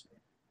this.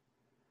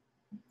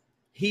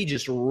 He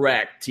just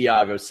wrecked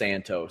Thiago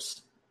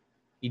Santos.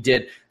 He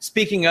did.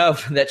 Speaking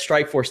of that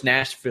Strikeforce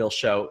Nashville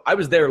show, I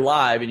was there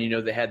live,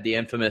 and they had the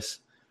infamous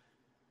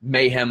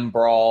Mayhem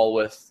brawl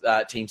with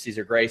Team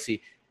Cesar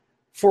Gracie.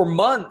 For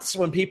months,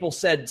 when people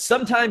said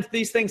sometimes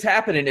these things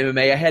happen in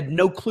MMA, I had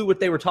no clue what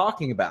they were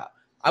talking about.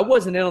 I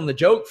wasn't in on the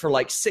joke for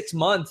like 6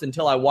 months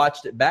until I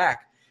watched it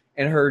back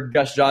and heard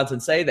Gus Johnson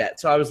say that.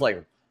 So I was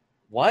like,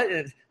 what?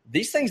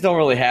 These things don't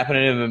really happen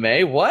in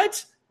MMA.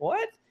 What?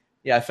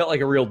 Yeah, I felt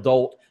like a real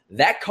dolt.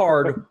 That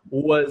card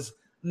was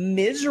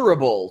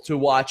miserable to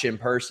watch in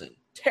person.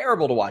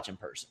 Terrible to watch in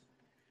person.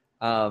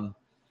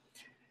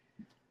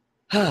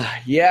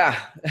 Yeah.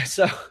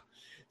 So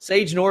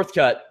Sage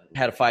Northcutt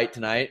had a fight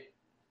tonight.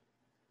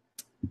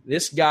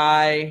 This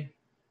guy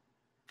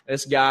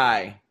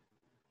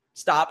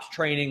stops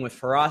training with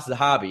Firas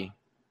Zahabi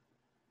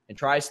and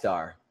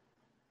TriStar.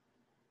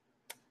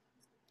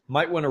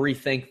 Might want to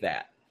rethink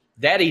that.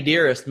 Daddy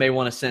Dearest may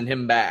want to send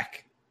him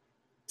back.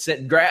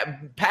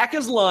 Pack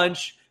his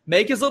lunch,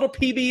 make his little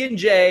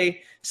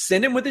PB&J,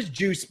 send him with his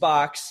juice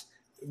box,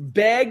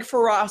 beg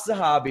Firas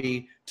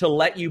Zahabi to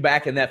let you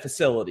back in that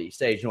facility,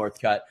 Sage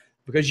Northcutt,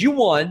 because you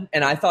won,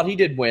 and I thought he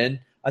did win.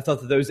 I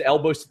thought that those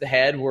elbows to the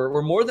head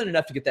were more than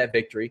enough to get that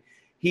victory.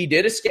 He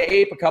did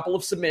escape a couple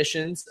of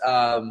submissions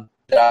that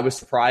I was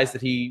surprised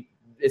that he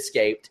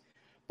escaped.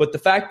 But the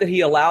fact that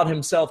he allowed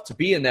himself to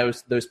be in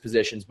those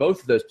positions,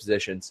 both of those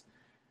positions,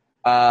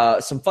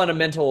 some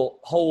fundamental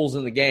holes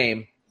in the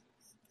game.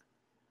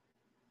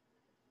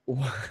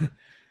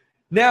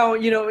 Now,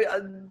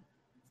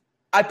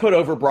 I put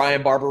over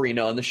Brian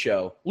Barberina on the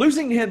show.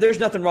 Losing to him, there's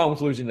nothing wrong with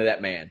losing to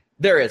that man.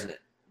 There isn't.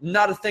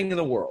 Not a thing in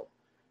the world.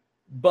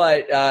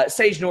 But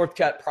Sage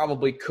Northcutt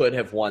probably could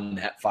have won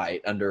that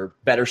fight under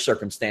better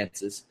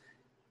circumstances.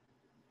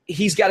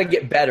 He's got to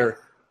get better.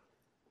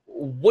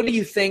 What do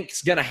you think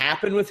is going to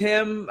happen with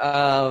him?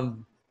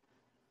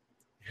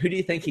 Who do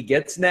you think he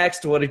gets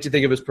next? What did you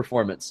think of his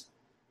performance?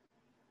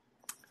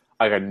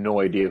 I got no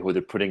idea who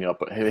they're putting him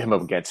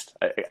up against.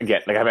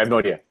 Again, I have no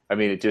idea. I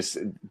mean,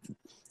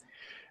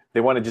 they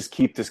want to just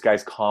keep this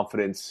guy's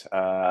confidence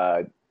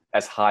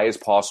as high as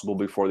possible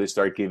before they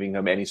start giving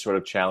him any sort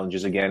of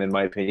challenges again, in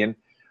my opinion.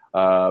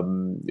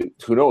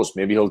 Who knows?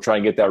 Maybe he'll try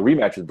and get that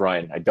rematch with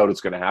Brian. I doubt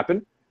it's going to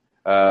happen.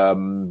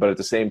 But at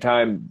the same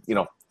time,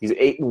 he's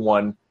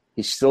 8-1.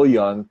 He's still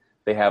young.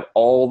 They have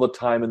all the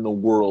time in the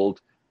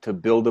world to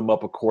build him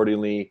up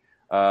accordingly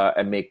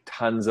and make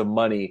tons of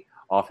money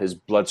off his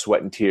blood,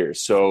 sweat, and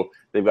tears. So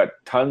they've got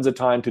tons of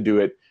time to do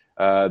it.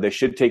 They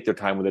should take their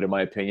time with it, in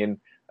my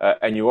opinion.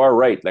 And you are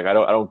right. Like I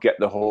don't get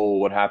the whole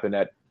what happened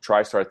at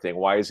TriStar thing.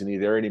 Why isn't he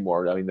there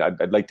anymore? I mean,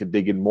 I'd like to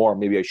dig in more.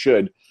 Maybe I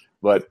should,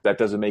 but that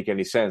doesn't make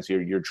any sense.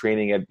 You're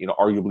training at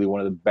arguably one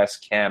of the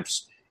best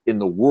camps in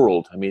the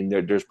world. I mean,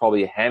 there's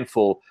probably a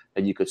handful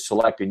that you could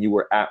select, and you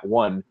were at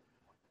one.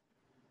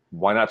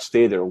 Why not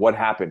stay there? What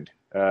happened?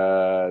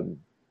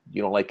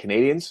 You don't like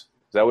Canadians?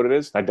 Is that what it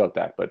is? I doubt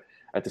that, but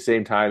at the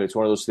same time, it's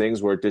one of those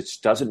things where it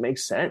just doesn't make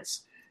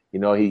sense.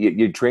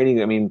 You're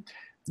training. I mean,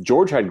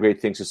 George had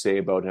great things to say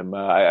about him.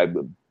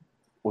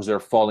 Was there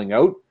a falling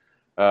out?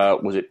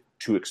 Was it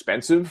too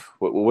expensive?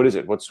 What is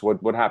it?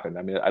 What happened?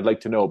 I mean, I'd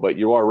like to know, but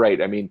you are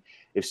right. I mean,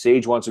 if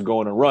Sage wants to go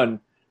on a run,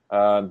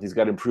 he's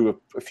got to improve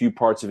a few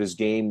parts of his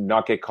game,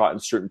 not get caught in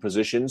certain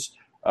positions.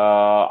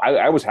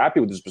 I was happy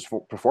with his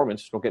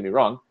performance. Don't get me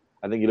wrong.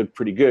 I think he looked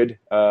pretty good.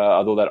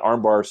 Although that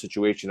armbar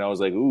situation, I was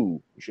like,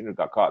 ooh, you shouldn't have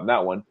got caught in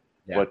that one.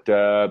 Yeah.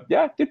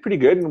 But did pretty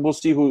good, and we'll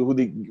see who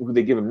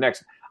they give him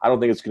next. I don't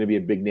think it's going to be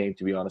a big name,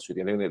 to be honest with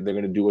you. I think they're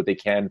going to do what they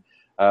can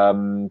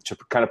to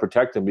kind of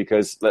protect him,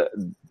 because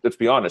let's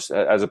be honest,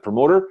 as a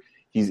promoter,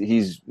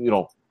 he's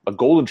a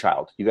golden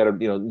child. You got to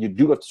you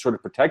do have to sort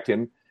of protect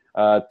him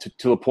to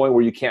the point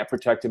where you can't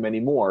protect him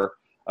anymore,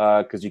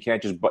 because you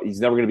can't he's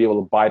never going to be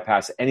able to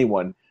bypass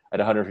anyone at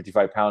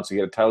 155 pounds to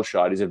get a title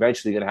shot. He's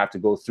eventually going to have to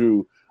go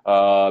through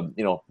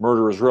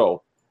murderer's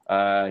row.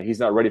 He's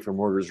not ready for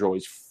murderer's row.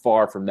 He's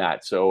far from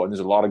that. So, and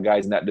there's a lot of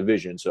guys in that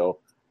division. So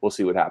we'll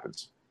see what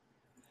happens.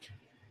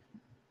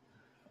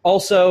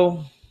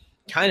 Also,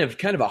 kind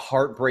of a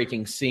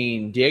heartbreaking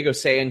scene. Diego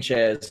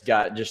Sanchez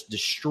got just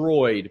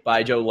destroyed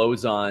by Joe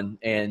Lauzon,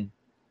 and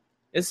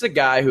it's a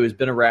guy who has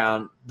been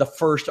around the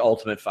first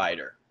Ultimate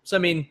Fighter. So I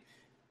mean,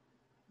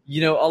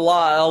 a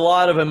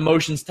lot of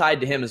emotions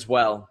tied to him as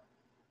well.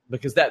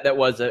 because that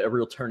was a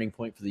real turning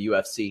point for the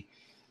UFC.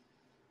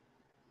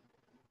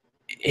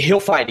 He'll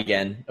fight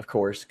again, of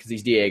course, because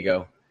he's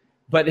Diego.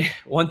 But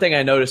one thing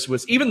I noticed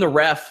was even the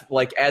ref,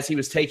 like as he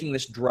was taking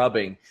this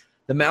drubbing,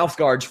 the mouth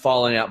guard's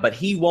falling out, but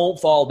he won't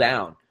fall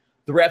down.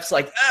 The ref's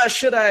like,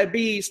 should I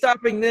be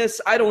stopping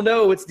this? I don't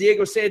know. It's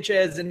Diego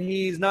Sanchez, and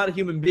he's not a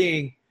human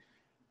being.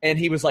 And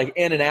he was like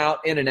in and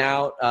out, in and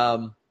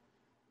out.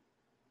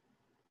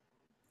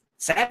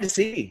 Sad to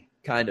see,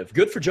 kind of.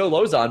 Good for Joe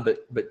Lauzon,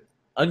 but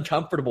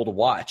uncomfortable to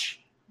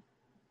watch.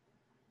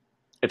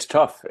 It's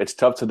tough. It's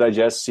tough to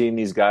digest seeing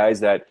these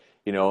guys that,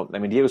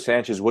 Diego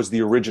Sanchez was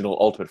the original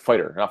Ultimate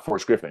Fighter, not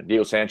Forrest Griffin.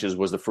 Diego Sanchez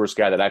was the first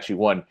guy that actually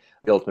won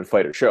the Ultimate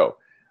Fighter show.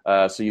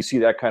 So you see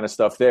that kind of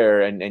stuff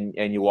there,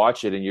 and you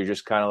watch it, and you're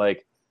just kind of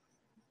like,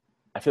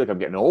 I feel like I'm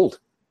getting old,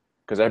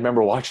 because I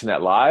remember watching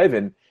that live,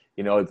 and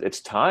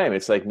it's time.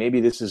 It's like maybe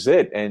this is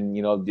it, and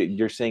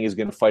you're saying he's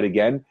going to fight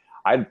again.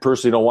 I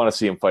personally don't want to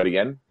see him fight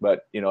again,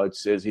 but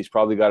he's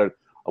probably got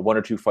a 1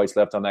 or 2 fights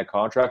left on that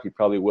contract. He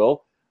probably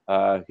will.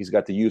 He's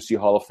got the UFC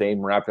Hall of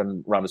Fame wrapped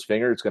around his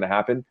finger. It's going to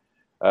happen.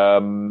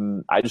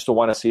 I just don't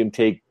want to see him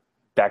take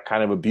that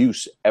kind of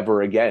abuse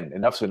ever again.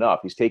 Enough's enough.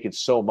 He's taken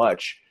so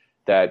much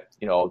that,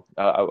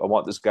 I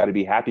want this guy to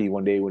be happy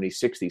one day when he's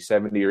 60,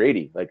 70, or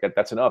 80. Like,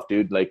 that's enough,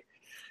 dude. Like,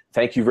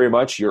 thank you very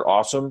much. You're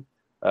awesome.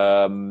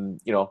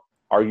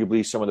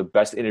 Arguably some of the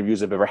best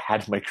interviews I've ever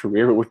had in my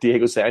career with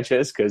Diego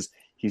Sanchez, because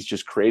he's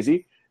just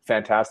crazy.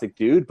 Fantastic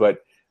dude. But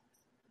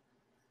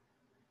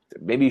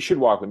maybe he should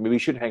walk. Maybe he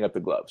should hang up the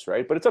gloves,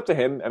 right? But it's up to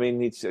him. I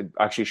mean, it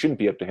actually shouldn't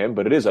be up to him,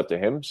 but it is up to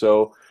him.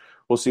 So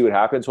we'll see what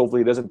happens.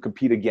 Hopefully he doesn't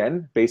compete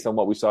again based on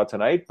what we saw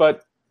tonight,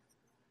 but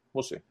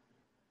we'll see.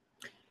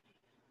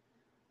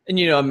 And,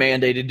 I'm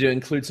mandated to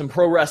include some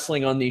pro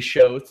wrestling on these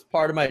shows. It's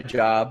part of my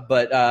job.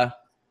 But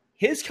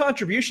his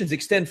contributions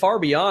extend far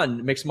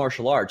beyond mixed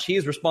martial arts. He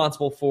is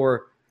responsible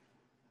for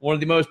one of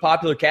the most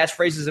popular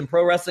catchphrases in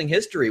pro wrestling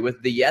history,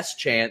 with the yes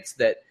chants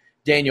that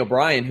Daniel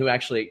Bryan, who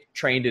actually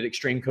trained at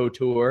Extreme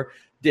Couture,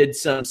 did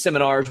some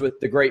seminars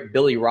with the great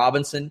Billy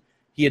Robinson.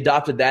 He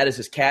adopted that as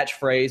his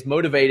catchphrase,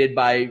 motivated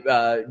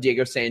by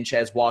Diego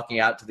Sanchez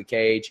walking out to the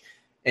cage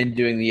and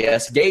doing the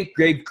yes. Gave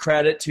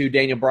credit to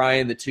Daniel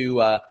Bryan. The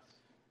two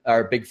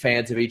are big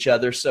fans of each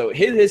other. So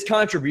his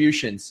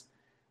contributions,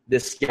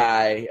 this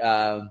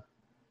guy,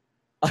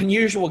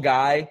 unusual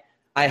guy.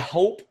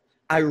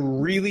 I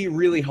really,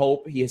 really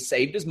hope he has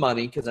saved his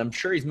money, because I'm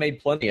sure he's made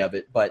plenty of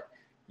it, but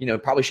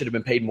probably should have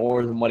been paid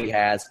more than what he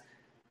has.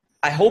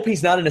 I hope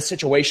he's not in a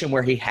situation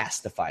where he has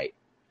to fight.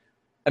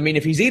 I mean,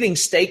 if he's eating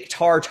steak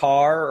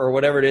tartare or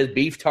whatever it is,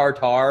 beef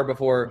tartare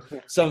before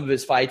some of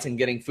his fights and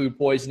getting food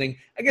poisoning,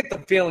 I get the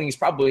feeling he's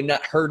probably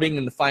not hurting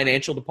in the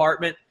financial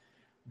department.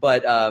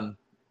 But,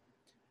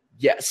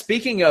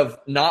 speaking of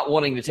not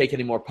wanting to take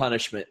any more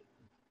punishment,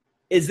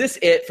 is this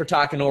it for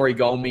Takanori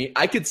Gomi?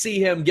 I could see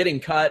him getting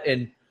cut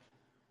and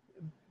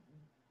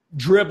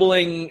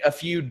dribbling a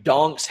few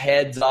donks'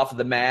 heads off of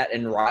the mat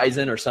and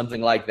rising or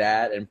something like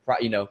that, and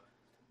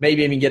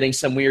maybe even getting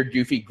some weird,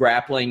 goofy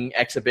grappling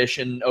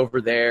exhibition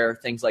over there,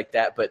 things like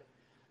that. But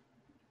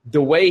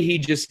the way he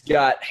just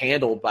got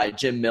handled by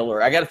Jim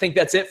Miller, I got to think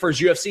that's it for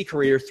his UFC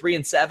career.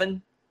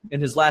 3-7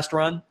 in his last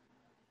run.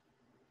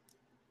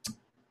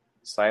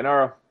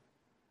 Sayonara.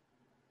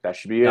 That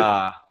should be it.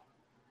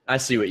 I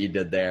see what you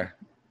did there.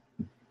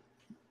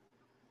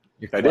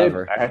 You're I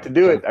clever. did. I had to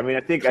do it. I mean,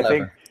 I think that's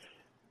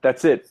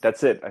it.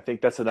 That's it. I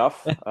think that's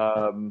enough.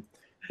 I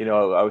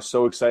was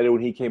so excited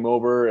when he came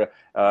over.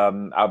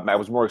 I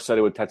was more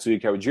excited with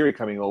Tatsuya Kawajiri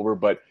coming over,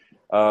 but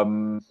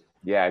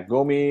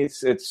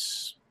Gomi,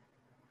 it's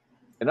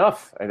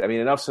enough. I mean,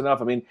 enough's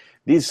enough. I mean,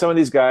 some of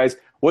these guys.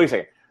 Wait a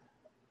second.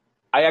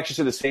 I actually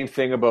said the same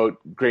thing about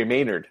Gray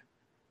Maynard,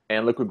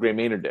 and look what Gray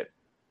Maynard did.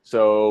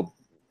 So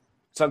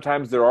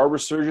sometimes there are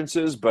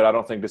resurgences, but I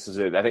don't think this is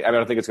it. I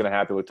don't think it's going to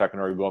happen with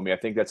Takanori Gomi. I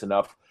think that's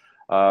enough.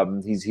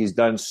 He's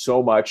done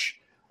so much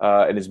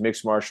in his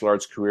mixed martial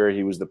arts career.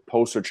 He was the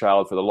poster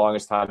child for the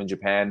longest time in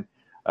Japan.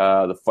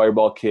 The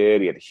Fireball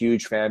Kid. He had a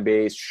huge fan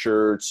base,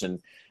 shirts, and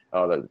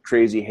the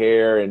crazy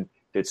hair, and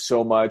did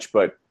so much.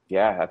 But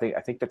yeah, I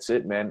think that's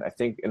it, man. I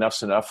think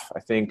enough's enough.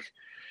 I think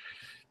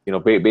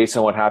based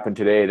on what happened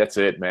today, that's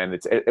it, man.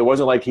 It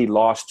wasn't like he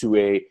lost to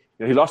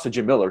he lost to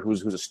Jim Miller,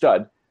 who's a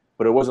stud.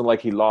 But it wasn't like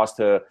he lost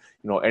to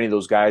any of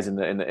those guys in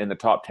the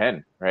top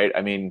 10, right?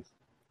 I mean,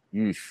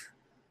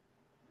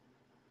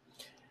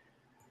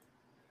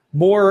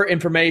 More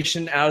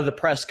information out of the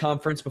press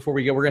conference before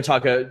we go. We're going to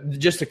talk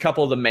just a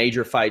couple of the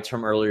major fights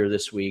from earlier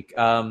this week.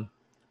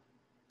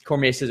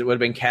 Cormier says it would have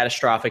been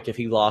catastrophic if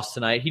he lost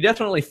tonight. He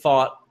definitely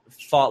fought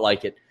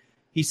like it.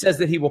 He says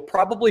that he will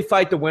probably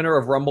fight the winner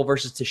of Rumble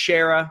versus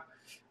Teixeira.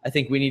 I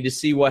think we need to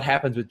see what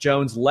happens with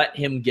Jones. Let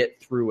him get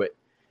through it.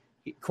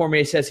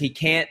 Cormier says he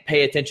can't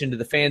pay attention to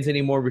the fans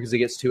anymore because he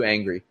gets too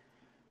angry.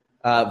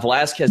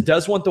 Velasquez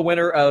does want the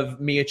winner of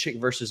Miocic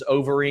versus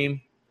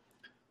Overeem.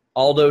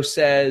 Aldo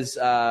says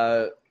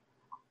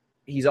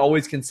he's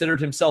always considered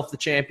himself the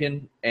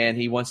champion, and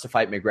he wants to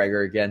fight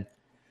McGregor again.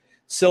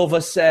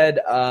 Silva said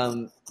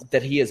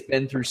that he has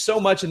been through so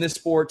much in this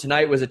sport.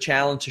 Tonight was a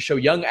challenge to show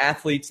young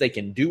athletes they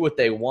can do what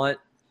they want.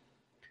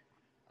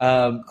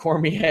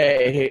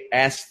 Cormier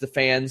asked the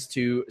fans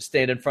to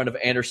stand in front of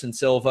Anderson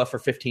Silva for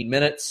 15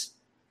 minutes.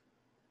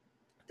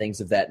 Things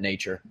of that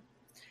nature.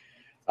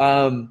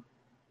 Joanna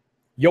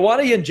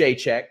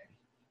Jędrzejczyk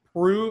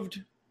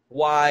proved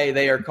why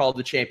they are called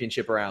the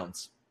championship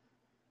rounds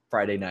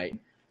Friday night.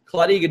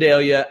 Claudia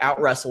Gadelha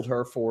out-wrestled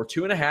her for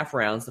 2.5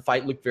 rounds. The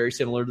fight looked very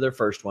similar to their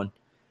first one.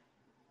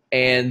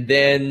 And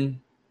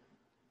then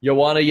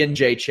Joanna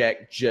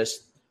Jędrzejczyk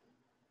just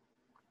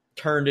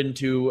turned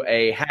into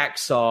a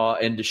hacksaw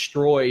and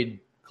destroyed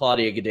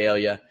Claudia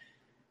Gadelha.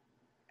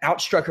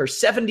 Outstruck her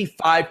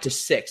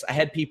 75-6. I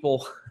had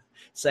people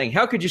saying,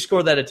 how could you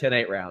score that a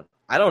 10-8 round?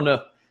 I don't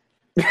know.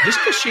 Just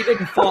because she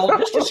didn't fall,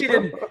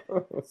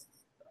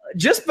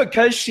 just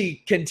because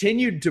she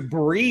continued to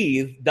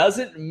breathe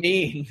doesn't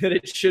mean that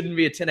it shouldn't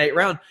be a 10-8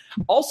 round.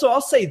 Also, I'll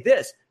say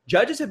this.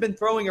 Judges have been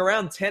throwing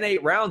around 10-8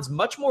 rounds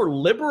much more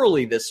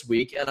liberally this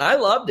week, and I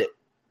loved it.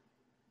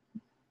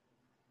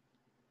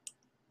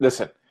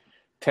 Listen,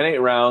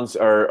 10-8 rounds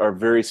are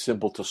very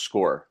simple to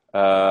score.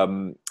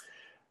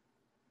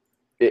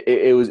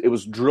 It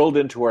was drilled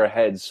into our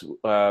heads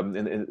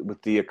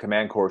with the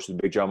command course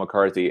with Big John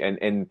McCarthy,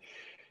 and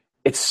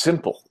it's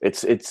simple.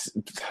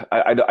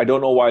 I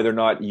don't know why they're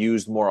not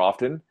used more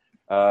often.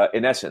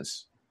 In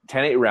essence,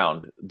 10-8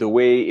 round. The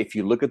way, if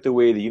you look at the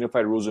way the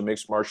Unified Rules of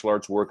Mixed Martial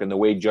Arts work, and the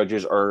way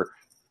judges are,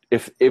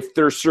 if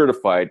they're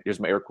certified, here's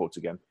my air quotes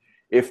again.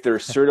 If they're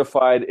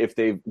certified, if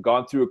they've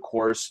gone through a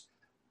course,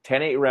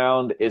 10-8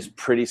 round is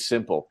pretty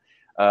simple.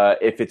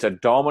 If it's a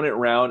dominant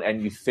round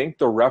and you think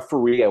the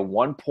referee at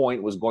one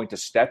point was going to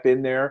step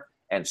in there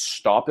and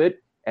stop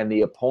it, and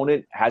the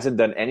opponent hasn't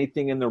done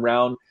anything in the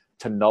round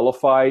to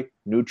nullify,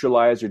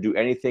 neutralize, or do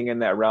anything in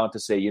that round to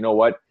say, you know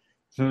what,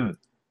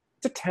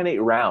 it's a 10-8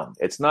 round.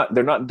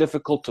 They're not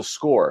difficult to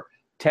score.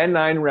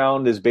 10-9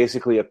 round is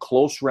basically a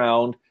close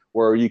round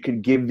where you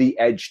can give the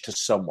edge to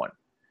someone.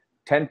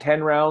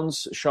 10-10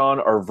 rounds, Sean,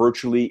 are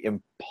virtually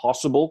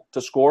impossible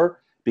to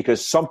score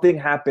because something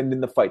happened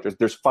in the fight.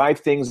 There's 5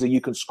 things that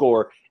you can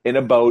score in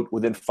a bout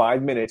within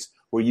 5 minutes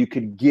where you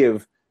could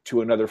give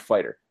to another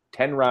fighter.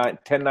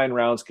 10-9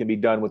 rounds can be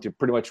done with your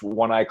pretty much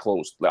one eye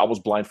closed,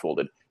 almost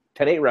blindfolded.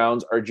 10-8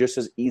 rounds are just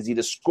as easy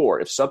to score.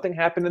 If something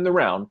happened in the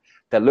round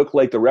that looked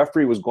like the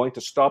referee was going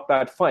to stop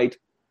that fight,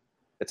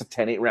 it's a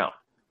 10-8 round.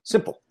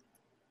 Simple.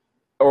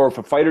 Or if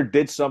a fighter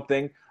did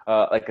something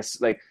like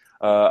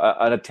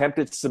an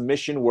attempted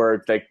submission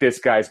where like this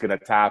guy's going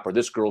to tap or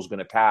this girl's going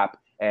to tap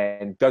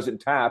and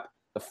doesn't tap,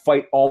 the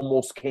fight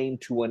almost came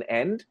to an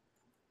end,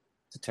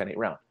 it's a 10-8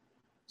 round.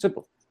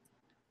 Simple.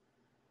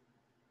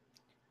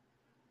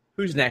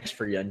 Who's next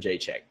for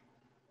Jędrzejczyk?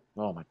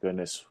 Oh, my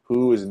goodness.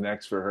 Who is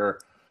next for her?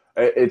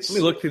 Let me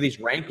look through these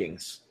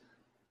rankings.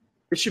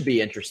 It should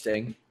be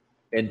interesting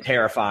and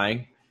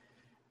terrifying.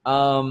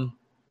 Tisha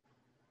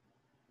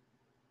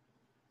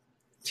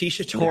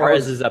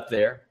Torres is up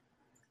there.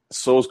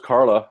 So's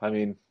Carla.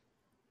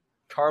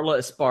 Carla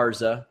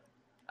Esparza.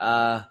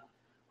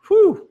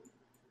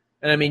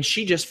 And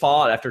she just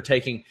fought after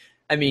taking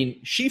 –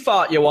 she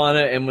fought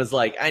Joanna and was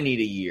like, I need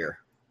a year.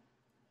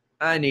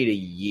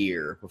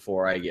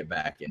 Before I get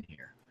back in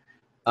here.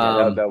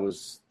 That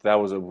was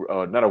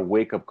not a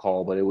wake-up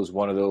call, but it was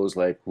one of those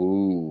like,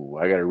 ooh,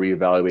 I got to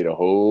reevaluate a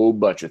whole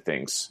bunch of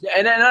things. Yeah,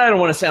 and I don't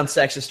want to sound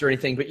sexist or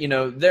anything, but,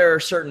 there are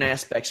certain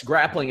aspects,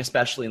 grappling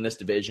especially in this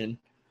division,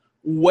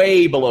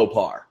 way below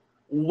par.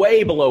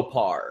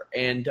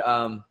 And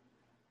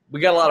we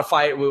got a lot of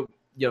fight.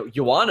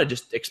 Joanna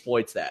just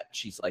exploits that.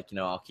 She's like,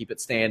 I'll keep it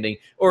standing.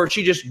 Or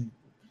she just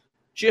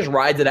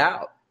rides it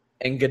out.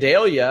 And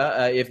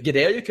Gadelha, if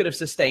Gadelha could have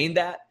sustained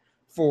that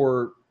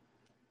for –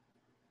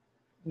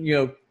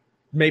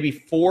 maybe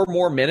 4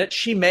 more minutes,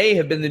 she may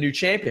have been the new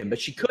champion, but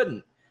she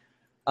couldn't.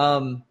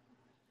 Carla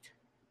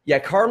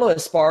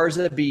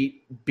Esparza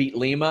beat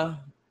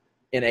Lima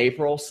in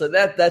April, so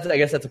that's I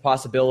guess that's a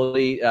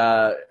possibility.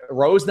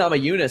 Rose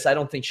Namajunas, I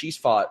don't think she's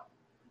fought.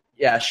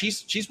 Yeah,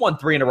 she's won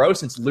 3 in a row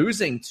since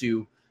losing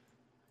to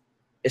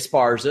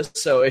Esparza.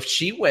 So if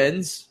she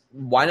wins,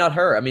 why not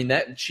her?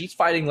 That she's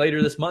fighting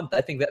later this month.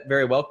 I think that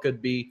very well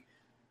could be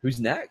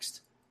who's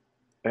next.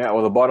 Yeah,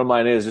 well, the bottom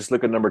line is just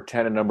look at number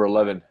 10 and number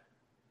 11.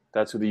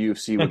 That's who the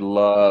UFC would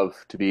love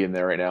to be in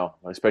there right now,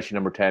 especially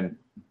number 10.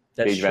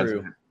 That's Paige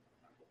true. Benson.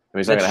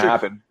 It's not going to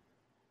happen.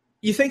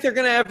 You think they're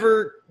going to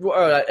ever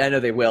I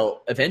know they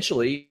will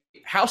eventually.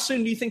 How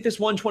soon do you think this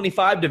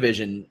 125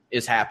 division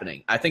is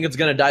happening? I think it's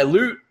going to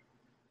dilute,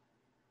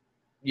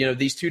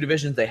 these 2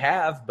 divisions they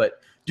have, but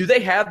do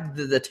they have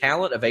the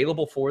talent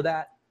available for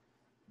that?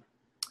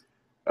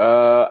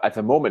 At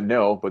the moment,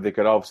 no, but they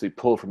could obviously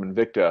pull from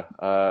Invicta,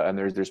 and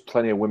there's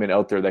plenty of women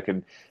out there that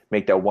can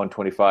make that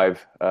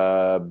 125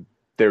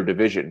 their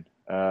division.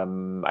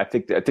 I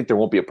think there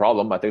won't be a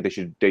problem. I think they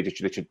should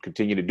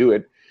continue to do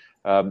it.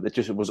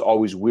 It was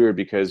always weird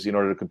because in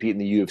order to compete in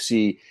the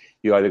UFC,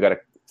 you either got to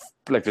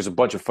there's a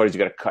bunch of fighters you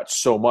got to cut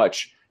so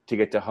much to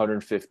get to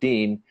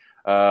 115.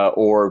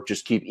 or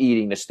just keep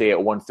eating to stay at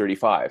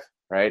 135,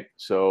 right?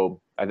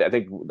 So I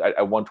think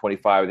at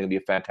 125, I think it'd be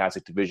a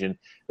fantastic division.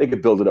 They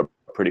could build it up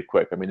pretty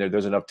quick. I mean,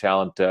 there's enough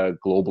talent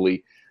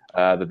globally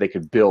that they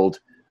could build,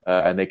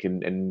 and they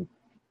can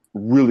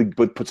really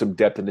put some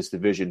depth in this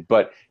division.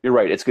 But you're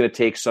right; it's going to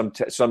take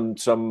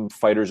some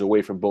fighters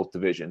away from both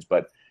divisions.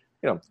 But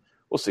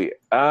we'll see.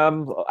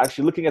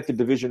 Actually, looking at the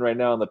division right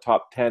now in the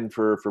top 10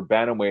 for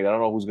bantamweight, I don't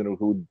know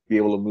who would be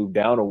able to move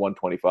down to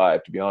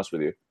 125. To be honest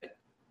with you.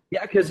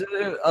 Yeah, because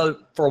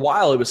for a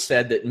while it was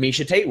said that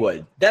Miesha Tate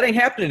would. That ain't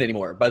happening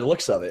anymore by the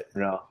looks of it.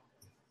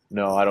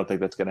 No, I don't think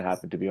that's going to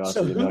happen, to be honest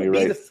with you. No, you're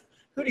right.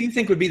 Who do you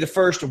think would be the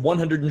first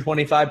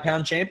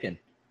 125-pound champion?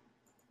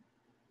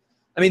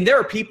 I mean, there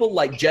are people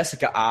like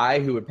Jessica Ai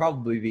who would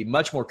probably be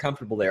much more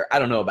comfortable there. I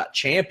don't know about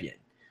champion,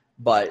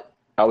 but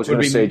I was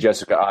going to say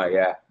Jessica Ai,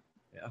 yeah.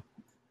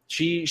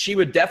 She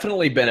would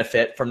definitely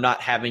benefit from not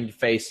having to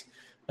face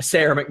a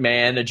Sarah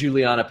McMahon, a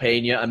Juliana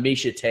Pena, a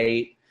Miesha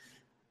Tate,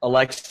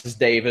 Alexis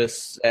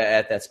Davis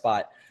at that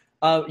spot.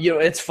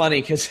 It's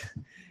funny because,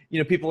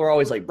 people are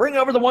always like, bring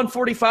over the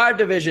 145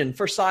 division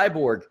for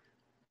Cyborg.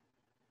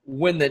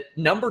 When the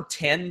number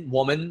 10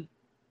 woman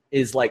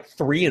is like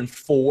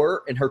 3-4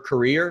 in her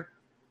career,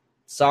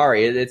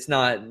 sorry, that's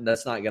not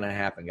going to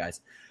happen, guys.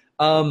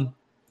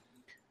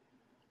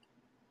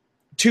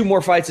 Two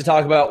more fights to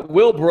talk about.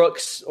 Will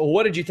Brooks,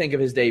 what did you think of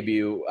his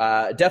debut?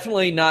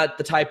 Definitely not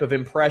the type of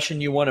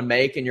impression you want to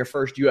make in your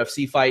first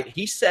UFC fight.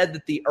 He said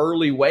that the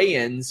early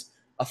weigh-ins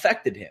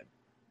affected him.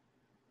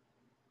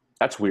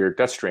 That's weird.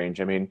 That's strange.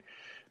 I mean,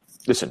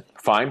 listen,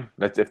 fine.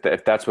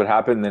 If that's what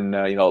happened, then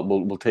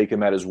we'll take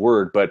him at his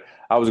word. But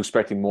I was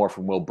expecting more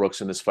from Will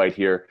Brooks in this fight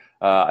here.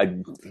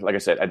 Like I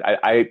said,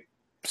 I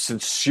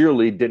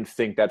sincerely didn't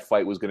think that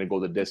fight was going to go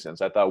the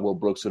distance. I thought Will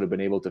Brooks would have been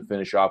able to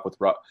finish off with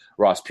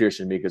Ross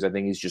Pearson because I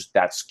think he's just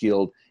that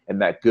skilled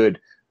and that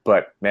good.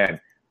 But man,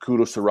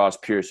 kudos to Ross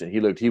Pearson.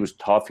 He was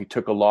tough. He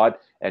took a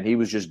lot, and he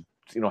was just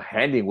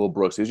handing Will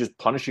Brooks. He was just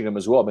punishing him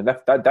as well. I mean,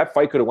 that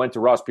fight could have went to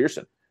Ross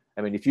Pearson.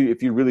 I mean, if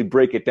you really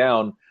break it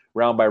down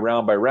round by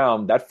round by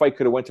round, that fight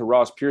could have went to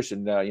Ross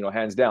Pearson,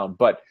 hands down.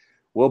 But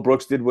Will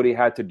Brooks did what he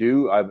had to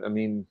do. I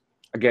mean,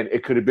 again,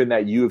 it could have been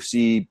that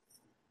UFC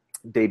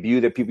debut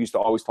that people used to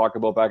always talk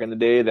about back in the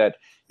day that,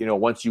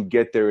 once you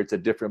get there, it's a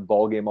different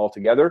ball game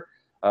altogether.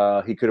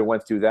 He could have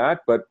went through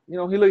that, but,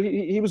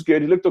 he was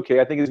good. He looked okay.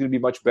 I think he's going to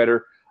be much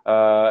better.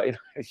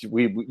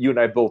 You and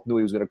I both knew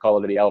he was going to call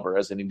it Eddie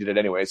Alvarez, and he did it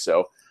anyway.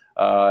 So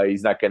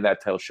he's not getting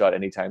that title shot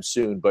anytime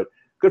soon, but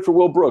good for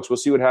Will Brooks. We'll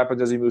see what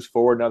happens as he moves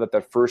forward now that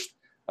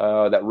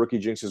that rookie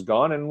jinx is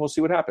gone, and we'll see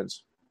what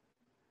happens.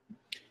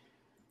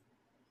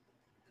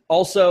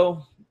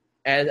 Also,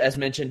 as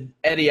mentioned,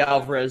 Eddie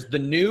Alvarez, the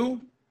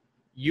new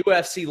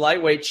UFC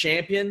lightweight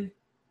champion.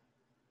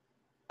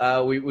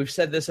 We've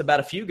said this about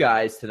a few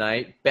guys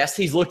tonight. Best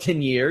he's looked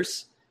in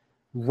years.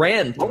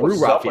 Ran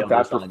through Rafael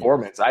that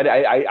performance.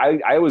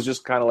 I was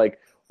just kind of like,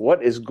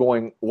 what is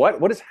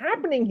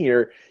happening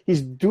here?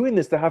 He's doing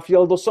this to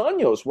Rafael dos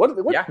Anjos. What?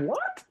 Yeah.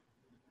 What?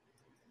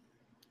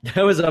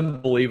 That was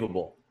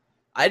unbelievable.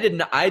 I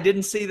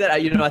didn't see that.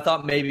 I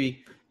thought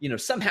maybe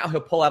somehow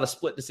he'll pull out a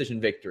split decision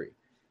victory.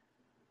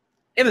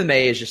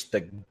 MMA is just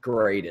the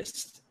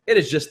greatest. It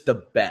is just the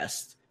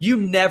best. You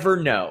never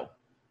know.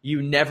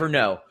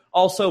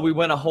 Also, we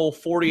went a whole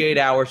 48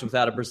 hours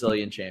without a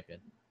Brazilian champion.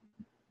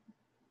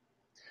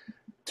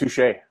 Touche.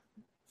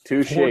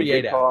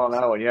 Good call on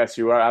that one. Yes,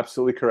 you are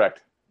absolutely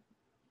correct.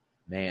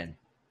 Man.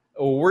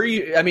 Were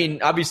you? I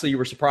mean, obviously you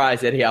were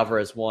surprised Eddie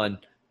Alvarez won,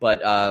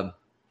 but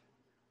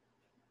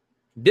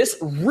this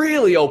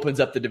really opens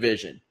up the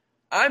division.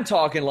 I'm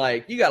talking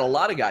like you got a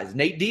lot of guys.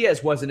 Nate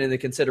Diaz wasn't in the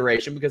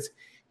consideration because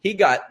he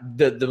got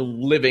the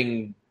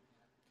living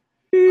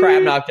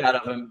crap knocked out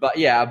of him,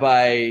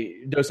 by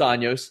Dos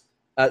Anjos.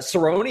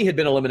 Cerrone had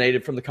been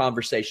eliminated from the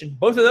conversation.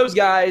 Both of those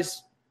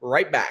guys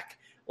right back.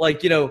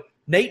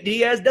 Nate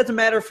Diaz, doesn't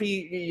matter if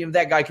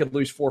that guy could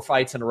lose 4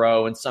 fights in a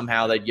row and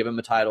somehow they'd give him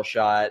a title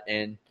shot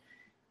and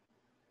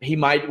he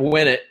might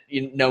win it,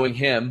 knowing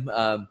him.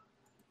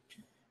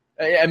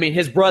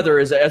 His brother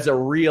is a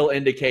real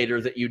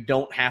indicator that you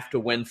don't have to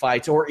win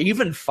fights or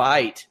even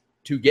fight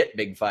to get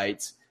big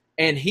fights.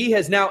 And he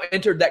has now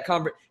entered that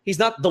conversation. He's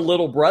not the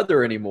little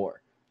brother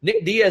anymore.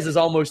 Nick Diaz is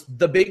almost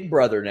the big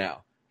brother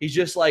now. He's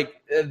just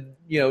like,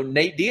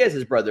 Nate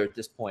Diaz's brother at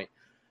this point.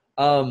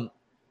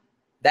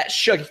 That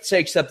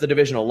shakes up the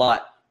division a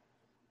lot.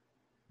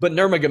 But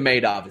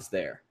Nurmagomedov is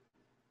there.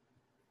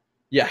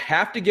 You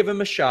have to give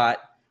him a shot.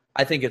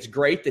 I think it's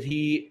great that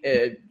he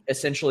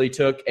essentially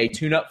took a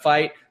tune-up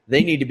fight.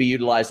 They need to be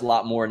utilized a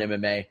lot more in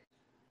MMA.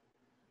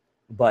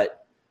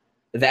 But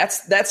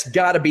that's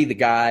got to be the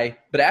guy.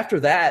 But after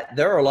that,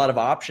 there are a lot of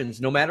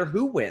options no matter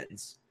who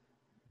wins.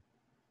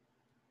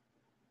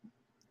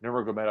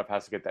 Nurmagomedov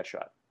has to get that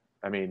shot.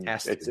 I mean,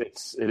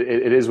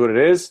 it is what it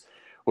is.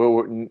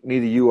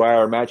 Neither you or I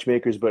are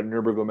matchmakers, but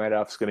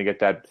Nurmagomedov's going to get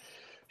that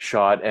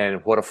shot,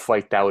 and what a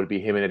fight that would be.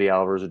 Him and Eddie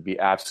Alvarez would be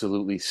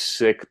absolutely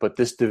sick. But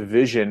this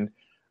division,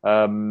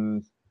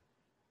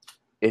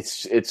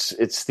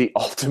 it's the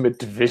ultimate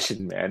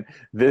division, man.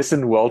 This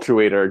and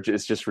welterweight are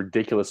just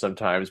ridiculous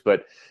sometimes,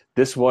 but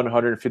this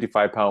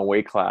 155-pound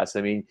weight class,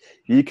 I mean,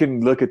 you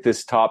can look at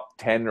this top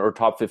 10 or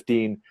top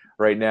 15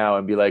 right now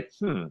and be like,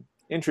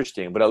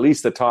 interesting. But at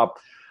least the top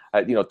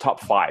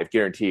 5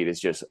 guaranteed is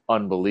just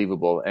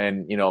unbelievable.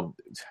 And,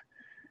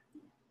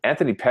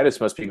 Anthony Pettis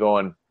must be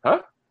going,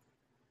 huh?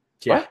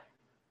 Yeah. What?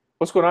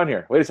 What's going on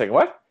here? Wait a second.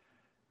 What?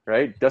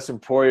 Right? Dustin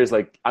Poirier is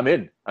like, I'm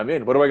in.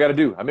 What do I got to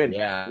do? I'm in.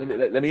 Yeah.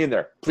 Let me in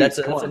there. Please, that's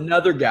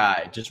another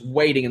guy just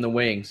waiting in the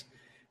wings.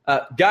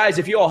 Guys,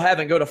 if you all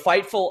haven't, go to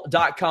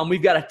Fightful.com.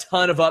 We've got a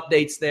ton of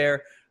updates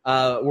there.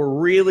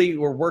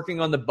 We're working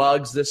on the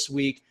bugs this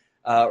week,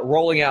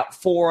 rolling out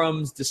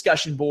forums,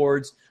 discussion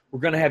boards. We're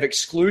going to have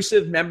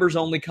exclusive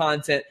members-only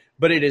content,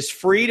 but it is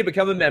free to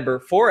become a member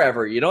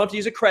forever. You don't have to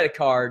use a credit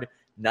card,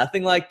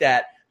 nothing like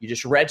that. You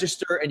just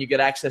register, and you get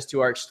access to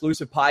our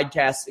exclusive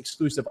podcasts,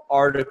 exclusive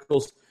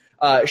articles.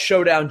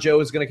 Showdown Joe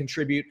is going to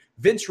contribute.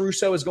 Vince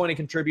Russo is going to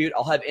contribute.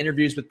 I'll have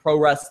interviews with pro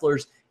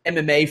wrestlers,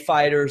 MMA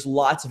fighters,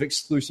 lots of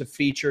exclusive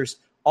features,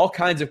 all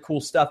kinds of cool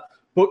stuff.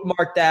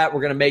 Bookmark that.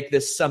 We're going to make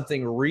this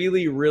something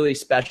really, really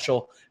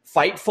special.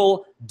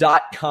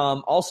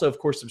 Fightful.com. Also, of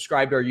course,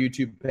 subscribe to our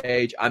YouTube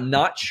page. I'm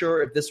not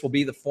sure if this will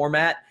be the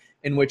format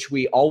in which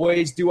we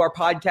always do our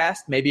podcast.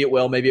 Maybe it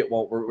will, maybe it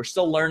won't. We're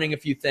still learning a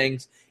few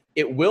things.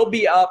 It will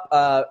be up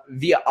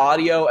via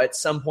audio at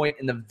some point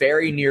in the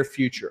very near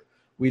future.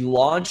 We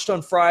launched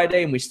on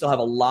Friday, and we still have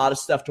a lot of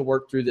stuff to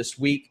work through this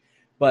week,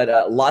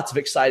 but lots of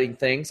exciting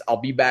things. I'll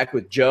be back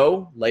with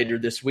Joe later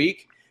this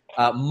week.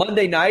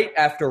 Monday night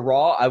after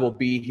Raw, I will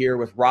be here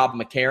with Rob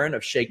McCarron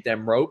of Shake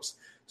Them Ropes.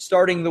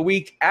 Starting the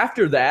week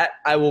after that,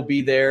 I will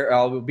be there.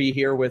 I will be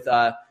here with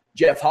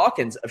Jeff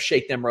Hawkins of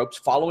Shake Them Ropes,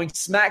 following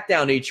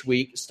SmackDown each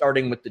week,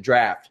 starting with the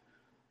draft.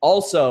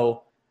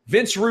 Also,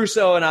 Vince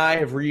Russo and I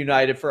have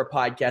reunited for a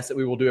podcast that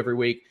we will do every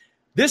week.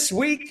 This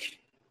week,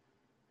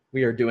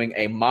 we are doing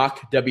a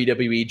mock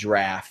WWE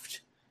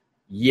draft.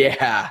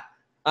 Yeah,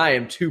 I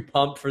am too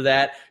pumped for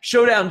that.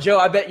 Showdown Joe,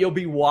 I bet you'll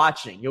be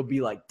watching. You'll be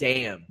like,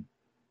 damn,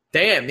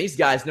 these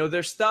guys know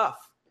their stuff.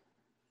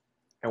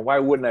 And why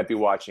wouldn't I be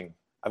watching?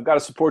 I've got to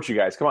support you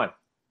guys. Come on.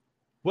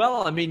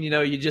 Well, I mean,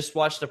 you just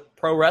watched a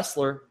pro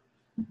wrestler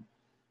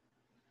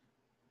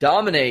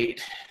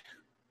dominate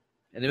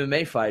an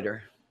MMA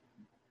fighter.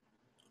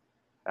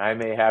 I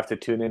may have to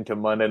tune into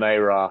Monday Night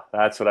Raw.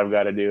 That's what I've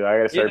got to do. I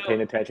got to start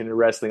paying attention to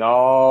wrestling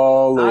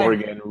all over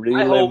again.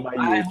 I hope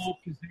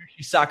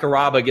Kazushi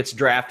Sakuraba gets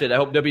drafted. I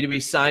hope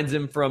WWE signs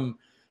him from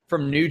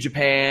New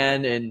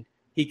Japan, and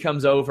he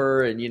comes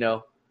over, and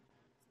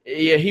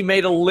he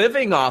made a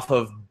living off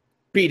of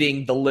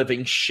beating the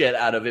living shit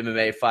out of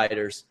MMA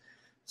fighters.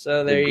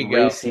 So there you go.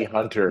 Gracie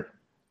Hunter.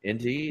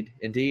 Indeed.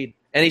 And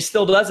he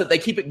still does it. They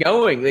keep it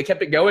going. They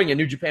kept it going in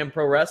New Japan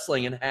Pro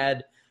Wrestling and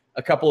had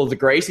a couple of the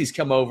Gracies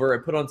come over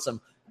and put on some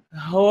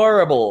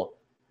horrible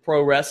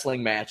pro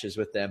wrestling matches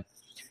with them.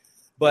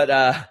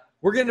 But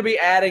we're going to be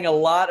adding a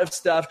lot of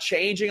stuff,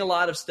 changing a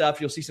lot of stuff.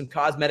 You'll see some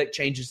cosmetic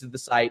changes to the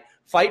site.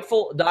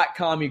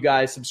 Fightful.com, you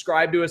guys.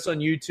 Subscribe to us on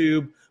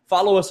YouTube.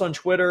 Follow us on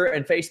Twitter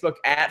and Facebook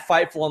at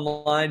Fightful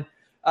Online.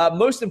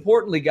 Most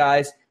importantly,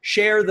 guys,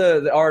 share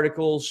the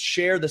articles,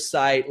 share the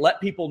site,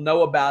 let people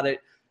know about it,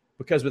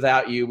 because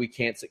without you, we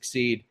can't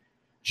succeed.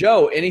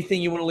 Joe,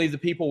 anything you want to leave the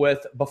people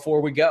with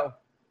before we go?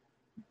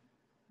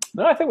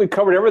 No, I think we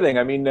covered everything.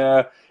 I mean,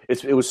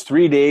 it was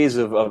 3 days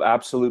of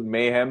absolute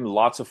mayhem,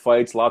 lots of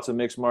fights, lots of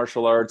mixed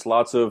martial arts,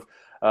 lots of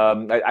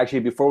actually,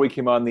 before we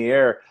came on the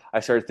air, I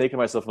started thinking to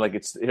myself, like,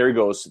 here it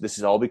goes. This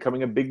is all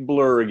becoming a big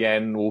blur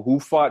again. Well, who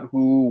fought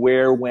who,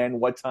 where, when,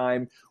 what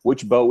time,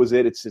 which bout was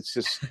it? It's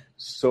just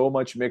so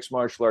much mixed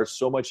martial arts,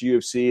 so much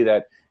UFC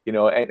that,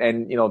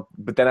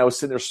 but then I was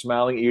sitting there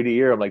smiling ear to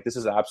ear. I'm like, this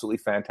is absolutely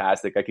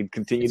fantastic. I can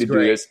continue to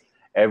do this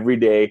every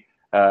day.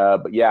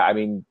 But yeah, I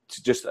mean,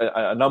 just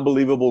an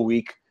unbelievable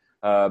week.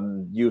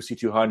 UFC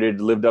 200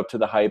 lived up to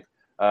the hype.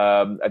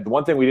 The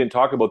one thing we didn't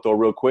talk about, though,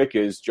 real quick,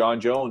 is Jon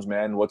Jones,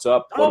 man. What's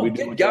up? What are we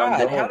doing with Jon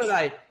Jones?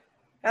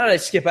 How did I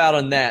skip out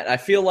on that? I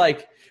feel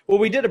like,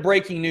 we did a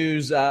breaking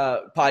news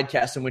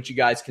podcast in which you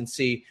guys can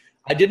see.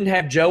 I didn't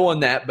have Joe on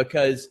that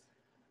because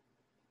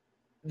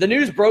the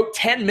news broke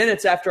 10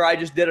 minutes after I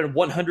just did a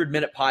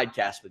 100-minute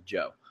podcast with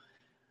Joe.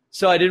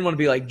 So I didn't want to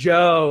be like,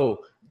 Joe,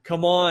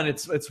 come on,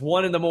 it's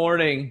 1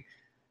 a.m.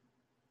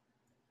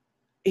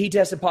 He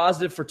tested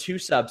positive for 2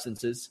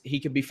 substances. He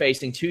could be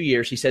facing 2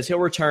 years. He says he'll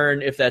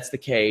return if that's the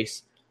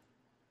case.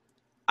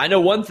 I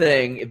know one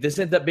thing. If this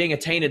ends up being a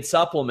tainted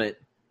supplement,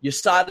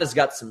 USADA's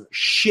got some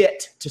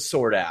shit to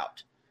sort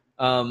out.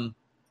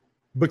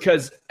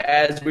 Because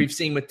as we've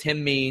seen with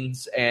Tim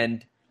Means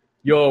and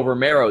Yoel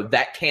Romero,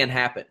 that can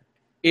happen.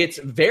 It's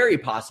very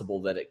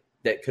possible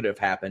that could have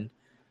happened.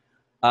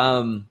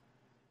 How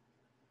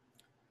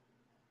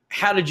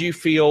did you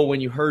feel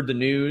when you heard the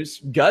news?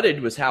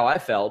 Gutted was how I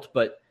felt,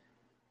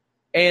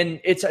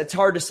 and it's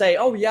hard to say,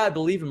 oh, yeah, I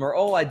believe him, or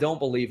oh, I don't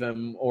believe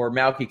him, or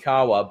Malki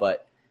Kawa,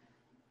 but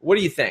what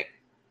do you think?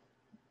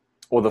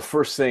 Well, the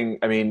first thing,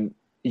 I mean,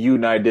 you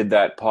and I did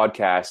that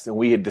podcast, and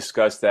we had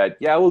discussed that,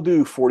 yeah, we'll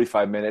do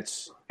 45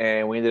 minutes,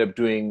 and we ended up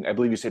doing, I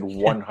believe you said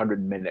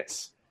 100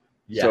 minutes.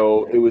 Yeah.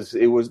 So it was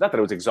not that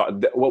it was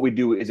exhausting. What we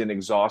do isn't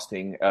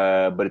exhausting,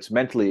 but it's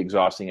mentally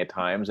exhausting at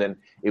times. And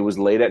it was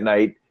late at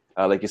night,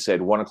 like you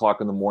said, 1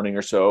 o'clock in the morning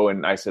or so.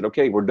 And I said,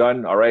 okay, we're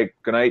done. All right,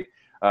 good night.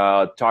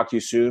 Talk to you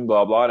soon,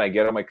 blah, blah. And I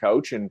get on my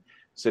couch and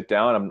sit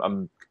down.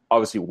 I'm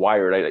obviously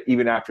wired.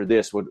 Even after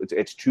this,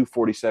 it's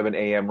 2:47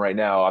 a.m. right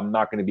now. I'm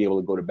not going to be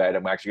able to go to bed.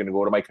 I'm actually going to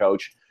go to my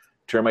couch,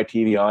 turn my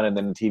TV on, and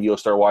then the TV will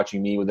start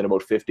watching me within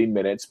about 15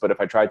 minutes. But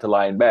if I tried to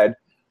lie in bed,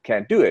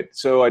 can't do it.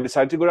 So I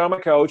decided to go down my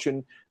couch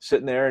and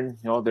sitting there, and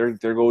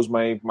there goes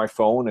my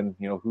phone, and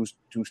who's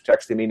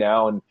texting me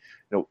now, and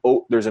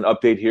oh, there's an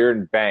update here,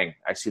 and bang,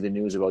 I see the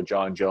news about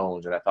Jon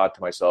Jones, and I thought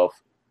to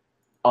myself,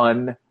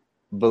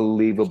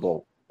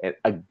 unbelievable. And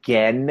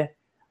again,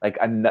 like,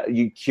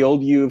 you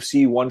killed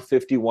UFC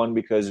 151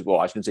 because, well,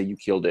 I shouldn't say you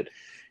killed it.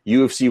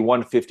 UFC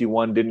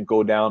 151 didn't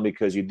go down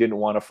because you didn't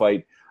want to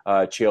fight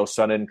Chael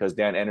Sonnen because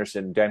Dan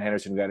Henderson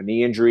got a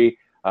knee injury.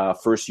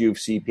 First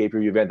UFC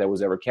pay-per-view event that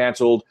was ever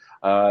canceled.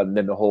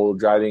 Then the whole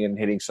driving and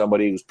hitting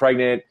somebody who's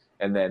pregnant,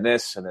 and then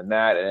this, and then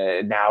that.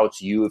 And now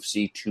it's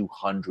UFC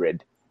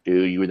 200.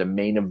 Dude, you were the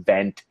main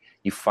event.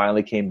 You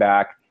finally came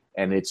back,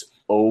 and it's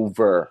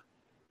over.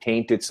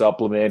 Tainted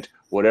supplement,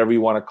 whatever you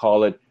want to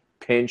call it,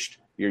 pinched,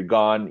 you're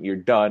gone, you're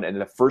done. And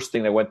the first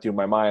thing that went through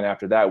my mind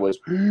after that was,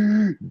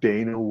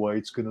 Dana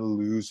White's going to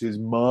lose his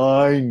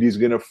mind. He's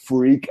going to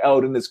freak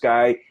out in this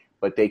guy,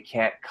 but they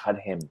can't cut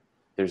him.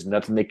 There's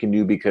nothing they can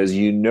do because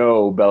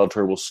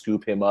Bellator will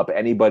scoop him up.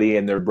 Anybody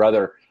and their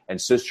brother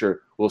and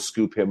sister will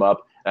scoop him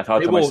up. And I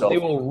thought to myself, they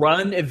will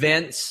run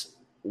events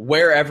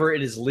wherever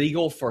it is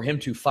legal for him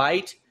to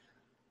fight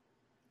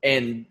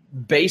and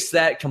base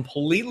that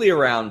completely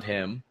around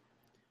him.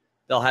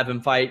 They'll have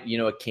him fight,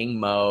 a King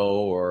Mo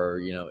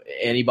or,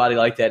 anybody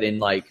like that in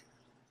like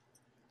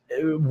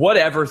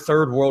whatever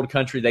third world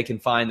country they can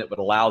find that would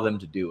allow them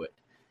to do it.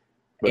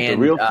 But the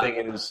real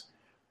thing is,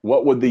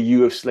 what would the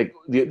UFC, like,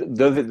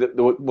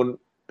 when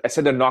I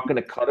said they're not going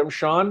to cut him,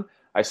 Sean,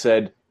 I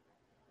said,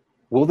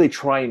 will they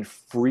try and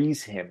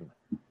freeze him?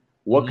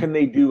 What can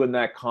they do in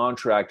that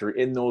contract or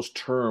in those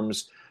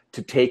terms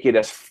to take it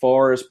as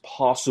far as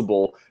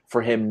possible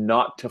for him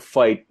not to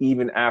fight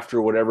even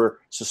after whatever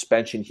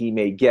suspension he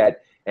may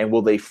get? And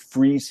will they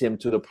freeze him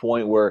to the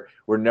point where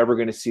we're never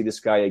going to see this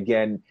guy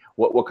again?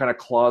 What kind of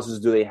clauses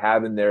do they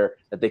have in there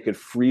that they could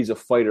freeze a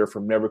fighter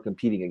from never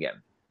competing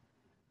again?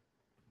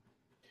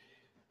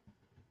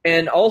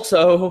 And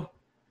also,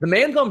 the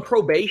man's on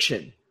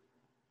probation.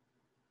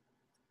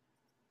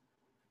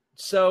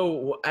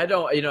 So I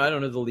don't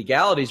know the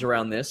legalities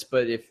around this,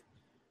 but if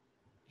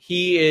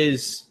he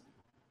is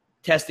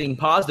testing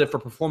positive for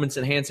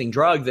performance-enhancing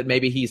drug that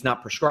maybe he's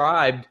not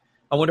prescribed,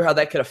 I wonder how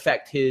that could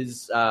affect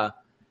his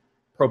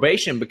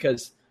probation,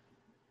 because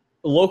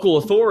local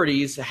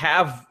authorities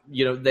have,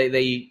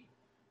 they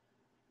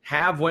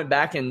have went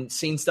back and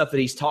seen stuff that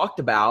he's talked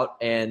about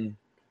and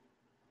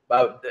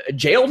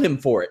jailed him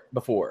for it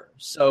before.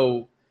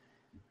 So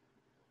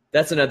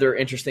that's another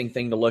interesting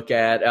thing to look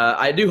at.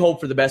 I do hope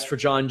for the best for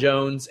Jon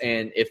Jones,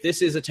 and if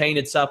this is a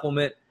tainted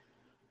supplement,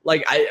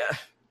 like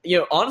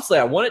honestly,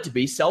 I want it to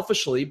be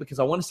selfishly because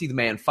I want to see the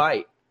man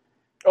fight.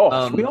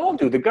 Oh, we all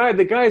do. The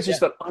guy is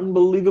just an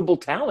unbelievable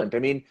talent. I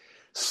mean,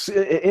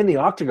 in the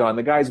octagon,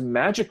 the guy's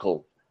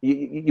magical.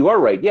 You are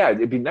right. Yeah,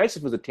 it'd be nice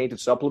if it was a tainted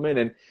supplement,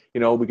 and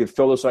we could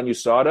fill this on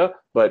USADA.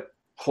 But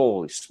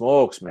holy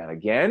smokes, man!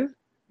 Again.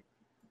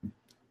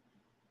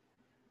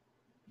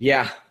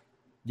 Yeah.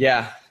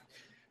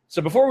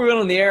 So before we went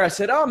on the air, I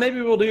said,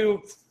 maybe we'll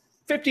do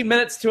 50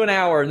 minutes to an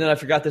hour. And then I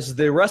forgot this is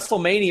the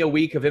WrestleMania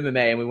week of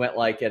MMA, and we went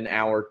like an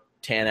hour,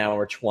 10,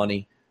 hour,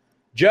 20.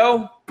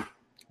 Joe,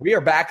 we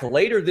are back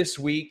later this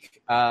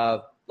week.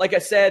 Like I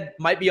said,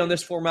 might be on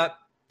this format,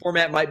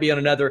 might be on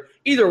another.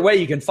 Either way,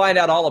 you can find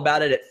out all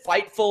about it at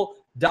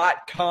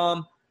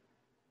Fightful.com.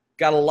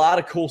 Got a lot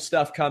of cool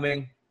stuff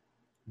coming.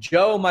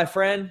 Joe, my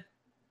friend,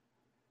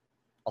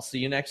 I'll see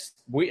you next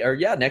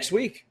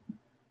week.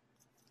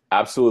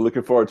 Absolutely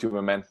looking forward to it,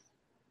 my man.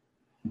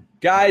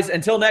 Guys,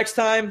 until next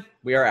time,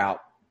 we are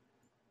out.